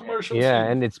thing. It's a commercial thing. Yeah,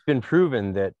 and it's been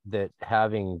proven that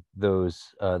having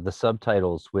those the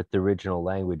subtitles with the original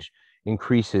language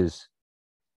increases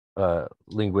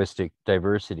linguistic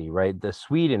diversity, right? The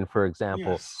Sweden, for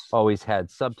example, always had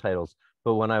subtitles,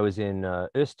 but when I was in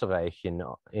Österreich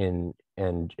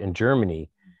in Germany,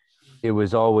 it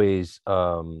was always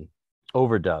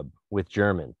overdub with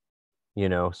German, you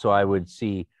know. So I would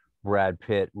see Brad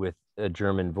Pitt with a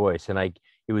German voice, and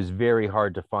it was very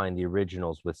hard to find the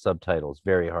originals with subtitles.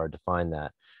 Very hard to find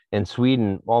that. In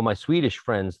Sweden, all my Swedish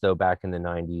friends, though, back in the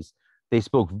 90s, they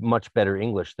spoke much better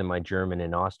English than my German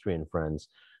and Austrian friends,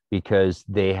 because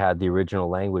they had the original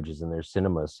languages in their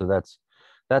cinemas. So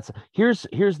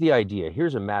here's the idea.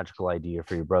 Here's a magical idea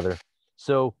for you, brother.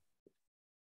 So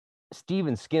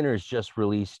Stephen Skinner's just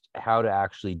released how to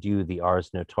actually do the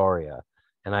Ars Notoria,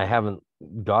 and I haven't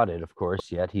got it, of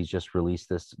course, yet. He's just released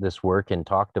this work and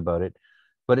talked about it,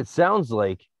 but it sounds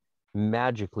like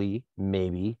magically,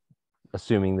 maybe,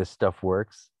 assuming this stuff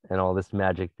works and all this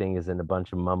magic thing isn't a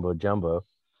bunch of mumbo jumbo,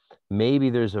 maybe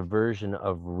there's a version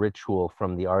of ritual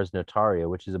from the Ars Notaria,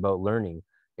 which is about learning,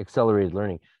 accelerated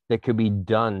learning, that could be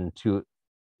done to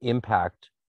impact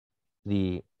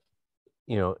the,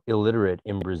 illiterate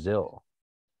in Brazil,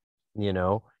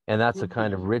 and that's a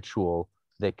kind of ritual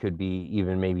that could be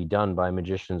even maybe done by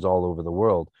magicians all over the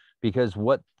world. Because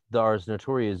what the Ars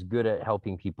Notoria is good at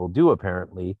helping people do,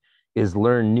 apparently, is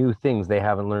learn new things they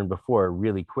haven't learned before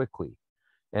really quickly.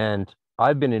 And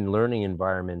I've been in learning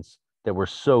environments that were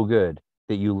so good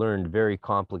that you learned very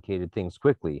complicated things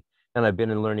quickly. And I've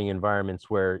been in learning environments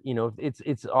where,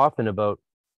 it's often about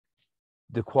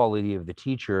the quality of the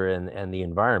teacher and the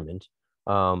environment.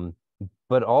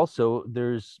 But also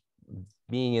there's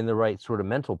being in the right sort of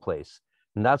mental place.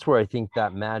 And that's where I think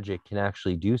that magic can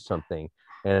actually do something.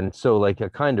 And so like a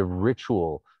kind of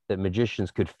ritual that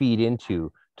magicians could feed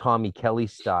into, Tommy Kelly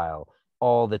style,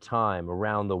 all the time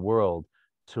around the world,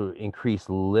 to increase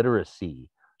literacy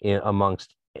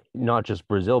amongst not just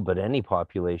Brazil, but any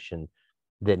population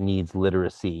that needs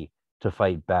literacy to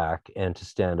fight back and to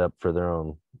stand up for their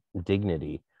own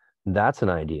dignity. That's an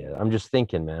idea. I'm just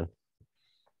thinking, man.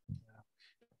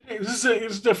 This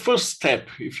is the first step.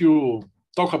 If you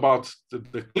talk about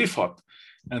the Clifford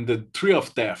and the Tree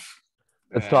of Death.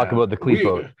 Let's talk about the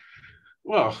Clifford.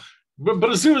 Well,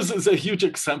 Brazil is a huge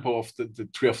example of the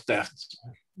Tree of Death.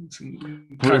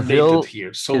 Brazil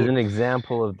here. So is an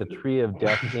example of the Tree of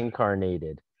Death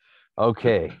incarnated.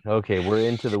 Okay, we're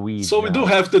into the weeds. So now. We do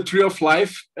have the Tree of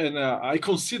Life, and I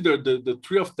consider the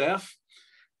Tree of Death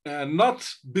not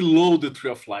below the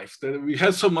Tree of Life. We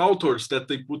have some authors that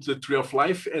they put the Tree of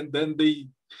Life, and then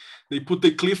they put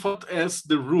the Clifford as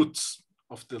the roots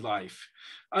of the life.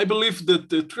 I believe that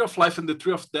the Tree of Life and the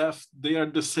Tree of Death, they are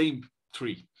the same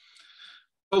tree.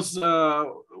 Because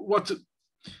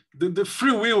the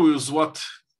free will is what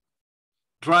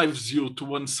drives you to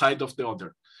one side of the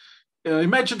other.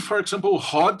 Imagine, for example,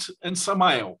 Hod and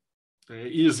Samael.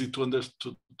 Easy to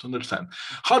understand.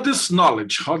 Hod is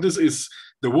knowledge. Hod is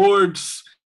the words,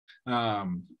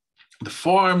 the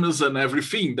forms, and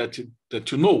everything that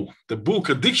you know. The book,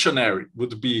 a dictionary,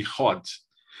 would be Hod.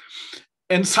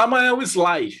 And Samael is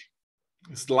lie.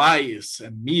 It's lies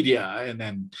and media, and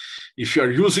then if you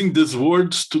are using these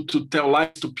words to tell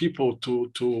lies to people,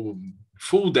 to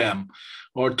fool them,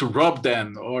 or to rob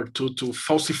them, or to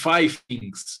falsify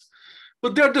things,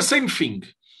 but they're the same thing.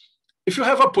 If you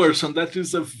have a person that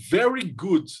is very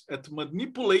good at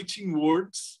manipulating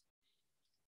words,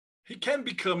 he can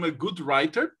become a good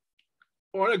writer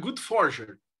or a good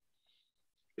forger.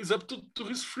 It's up to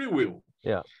his free will.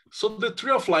 Yeah. So the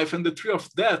tree of life and the tree of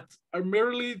death are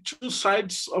merely two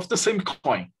sides of the same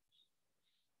coin.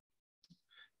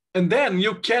 And then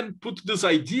you can put this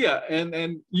idea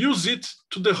and use it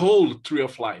to the whole tree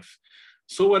of life.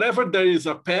 So wherever there is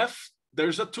a path,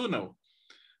 there's a tunnel.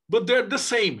 But they're the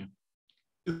same.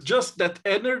 It's just that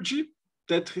energy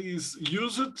that is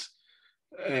used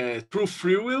through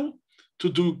free will to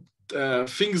do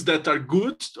things that are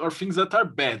good or things that are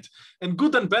bad. And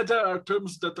good and bad are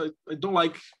terms that I don't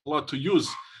like a lot to use,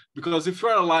 because if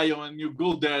you're a lion and you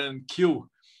go there and kill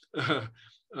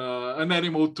an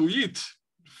animal to eat,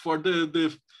 for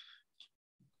the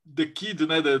kid,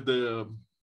 the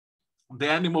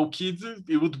animal kid,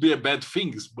 it would be a bad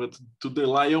thing, but to the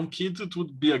lion kid, it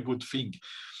would be a good thing.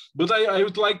 But I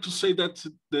would like to say that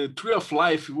the tree of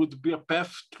life would be a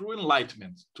path through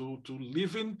enlightenment, to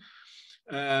living,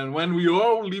 and when we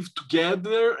all live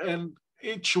together and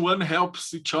each one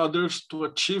helps each other to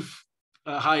achieve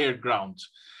a higher ground.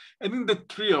 And in the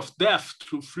tree of death,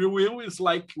 through free will, is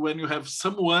like when you have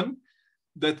someone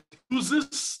that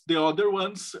uses the other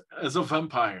ones as a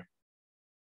vampire.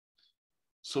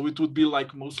 So it would be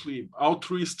like mostly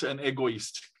altruist and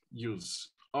egoist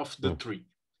use of the tree.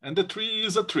 And the tree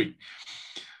is a tree.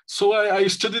 So I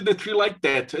studied the tree like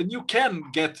that. And you can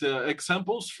get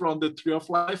examples from the tree of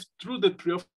life through the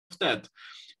tree of death.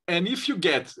 And if you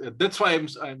get, that's why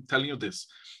I'm telling you this.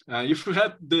 If you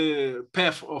had the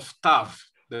path of Tav,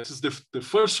 this is the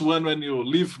first one when you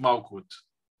leave Malkut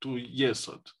to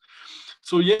Yesod.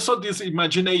 So Yesod is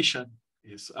imagination,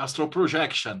 is astral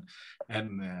projection,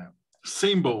 and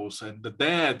symbols, and the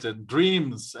dead, and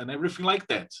dreams, and everything like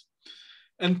that.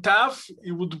 And Tav,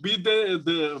 it would be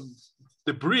the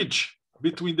bridge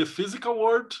between the physical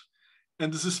world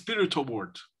and the spiritual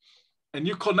world. And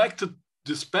you connected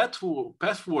this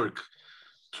pathwork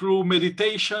through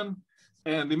meditation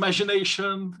and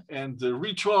imagination and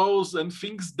rituals and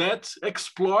things that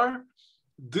explore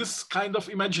this kind of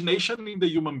imagination in the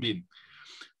human being.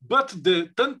 But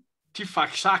the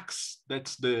Tantifaxax,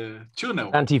 that's the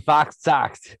tunnel.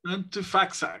 Tantifaxax.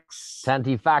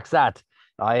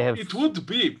 I have it would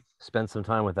be spent some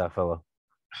time with that fellow.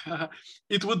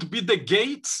 It would be the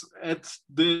gates at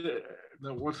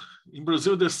what in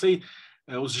Brazil they say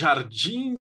os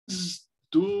jardins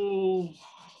do.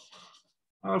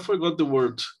 I forgot the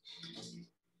word.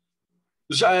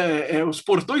 Os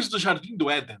portões do Jardim do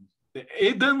Éden. The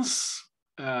Eden's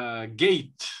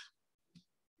gate.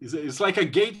 It's like a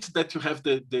gate that you have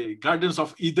the Gardens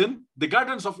of Eden. The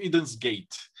Gardens of Eden's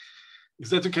gate is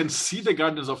that you can see the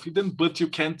Gardens of Eden, but you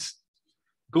can't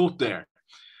go there.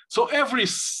 So every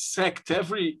sect,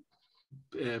 every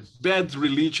bad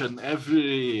religion,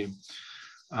 every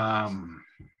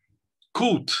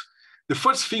cult, the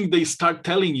first thing they start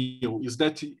telling you is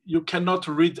that you cannot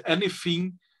read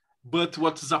anything but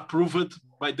what is approved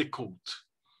by the cult.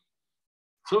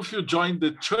 So if you join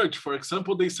the church, for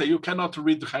example, they say you cannot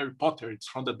read Harry Potter, it's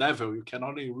from the devil. You can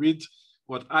only read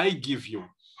what I give you.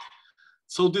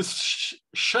 So this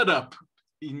shut up,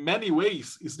 in many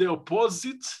ways, is the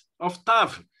opposite of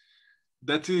Tav.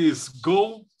 That is,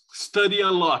 go study a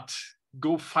lot,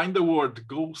 go find the word,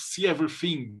 go see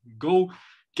everything, go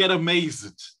get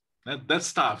amazed.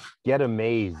 That's Tav. Get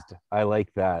amazed. I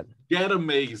like that. Get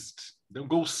amazed. Then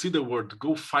go see the word,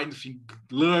 go find things,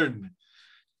 learn.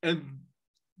 And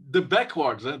the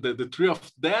backwards, the tree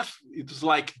of death, it's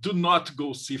like, do not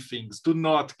go see things, do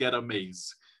not get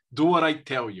amazed. Do what I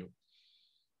tell you.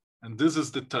 And this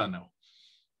is the tunnel.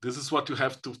 This is what you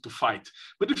have to fight.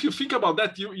 But if you think about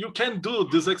that, you can do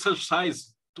this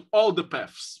exercise to all the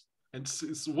paths. And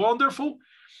it's wonderful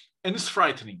and it's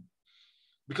frightening.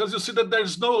 Because you see that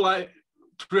there's no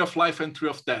tree of life and tree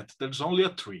of death. There's only a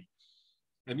tree.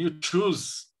 And you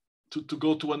choose to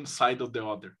go to one side or the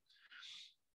other.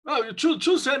 Well, you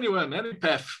choose anyone, any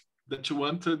path that you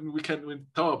want, and we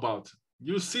talk about.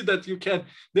 You see that you can,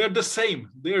 they're the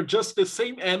same. They're just the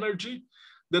same energy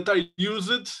that are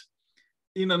used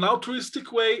in an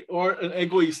altruistic way or an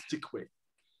egoistic way.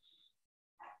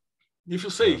 If you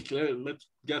say, let's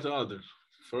get others.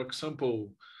 For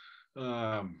example,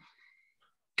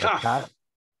 Kaf.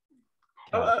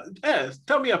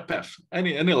 Tell me a path,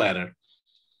 any letter.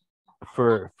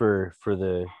 For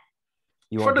the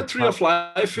for the tree of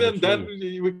life, and then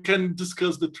we can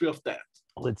discuss the tree of death.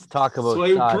 Let's talk about. So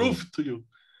I will prove to you.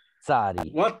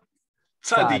 Tzadi. What?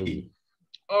 Tzadi.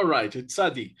 All right, it's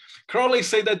tzaddik. Crowley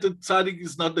say that the tzaddik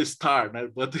is not the star,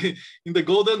 but in the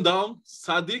Golden Dawn,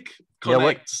 tzaddik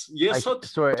connects Yesod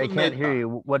sorry, to I can't Neta. hear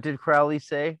you. What did Crowley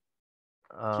say?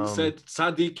 He said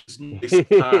tzaddik is not the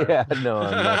star. Yeah, no,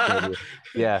 I'm not gonna do it.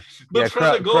 Yeah, but from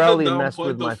the Golden Crowley Dawn messed point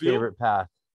with my of view, favorite path.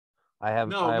 I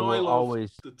will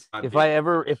always, if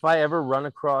I ever run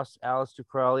across Aleister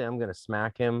Crowley, I'm gonna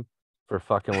smack him for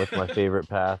fucking with my favorite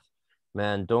path.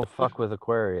 Man, don't fuck with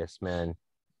Aquarius, man.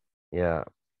 Yeah.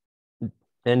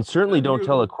 And certainly don't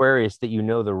tell Aquarius that you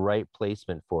know the right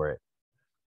placement for it.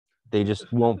 They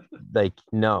just won't, like,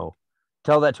 no.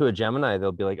 Tell that to a Gemini,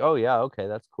 they'll be like, oh yeah, okay,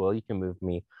 that's cool. You can move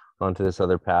me onto this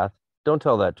other path. Don't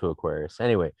tell that to Aquarius.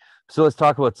 Anyway, so let's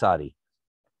talk about tzadi.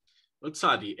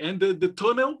 Tzadi. And the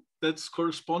tunnel that's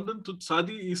correspondent to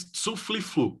tzadi is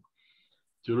Tzufli-Flu.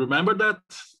 Do you remember that?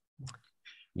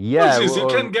 Yeah, you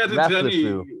can get it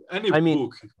any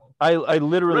book. I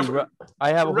literally I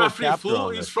have a whole chapter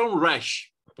on this. Is from Resh.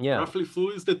 Yeah.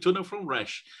 Roughly-Flu is the tunnel from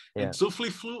Resh. Yeah. And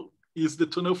Tzufli-Flu is the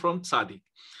tunnel from tzadi.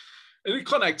 And it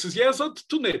connects Yesod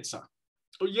to Netza.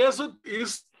 So Yesod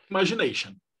is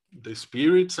imagination, the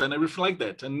spirits and everything like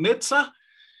that. And Netza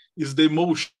is the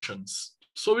emotions.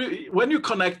 So when you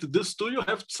connect these two, you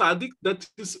have tzaddik that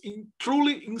is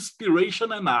truly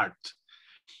inspiration and art.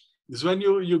 It's when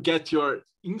you get your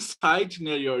insight,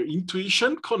 your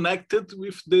intuition connected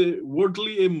with the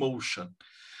worldly emotion.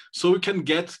 So you can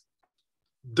get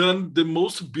done the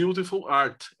most beautiful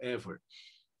art ever.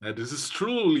 And this is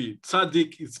truly,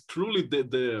 tzaddik is truly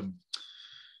the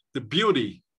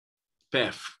beauty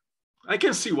path. I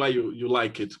can see why you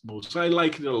like it most. I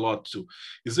like it a lot too.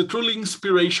 It's a truly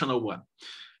inspirational one.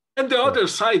 And the other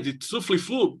side, the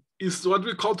Tzufli-Flu, is what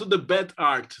we call the bad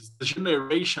art, the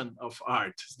generation of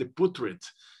art, the putrid,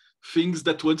 things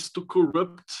that wants to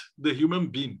corrupt the human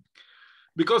being.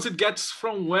 Because it gets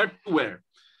from where to where.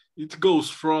 It goes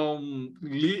from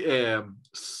the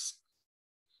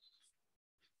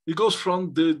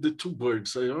two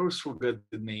birds. I always forget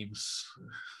the names.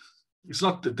 It's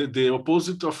not the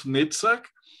opposite of Netzach.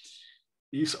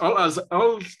 It's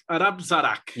Al-Arab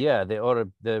Zarak. Yeah,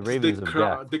 the ravens of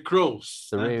death. The crows.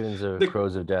 The ravens of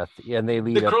crows of death. Yeah, and they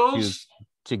lead up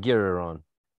to Giriron.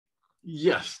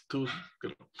 Yes,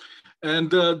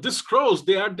 and these crows,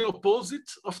 they are the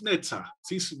opposite of Netzach.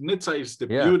 Since Netzach is the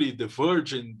beauty, the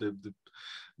virgin,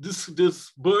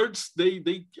 these birds,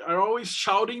 they are always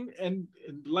shouting and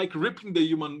like ripping the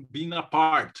human being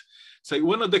apart. So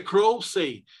one of the crows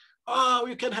say, oh,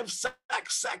 you can have sex,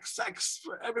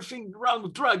 everything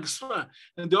wrong, drugs.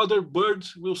 And the other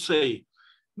birds will say,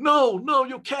 no,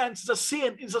 you can't, it's a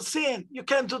sin, you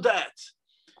can't do that.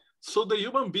 So the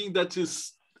human being that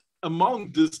is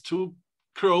among these two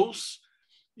crows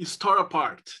is torn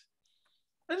apart.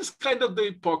 And it's kind of the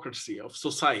hypocrisy of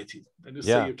society. And you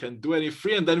say you can do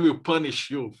anything and then we'll punish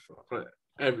you for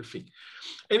everything.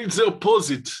 And it's the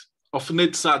opposite of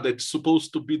Netzach that's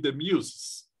supposed to be the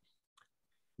muses.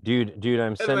 Dude,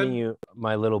 I'm sending you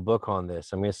my little book on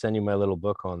this. I'm going to send you my little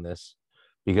book on this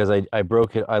because I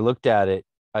broke it. I looked at it.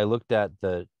 I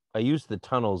used the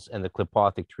tunnels and the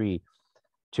Klipothic tree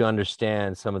to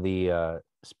understand some of the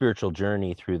spiritual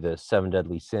journey through the 7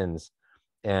 deadly sins.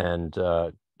 And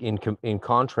in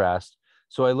contrast,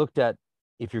 so I looked at,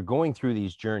 if you're going through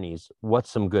these journeys, what's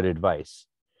some good advice?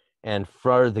 And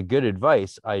for the good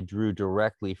advice, I drew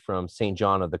directly from St.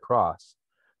 John of the Cross,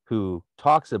 who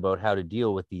talks about how to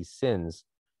deal with these sins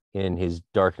in his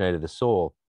Dark Night of the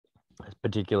Soul,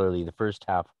 particularly the first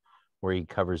half where he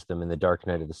covers them in the Dark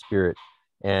Night of the Spirit.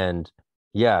 And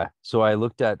so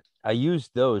I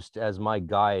used those as my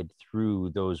guide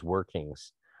through those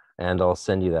workings. And I'll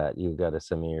send you that. You've got to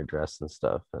send me your address and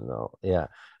stuff. And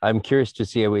I'm curious to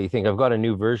see what you think. I've got a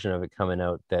new version of it coming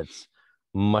out that's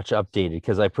much updated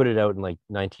because I put it out in like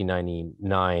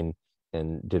 1999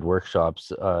 and did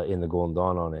workshops in the Golden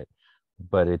Dawn on it,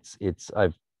 but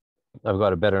I've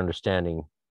got a better understanding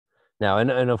now,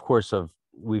 and of course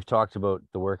we've talked about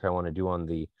the work I want to do on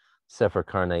the Sefer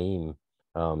Karnaim,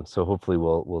 so hopefully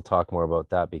we'll talk more about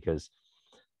that because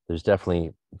there's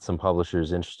definitely some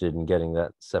publishers interested in getting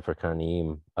that Sefer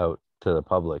Karnaim out to the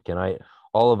public, and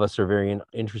all of us are very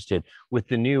interested with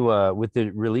the new with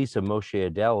the release of Moshe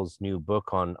Adel's new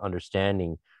book on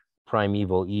understanding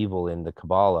primeval evil in the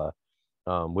Kabbalah.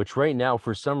 Which right now,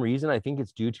 for some reason, I think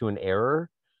it's due to an error.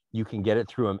 You can get it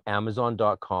through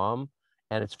Amazon.com,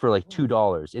 and it's for like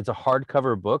 $2. It's a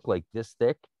hardcover book like this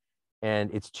thick,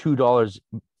 and it's $2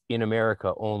 in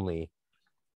America only,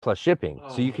 plus shipping.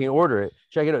 So you can order it.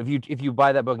 Check it out. If you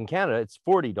buy that book in Canada, it's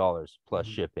 $40 plus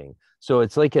shipping. So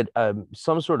it's like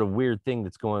some sort of weird thing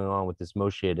that's going on with this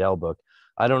Moshe Adel book.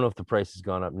 I don't know if the price has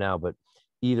gone up now, but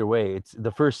either way, it's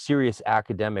the first serious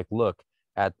academic look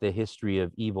at the history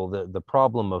of evil, the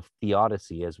problem of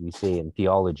theodicy, as we say in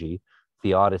theology,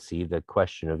 theodicy, the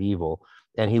question of evil.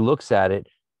 And he looks at it.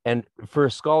 And for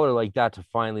a scholar like that to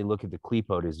finally look at the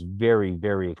Qliphoth is very,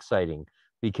 very exciting,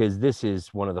 because this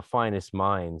is one of the finest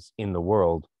minds in the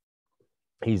world.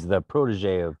 He's the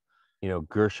protege of,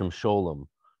 Gershom Scholem.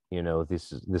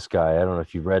 This guy. I don't know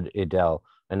if you've read Idel.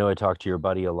 I know I talked to your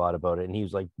buddy a lot about it, and he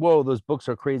was like, "Whoa, those books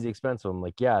are crazy expensive." I'm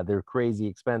like, "Yeah, they're crazy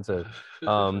expensive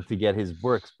to get his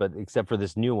works, but except for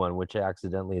this new one, which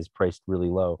accidentally is priced really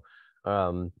low."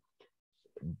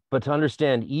 But to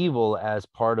understand evil as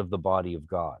part of the body of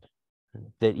God,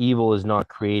 that evil is not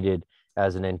created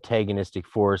as an antagonistic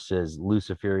force, as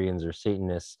Luciferians or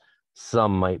Satanists,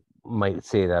 some might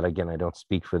say that. Again, I don't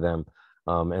speak for them,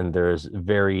 and they're as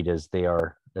varied as they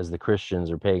are, as the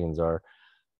Christians or pagans are.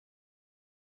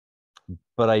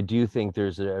 But I do think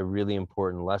there's a really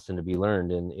important lesson to be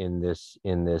learned in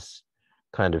this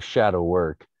kind of shadow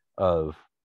work of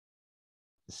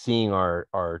seeing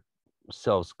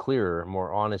ourselves clearer,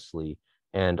 more honestly,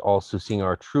 and also seeing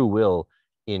our true will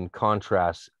in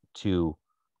contrast to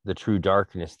the true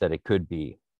darkness that it could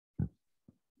be.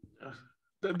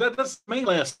 That's the main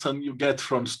lesson you get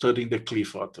from studying the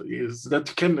Qliphoth, is that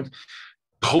you can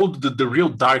hold the real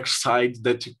dark side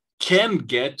that you can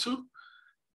get to,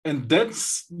 and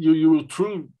that's you will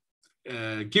truly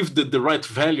give the right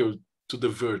value to the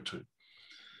virtue.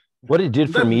 What it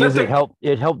did for me is it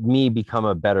helped me become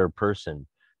a better person,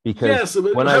 because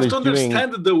when you have to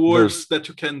understand the worst that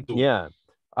you can do. Yeah,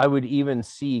 I would even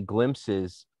see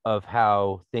glimpses of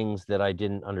how things that I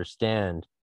didn't understand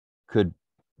could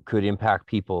impact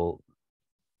people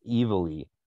evilly.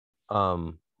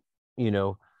 When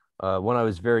I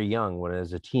was very young, when I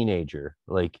was a teenager,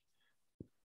 like,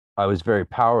 I was very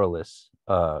powerless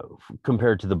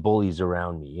compared to the bullies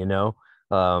around me.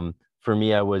 For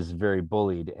me, I was very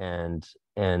bullied, and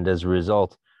as a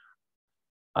result,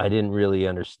 I didn't really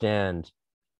understanding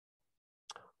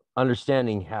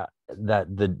how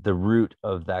that the root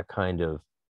of that kind of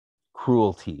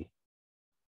cruelty.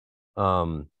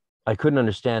 I couldn't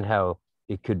understand how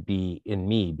it could be in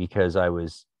me, because I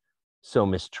was so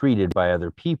mistreated by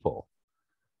other people.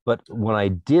 But when I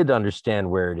did understand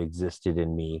where it existed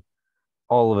in me,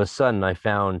 all of a sudden I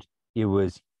found I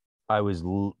was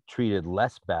treated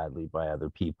less badly by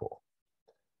other people,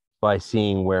 by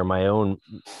seeing where my own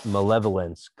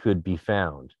malevolence could be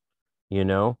found,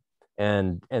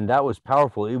 and that was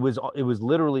powerful. It was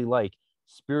literally like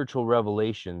spiritual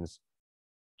revelations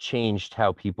changed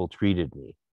how people treated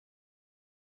me.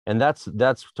 And that's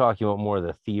talking about more of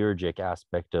the theurgic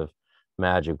aspect of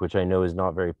magic, which I know is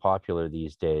not very popular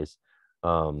these days,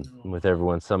 with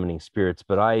everyone summoning spirits.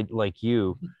 But I, like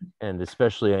you, and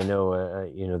especially I know,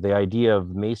 the idea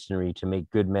of masonry to make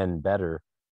good men better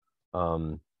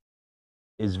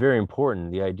is very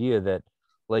important. The idea that,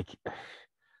 like,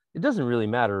 it doesn't really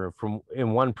matter from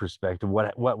in one perspective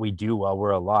what we do while we're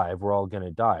alive. We're all going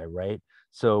to die, right?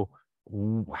 So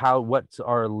what's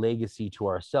our legacy to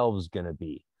ourselves going to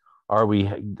be? Are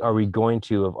we going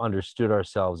to have understood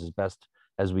ourselves as best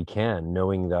as we can,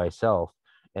 knowing thyself,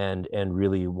 and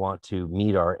really want to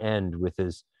meet our end with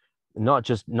this, not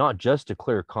just a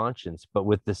clear conscience, but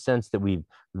with the sense that we've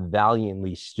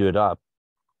valiantly stood up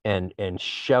and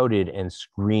shouted and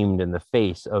screamed in the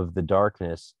face of the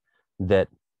darkness, that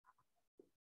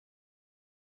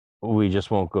we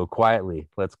just won't go quietly.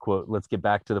 Let's get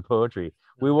back to the poetry.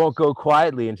 We won't go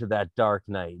quietly into that dark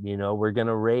night. We're going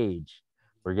to rage.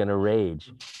 We're going to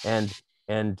rage.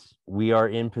 And we are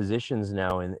in positions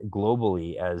now, and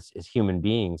globally as human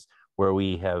beings, where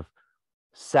we have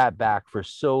sat back for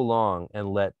so long and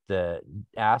let the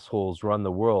assholes run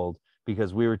the world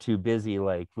because we were too busy,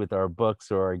 like, with our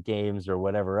books or our games or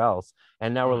whatever else.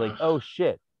 And now we're like, oh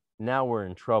shit, now we're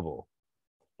in trouble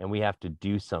and we have to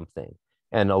do something.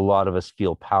 And a lot of us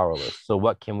feel powerless. So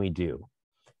what can we do?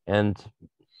 And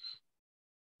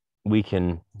we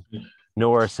can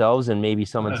know ourselves and maybe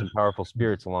summon some powerful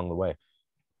spirits along the way.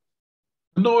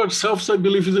 Know ourselves, I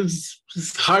believe, is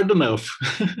hard enough.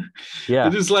 Yeah.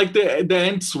 It is like the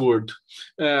ants word.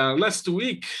 Last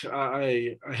week,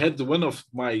 I had one of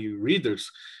my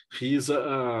readers. He's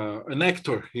an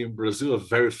actor here in Brazil, a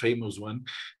very famous one.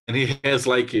 And he has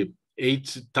like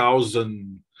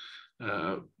 800,000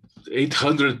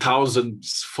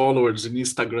 followers in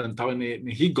Instagram.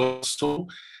 And he got so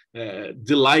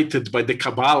delighted by the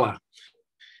Kabbalah.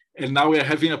 And now we're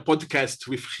having a podcast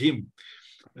with him.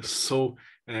 So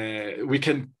we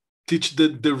can teach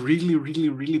the really, really,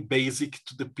 really basic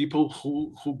to the people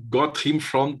who got him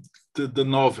from the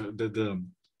novel, the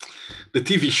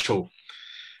TV show.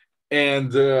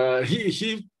 And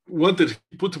he wanted,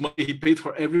 he put money, he paid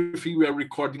for everything. We are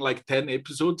recording like 10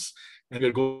 episodes, and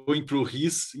we're going through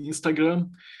his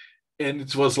Instagram, and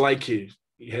it was like he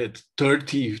had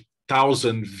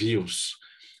 30,000 views.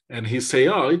 And he say,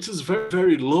 oh, it is very,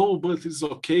 very low, but it's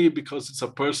okay because it's a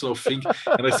personal thing.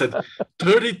 And I said,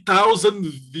 30,000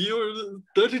 viewers,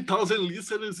 30,000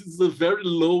 listeners is a very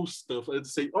low stuff. I'd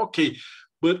say, okay,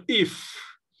 but if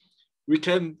we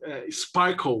can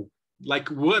sparkle like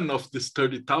one of these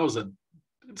 30,000,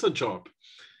 it's a job.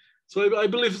 So I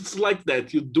believe it's like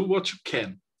that. You do what you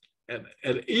can. And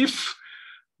if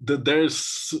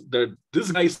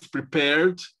this guy is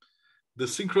prepared, the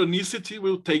synchronicity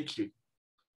will take you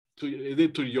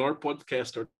to your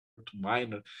podcast or to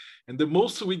mine. And the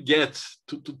most we get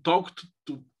to talk,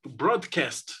 to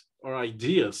broadcast our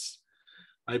ideas,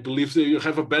 I believe that you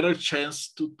have a better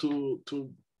chance to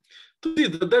see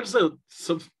that there's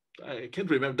I can't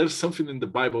remember, there's something in the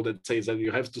Bible that says that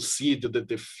you have to see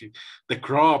the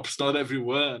crops, not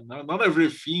everyone, not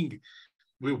everything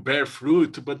will bear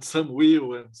fruit, but some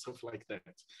will, and stuff like that.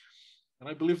 And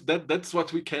I believe that that's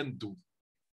what we can do.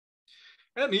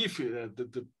 And if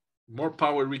the more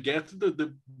power we get,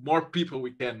 the more people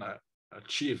we can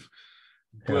achieve.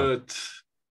 Yeah.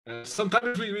 But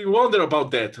sometimes we wonder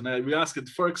about that. And we ask it,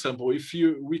 for example,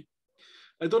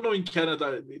 I don't know in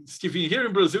Canada, Stephen, here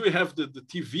in Brazil, we have the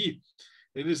TV.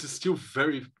 It is still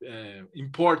very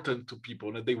important to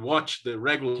people. And they watch the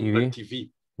regular TV.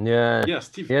 Yeah. Yes,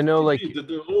 TV. Yeah, no, TV, like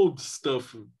the old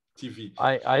stuff TV.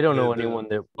 I don't know anyone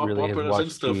that really has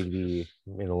watched TV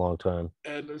in a long time.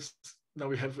 And now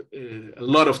we have a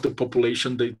lot of the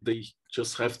population, they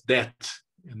just have that.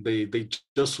 And they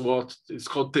just watch, it's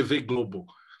called TV Globo.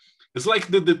 It's like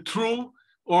the true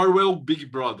Orwell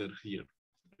Big Brother here.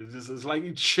 It's like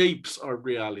it shapes our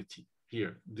reality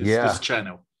here, this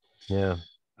channel. Yeah.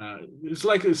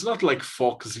 It's not like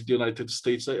Fox in the United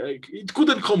States. It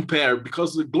couldn't compare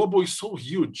because the Globo is so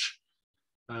huge.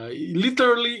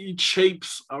 Literally, it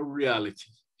shapes our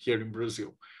reality here in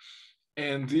Brazil.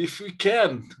 And if we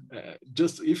can,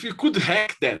 if you could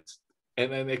hack that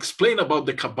and explain about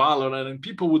the Kabbalah, and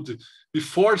people would be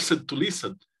forced to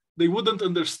listen, they wouldn't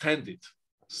understand it.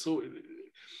 So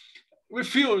we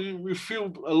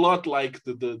feel a lot like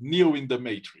the Neo in the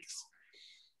Matrix.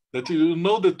 That you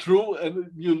know the truth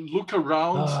and you look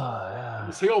around and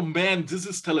you say, oh man, this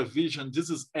is television, this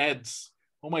is ads.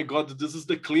 Oh my God, this is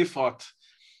the Clifford.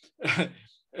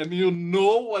 And you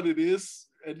know what it is,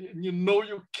 and you know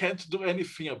you can't do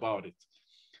anything about it.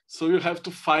 So you have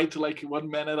to fight like one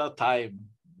man at a time.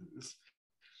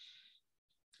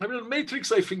 I mean,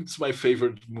 Matrix, I think it's my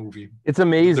favorite movie. It's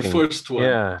amazing. The first one.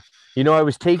 Yeah. You know, I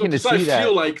was taken to see that. I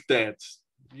feel like that.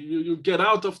 You get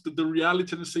out of the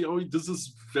reality and say, oh, this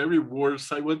is very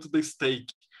worse. I want the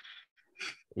steak.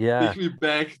 Yeah. Take me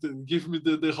back. Give me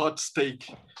the hot steak.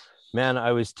 Man,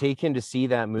 I was taken to see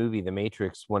that movie, The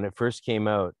Matrix, when it first came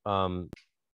out. And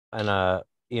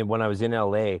when I was in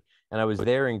LA, and I was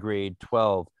there in grade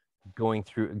 12, going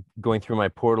through my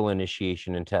portal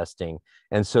initiation and testing.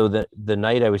 And so the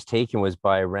night I was taken was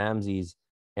by Ramses,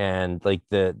 and like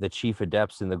the chief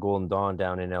adepts in the Golden Dawn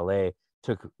down in LA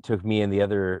took me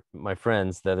and my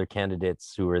friends, the other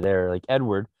candidates who were there, like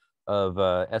Edward of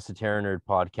Esoteric Nerd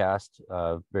podcast,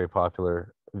 very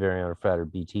popular, very on Frater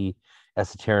BT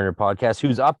Esoteric Nerd podcast,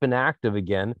 who's up and active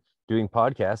again doing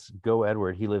podcasts. Go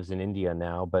Edward. He lives in India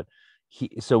now, but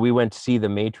so we went to see The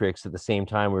Matrix at the same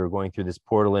time we were going through this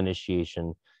portal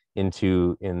initiation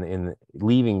into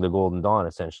leaving the Golden Dawn,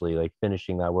 essentially, like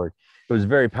finishing that work. It was a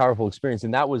very powerful experience,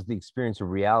 and that was the experience of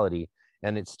reality,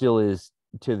 and it still is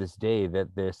to this day, that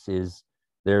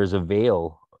there's a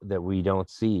veil that we don't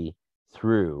see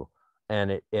through,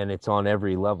 and it's on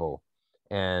every level.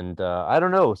 And I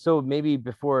don't know, so maybe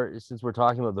since we're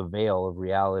talking about the veil of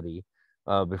reality,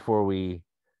 before we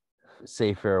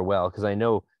say farewell, because I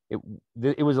know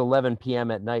it was 11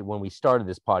 p.m. at night when we started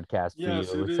this podcast.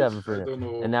 Yes, it was 7 for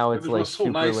you, and now it's like so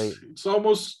super nice. late. It's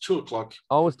almost 2 o'clock.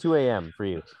 Almost 2 a.m. for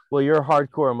you. Well, you're a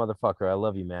hardcore motherfucker. I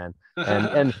love you, man.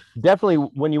 And definitely,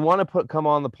 when you want to come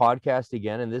on the podcast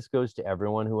again, and this goes to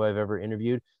everyone who I've ever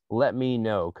interviewed, let me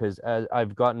know, because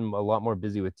I've gotten a lot more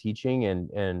busy with teaching,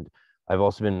 and I've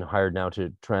also been hired now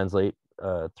to translate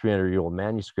 300-year-old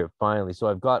manuscript finally. So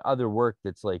I've got other work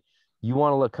that's like, you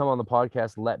want to come on the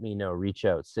podcast, let me know, reach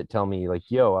out, tell me like,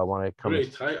 yo, I want to come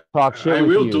talk shit I with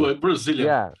will you. do it,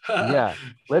 Brazilian. Yeah.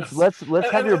 Let's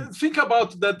have your think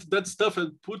about that stuff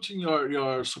and putting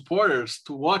your supporters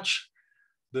to watch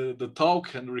the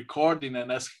talk and recording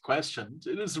and ask questions.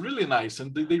 It is really nice,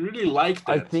 and they really like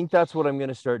that. I think that's what I'm going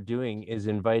to start doing, is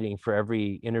inviting, for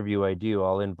every interview I do,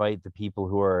 I'll invite the people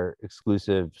who are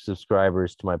exclusive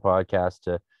subscribers to my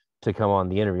podcast to come on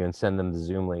the interview and send them the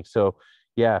Zoom link. So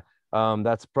yeah,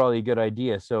 that's probably a good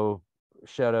idea. So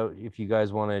shout out, if you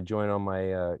guys want to join on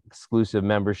my exclusive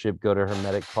membership, go to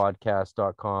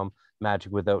hermeticpodcast.com,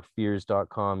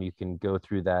 magicwithoutfears.com. You can go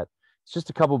through that. It's just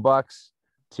a couple bucks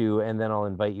and then I'll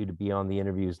invite you to be on the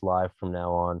interviews live from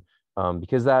now on,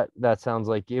 because that sounds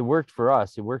like it worked for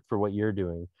us. It worked for what you're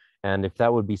doing. And if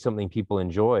that would be something people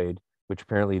enjoyed, which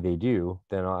apparently they do,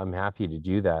 then I'm happy to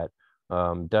do that.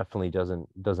 Definitely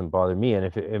doesn't bother me. And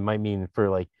if it might mean for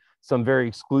like some very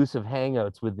exclusive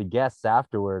hangouts with the guests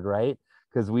afterward, right?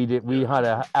 Because we had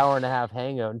an hour and a half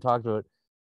hangout and talked about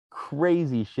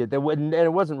crazy shit that wouldn't, and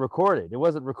it wasn't recorded. It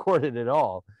wasn't recorded at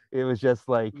all. It was just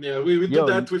like, we do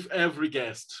that with every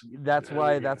guest. That's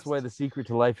why the secret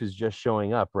to life is just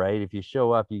showing up, right? If you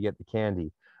show up, you get the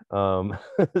candy.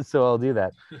 So I'll do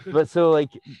that. But so, like,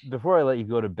 before I let you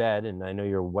go to bed, and I know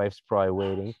your wife's probably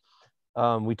waiting,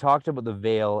 we talked about the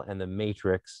veil and the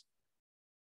matrix,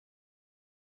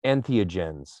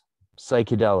 entheogens,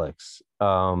 psychedelics,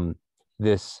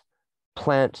 this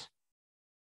plant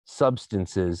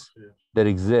substances that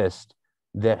exist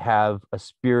that have a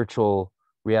spiritual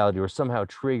reality or somehow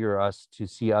trigger us to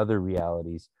see other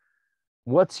realities.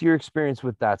 What's your experience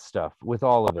with that stuff, with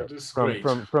all of it,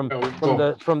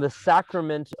 from the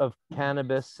sacrament of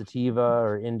cannabis, sativa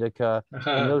or indica,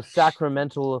 and those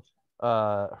sacramental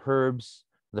herbs,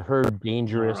 the herb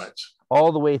dangerous,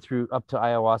 all the way through up to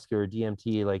ayahuasca or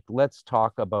DMT? Like, let's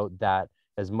talk about that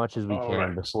as much as we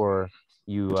can before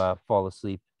you fall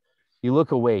asleep. You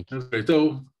look awake. Okay,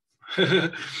 so,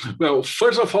 well,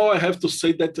 first of all, I have to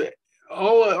say that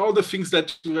all the things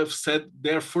that you have said,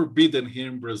 they're forbidden here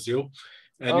in Brazil,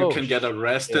 and you can get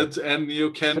arrested, and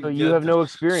you can. So you have no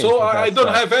experience. So I don't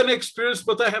have any experience,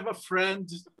 but I have a friend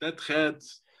that had.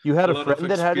 You had a friend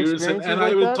that had experience, and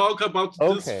like I will that? talk about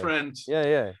this friend.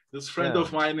 This friend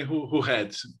of mine who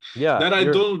had. Then I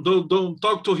don't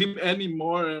talk to him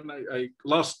anymore, and I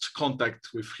lost contact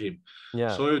with him.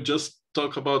 So you just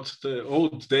talk about the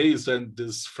old days and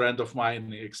this friend of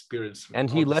mine experience. And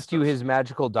he left you his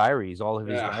magical diaries, all of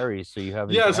his diaries. So you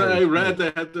have. Yes, I read.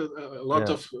 I had a lot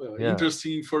of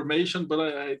interesting information, but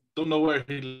I don't know where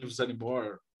he lives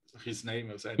anymore. His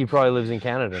name is. He probably lives in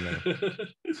Canada now.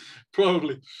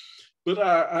 Probably, but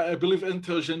I believe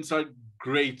entheogens are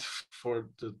great for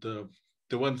the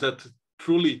ones that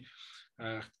truly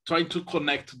trying to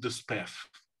connect this path.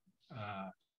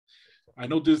 I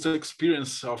know this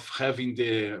experience of having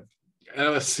the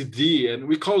LSD, and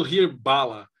we call here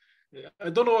Bala. I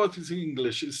don't know what is in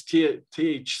English. It's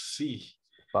THC.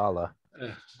 Bala.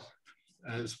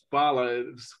 It's Bala.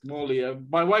 It's Molly.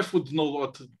 My wife would know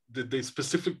what the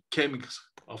specific chemics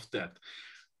of that.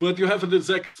 But you have this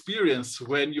experience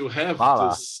when you have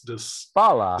this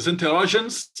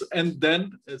entheogens, and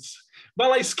then it's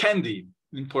Bala is candy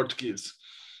in Portuguese.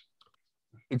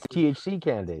 It's THC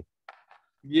candy.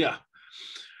 Yeah.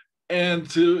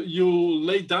 And you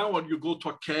lay down or you go to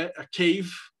a cave,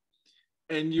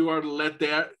 and you are let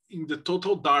there in the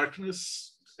total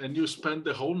darkness, and you spend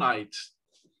the whole night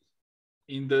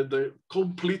in the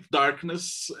complete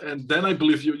darkness. And then I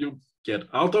believe you get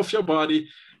out of your body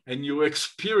and you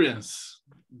experience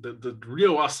the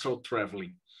real astral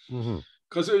traveling.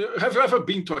 Because have you ever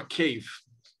been to a cave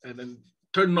and then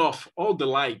turn off all the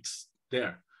lights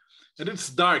there? And it's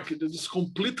dark. It is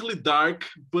completely dark,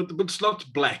 but it's not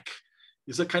black.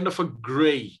 It's a kind of a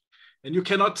gray, and you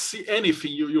cannot see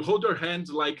anything. You hold your hand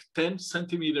like 10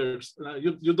 centimeters.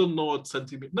 You don't know what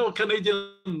centimeter. No,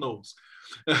 Canadian knows.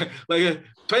 Like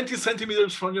 20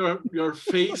 centimeters from your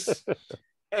face,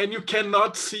 and you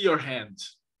cannot see your hand,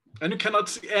 and you cannot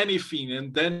see anything.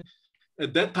 And then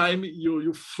at that time,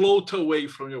 you float away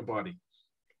from your body,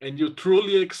 and you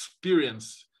truly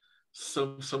experience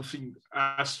something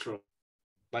astral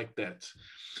like that.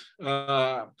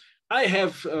 I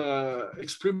have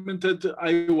experimented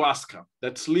ayahuasca.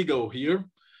 That's legal here,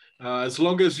 as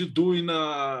long as you do in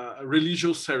a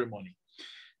religious ceremony.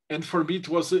 And for me, it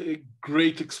was a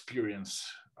great experience.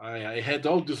 I had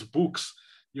all these books.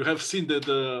 You have seen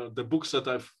the books that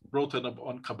I've written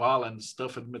on Kabbalah and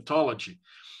stuff and mythology.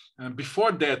 And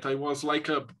before that, I was like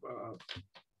a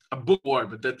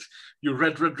bookworm that you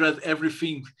read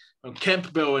everything on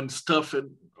Campbell and stuff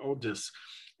and all this.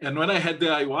 And when I had the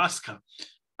ayahuasca,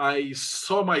 I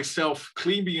saw myself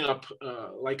climbing up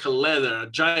like a ladder, a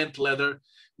giant ladder,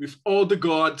 with all the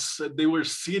gods. They were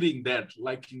sitting there,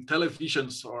 like in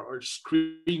televisions or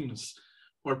screens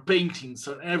or paintings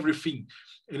and everything.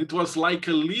 And it was like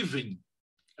a living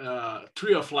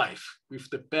tree of life with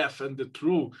the path and the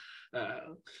true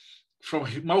from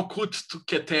Malkut to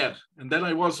Keter. And then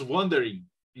I was wandering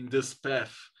in this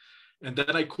path. And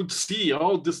then I could see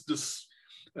all this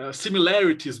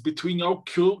similarities between all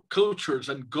cultures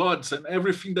and gods and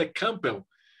everything that Campbell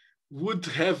would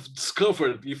have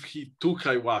discovered if he took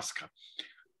ayahuasca,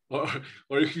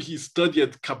 or if he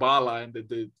studied Kabbalah and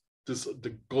the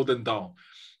Golden Dawn.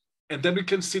 And then we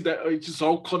can see that it is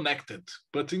all connected,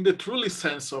 but in the truly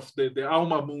sense of the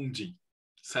alma mundi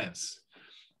sense.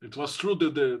 It was through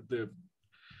the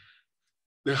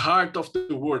heart of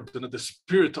the word, the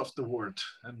spirit of the word,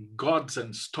 and gods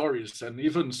and stories, and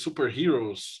even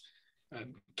superheroes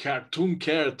and cartoon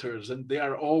characters, and they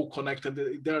are all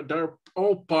connected. They're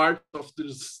all part of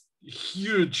this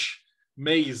huge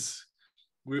maze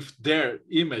with their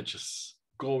images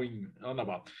going on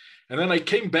about. And then I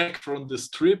came back from this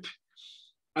trip.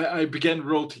 I began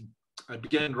writing.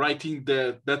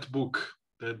 that book,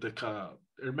 the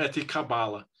Hermetic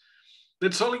Kabbalah.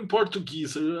 That's all in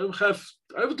Portuguese.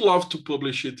 I would love to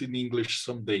publish it in English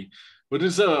someday, but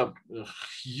it's a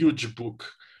huge book.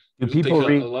 Do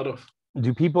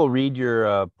people read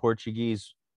your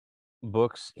Portuguese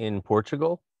books in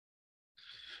Portugal?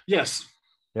 Yes.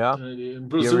 Yeah. In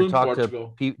Brazil and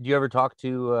Portugal. Do you ever talk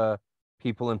to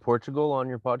people in Portugal on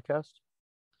your podcast?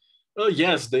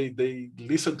 Yes, they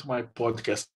listen to my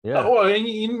podcast. Yeah.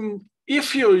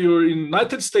 If you're in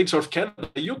United States or Canada,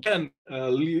 you can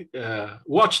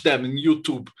watch them in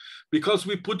YouTube, because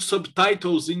we put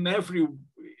subtitles in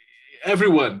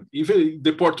everyone, even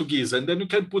the Portuguese, and then you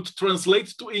can put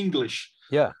translate to English.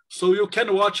 Yeah. So you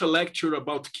can watch a lecture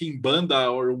about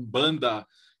Kimbanda or Umbanda,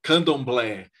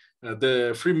 Candomblé,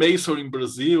 the Freemason in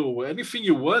Brazil, anything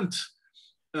you want.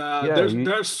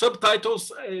 There are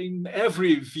subtitles in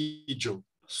every video.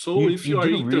 So if you are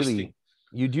interested.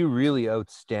 You do really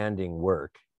outstanding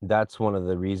work. That's one of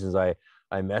the reasons I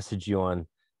messaged you on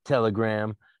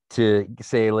Telegram to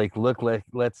say, like, look,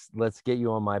 let's get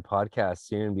you on my podcast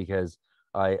soon, because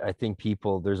I think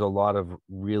there's a lot of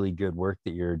really good work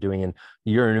that you're doing, and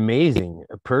you're an amazing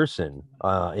person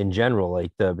in general,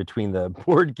 like between the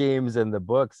board games and the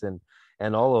books and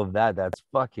all of that. That's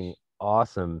fucking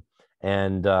awesome.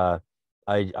 And I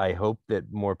hope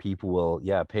that more people will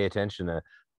pay attention to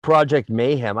Project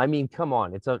Mayhem. I mean, come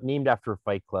on, it's named after a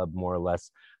fight club, more or less.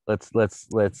 Let's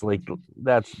like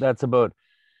that's about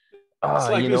it's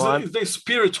like it's the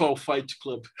spiritual fight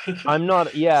club. I'm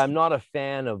not a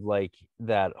fan of like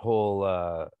that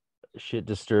whole shit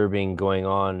disturbing going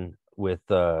on with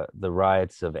the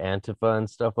riots of Antifa and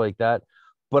stuff like that,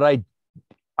 but I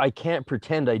can't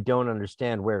pretend I don't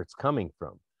understand where it's coming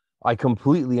from. I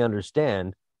completely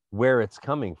understand where it's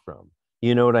coming from.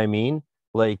 You know what I mean?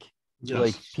 Like, yes.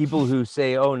 Like people who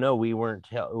say, "Oh no, we weren't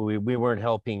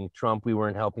helping Trump. We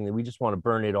weren't helping. We just want to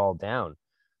burn it all down."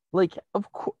 Like,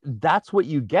 of course, that's what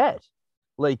you get.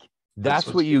 Like,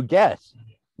 that's what you get.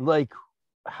 Like,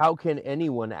 how can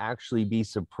anyone actually be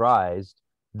surprised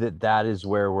that is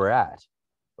where we're at?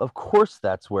 Of course,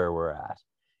 that's where we're at.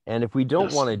 And if we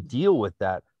don't want to deal with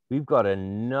that, we've got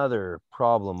another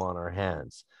problem on our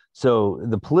hands. So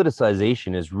the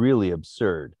politicization is really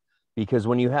absurd, because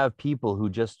when you have people who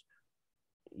just,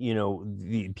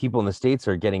 the people in the States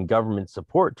are getting government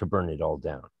support to burn it all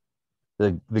down.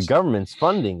 The government's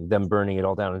funding them burning it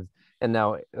all down. And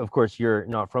now, of course, you're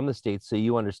not from the States, so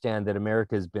you understand that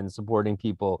America has been supporting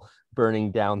people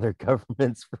burning down their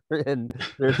governments and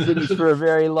their cities for a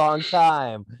very long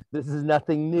time. This is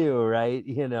nothing new, right?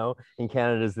 And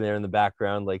Canada's there in the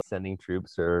background, like sending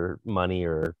troops or money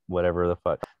or whatever the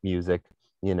fuck, music.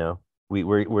 We're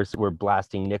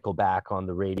blasting Nickelback on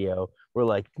the radio. We're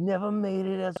like, never made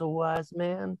it as a wise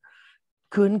man,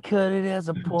 couldn't cut it as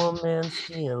a poor man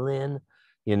stealing.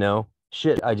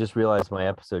 Shit, I just realized my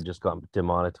episode just got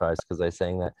demonetized because I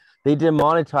sang that. They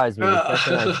demonetized me the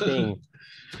second I sing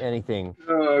anything.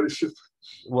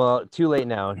 Well, too late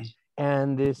now.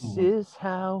 And this is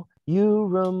how you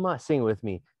sing it with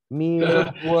me.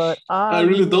 What I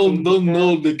really don't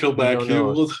know Nickelback.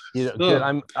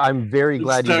 I'm very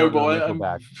glad you don't know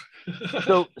Nickelback.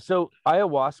 So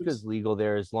ayahuasca is legal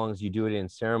there as long as you do it in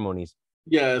ceremonies.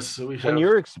 Yes, we have.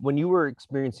 When you were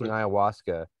experiencing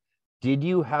ayahuasca, did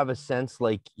you have a sense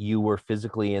like you were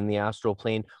physically in the astral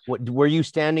plane? Were you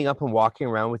standing up and walking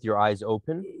around with your eyes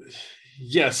open?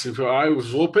 Yes, if your eye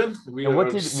was open, what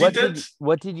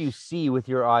did you see with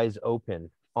your eyes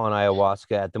open on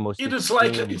ayahuasca at the most? It's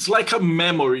like a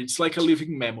memory. It's like a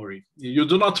living memory. You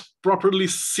do not properly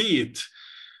see it,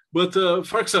 but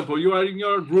for example, you are in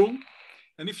your room,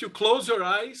 And if you close your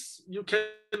eyes, you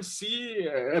can see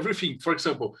everything. For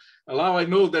example, now I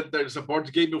know that there's a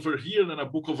board game over here and a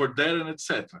book over there and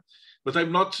etc. But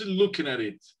I'm not looking at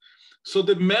it. So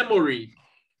the memory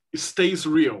stays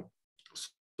real.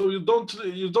 So you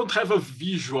don't have a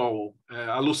visual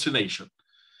hallucination.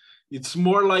 It's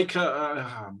more like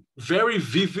a very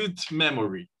vivid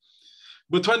memory.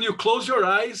 But when you close your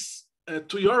eyes,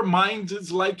 to your mind,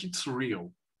 it's like it's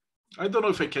real. I don't know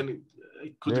if I could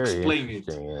Very explain it.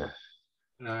 Yeah.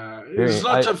 It's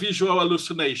not a visual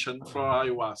hallucination for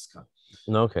ayahuasca.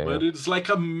 Okay. But it's like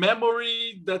a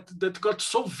memory that got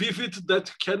so vivid that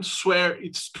you can swear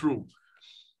it's true.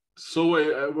 So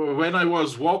when I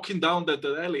was walking down that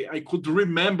alley, I could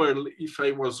remember if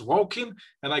I was walking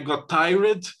and I got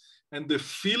tired, and the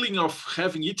feeling of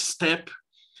having each step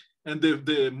and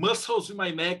the muscles in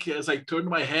my neck as I turned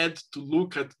my head to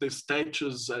look at the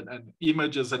statues and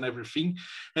images and everything.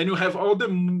 And you have all the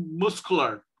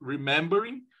muscular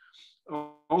remembering,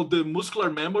 all the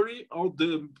muscular memory, all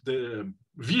the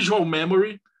visual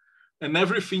memory, and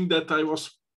everything that I was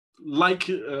like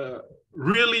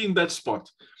really in that spot.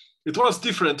 It was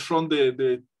different from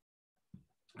the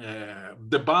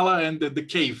Bala and the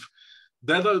cave.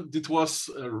 That it was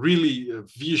really a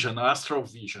vision, astral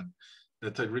vision,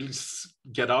 that I really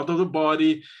get out of the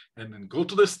body and then go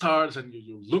to the stars, and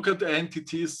you look at the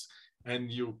entities, and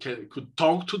you could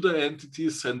talk to the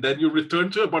entities, and then you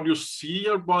return to your body, you see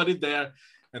your body there,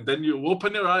 and then you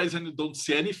open your eyes and you don't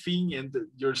see anything, and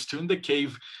you're still in the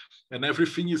cave, and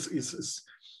everything is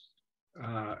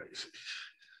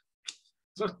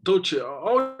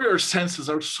all your senses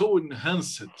are so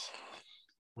enhanced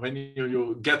when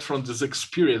you get from this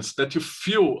experience that you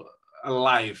feel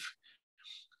alive.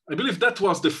 I believe that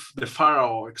was the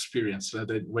Pharaoh experience,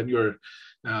 that when you're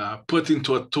put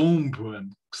into a tomb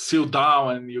and sealed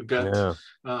down, and you get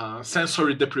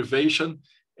sensory deprivation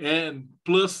and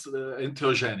plus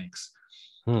entheogenics.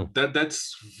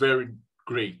 That's very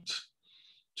great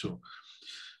too.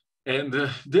 And the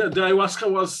ayahuasca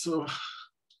was a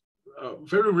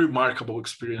very remarkable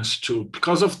experience too.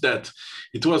 Because of that,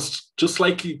 it was just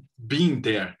like being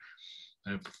there.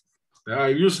 I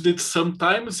used it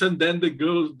sometimes, and then the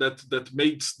girl that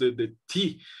makes the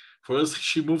tea for us,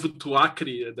 she moved to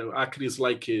Acre. The Acre is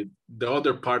like the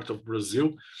other part of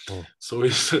Brazil, so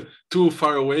it's too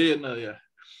far away, and I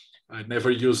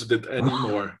never used it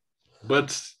anymore.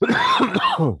 But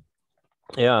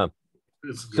yeah,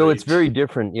 so it's very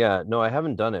different. Yeah, no, I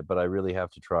haven't done it, but I really have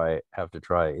to try.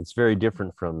 It's very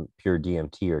different from pure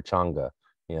DMT or Changa.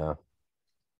 Yeah.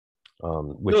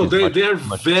 Which no, is they are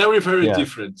very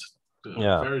different.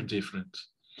 Yeah, very different.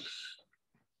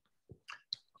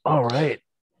 All right,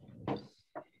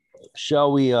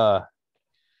 shall we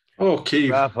okay,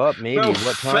 wrap up? Maybe. Well,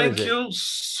 what time is it? Thank you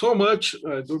so much.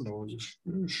 I don't know,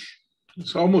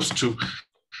 it's almost 2.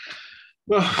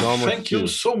 Well, thank you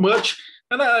so much,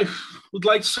 and I would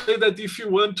like to say that if you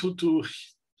want to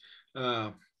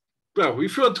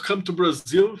if you want to come to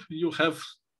Brazil, you have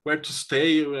where to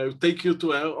stay. I'll take you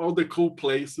to all the cool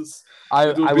places. I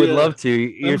would love to.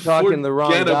 You're talking the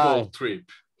wrong guy. Trip.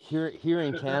 Here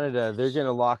in Canada, they're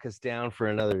gonna lock us down for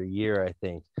another year. I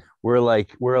think we're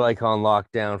like on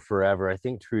lockdown forever. I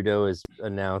think Trudeau has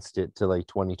announced it to like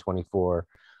 2024.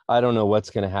 I don't know what's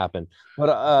gonna happen, but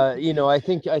I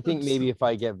think maybe if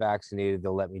I get vaccinated,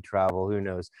 they'll let me travel. Who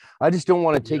knows? I just don't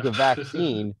want to take a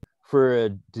vaccine for a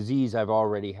disease I've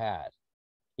already had.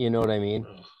 You know what I mean?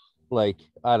 Like,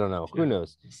 I don't know. Who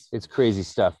knows? It's crazy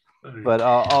stuff. But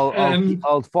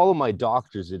I'll follow my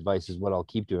doctor's advice is what I'll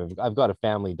keep doing. I've got a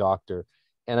family doctor,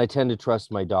 and I tend to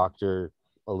trust my doctor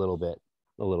a little bit.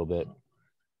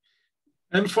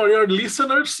 And for your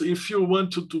listeners, if you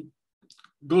want to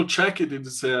go check it,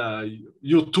 it's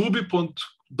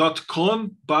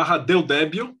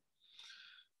youtube.com/Debbio.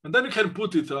 And then you can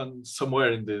put it on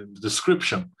somewhere in the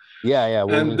description. Yeah.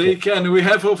 And we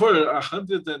have over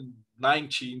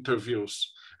 190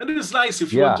 interviews. And it's nice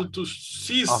if you want to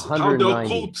see how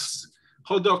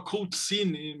the occult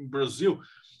scene in Brazil.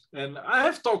 And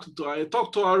I talked to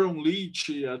Aaron Leach,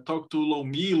 I talked to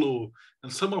Lomilo,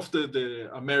 and some of the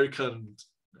American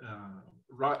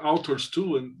authors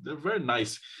too, and they're very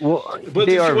nice. Well, but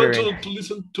if you want to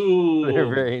listen to,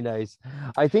 they're very nice.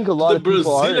 I think a lot of people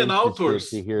Brazilian are authors,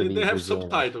 to hear they have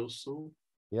subtitles. So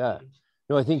yeah,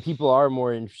 no, I think people are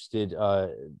more interested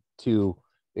to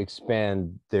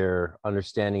expand their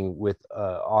understanding with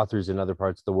authors in other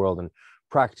parts of the world, and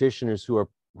practitioners who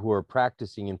are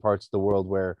practicing in parts of the world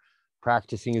where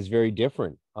practicing is very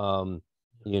different.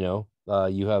 You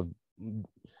have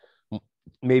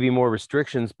maybe more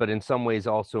restrictions, but in some ways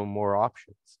also more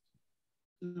options.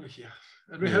 Yeah,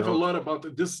 And we have a lot about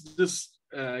this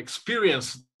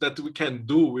experience that we can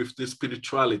do with the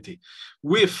spirituality,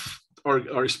 with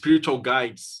our spiritual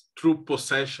guides through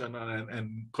possession and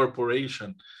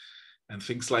incorporation and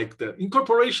things like that.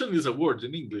 Incorporation is a word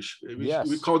in English.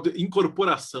 We call it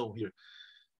incorporação here.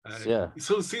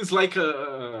 So it seems like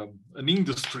an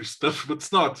industry stuff, but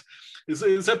it's not.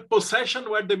 It's a possession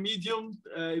where the medium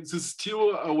is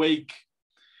still awake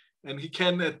and he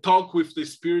can talk with the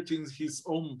spirit in his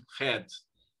own head.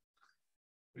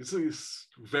 It's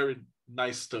very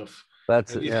nice stuff.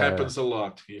 It happens a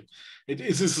lot here. It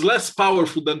is less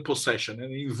powerful than possession.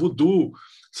 And in voodoo,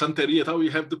 Santeria, we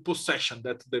have the possession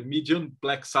that the medium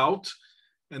blacks out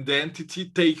and the entity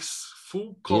takes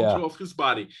full control of his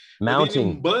body.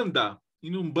 Mounting.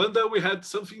 In Umbanda, we had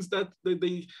some things that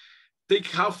they take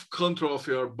half control of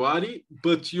your body,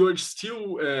 but you're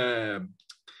still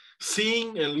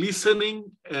seeing and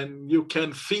listening, and you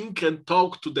can think and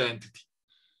talk to the entity.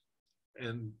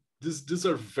 And these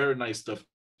are very nice stuff.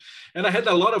 And I had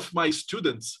a lot of my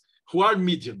students who are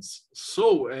mediums.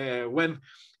 So when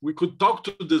we could talk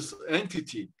to this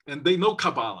entity, and they know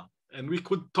Kabbalah, and we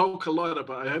could talk a lot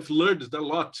about, I have learned a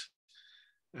lot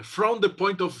from the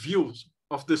point of view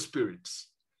of the spirits.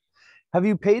 Have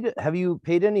you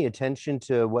paid any attention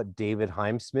to what David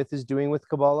Heimsmith is doing with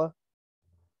Kabbalah?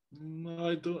 No,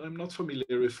 I don't. I'm not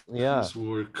familiar with his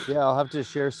work. Yeah, I'll have to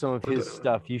share some of his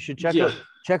stuff. You should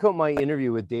check out my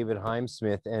interview with David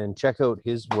Heimsmith and check out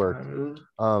his work.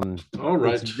 All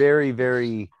right. It's very,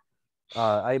 very.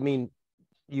 I mean,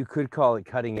 you could call it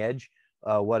cutting edge.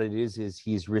 What it is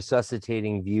he's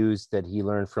resuscitating views that he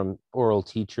learned from oral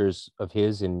teachers of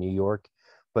his in New York,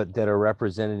 but that are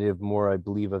representative more, I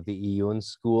believe, of the Iyun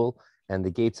school and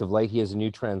the Gates of Light. He has a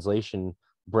new translation,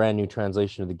 brand new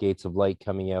translation of the Gates of Light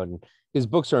coming out, and his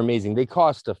books are amazing. They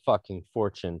cost a fucking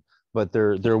fortune, but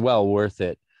they're well worth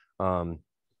it.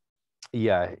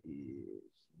 Yeah,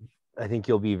 I think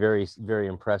you'll be very, very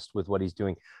impressed with what he's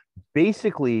doing.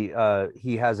 Basically,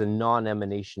 he has a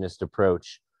non-emanationist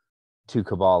approach to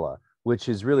Kabbalah, which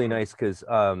is really nice because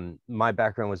my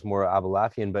background was more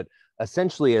Abalafian, but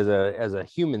essentially as a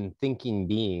human thinking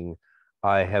being,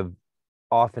 I have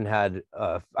often had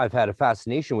I've had a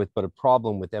fascination with, but a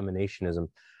problem with emanationism,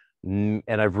 and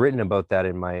I've written about that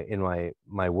in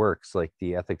my works, like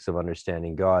the Ethics of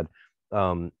Understanding God.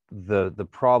 The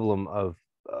problem of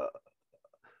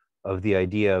the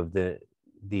idea of the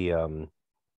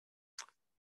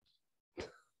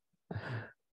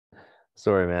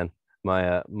sorry, man.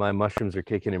 My mushrooms are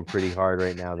kicking in pretty hard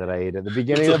right now that I ate at the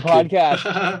beginning of the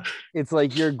podcast. It's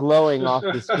like you're glowing off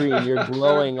the screen. You're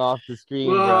glowing off the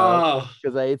screen, bro,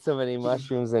 because I ate so many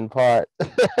mushrooms in pot.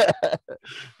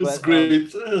 It's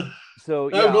great.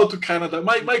 So I'll go to Canada.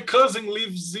 My cousin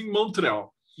lives in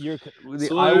Montreal.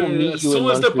 So I will meet as you soon in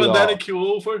as the Montreal. Pandemic is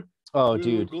over,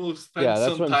 dude. Yeah,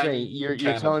 that's what I'm saying.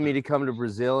 You're telling me to come to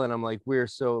Brazil, and I'm like, we're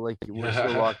so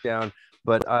locked down.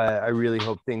 But I really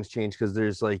hope things change, because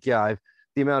there's like, the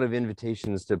amount of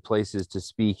invitations to places to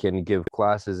speak and give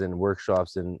classes and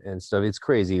workshops and stuff, it's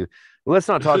crazy. Let's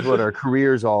not talk about our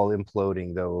careers all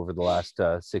imploding, though, over the last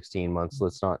 16 months.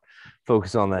 Let's not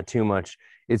focus on that too much.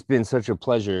 It's been such a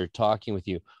pleasure talking with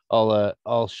you.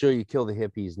 I'll show you Kill the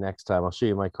Hippies next time. I'll show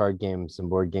you my card games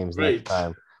and board games next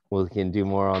time. We can do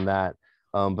more on that.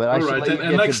 But I should let you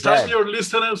get next to bed. time your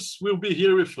listeners will be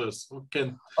here with us.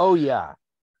 Okay. Oh yeah.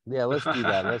 Yeah, let's do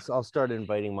that. I'll start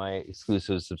inviting my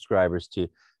exclusive subscribers to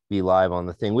be live on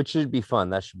the thing, which should be fun.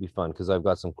 That should be fun because I've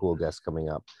got some cool guests coming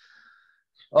up.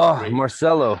 Oh, great.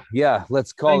 Marcelo. Yeah,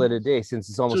 let's call it a day since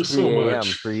it's almost 3 a.m.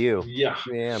 for you. Yeah.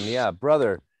 3 a.m. Yeah,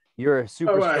 brother, you're a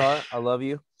superstar. Right. I love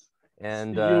you.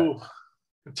 And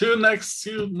see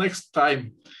you next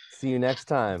time. See you next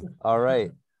time. All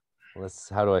right.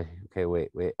 Okay,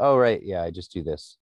 wait. Oh, right. Yeah, I just do this.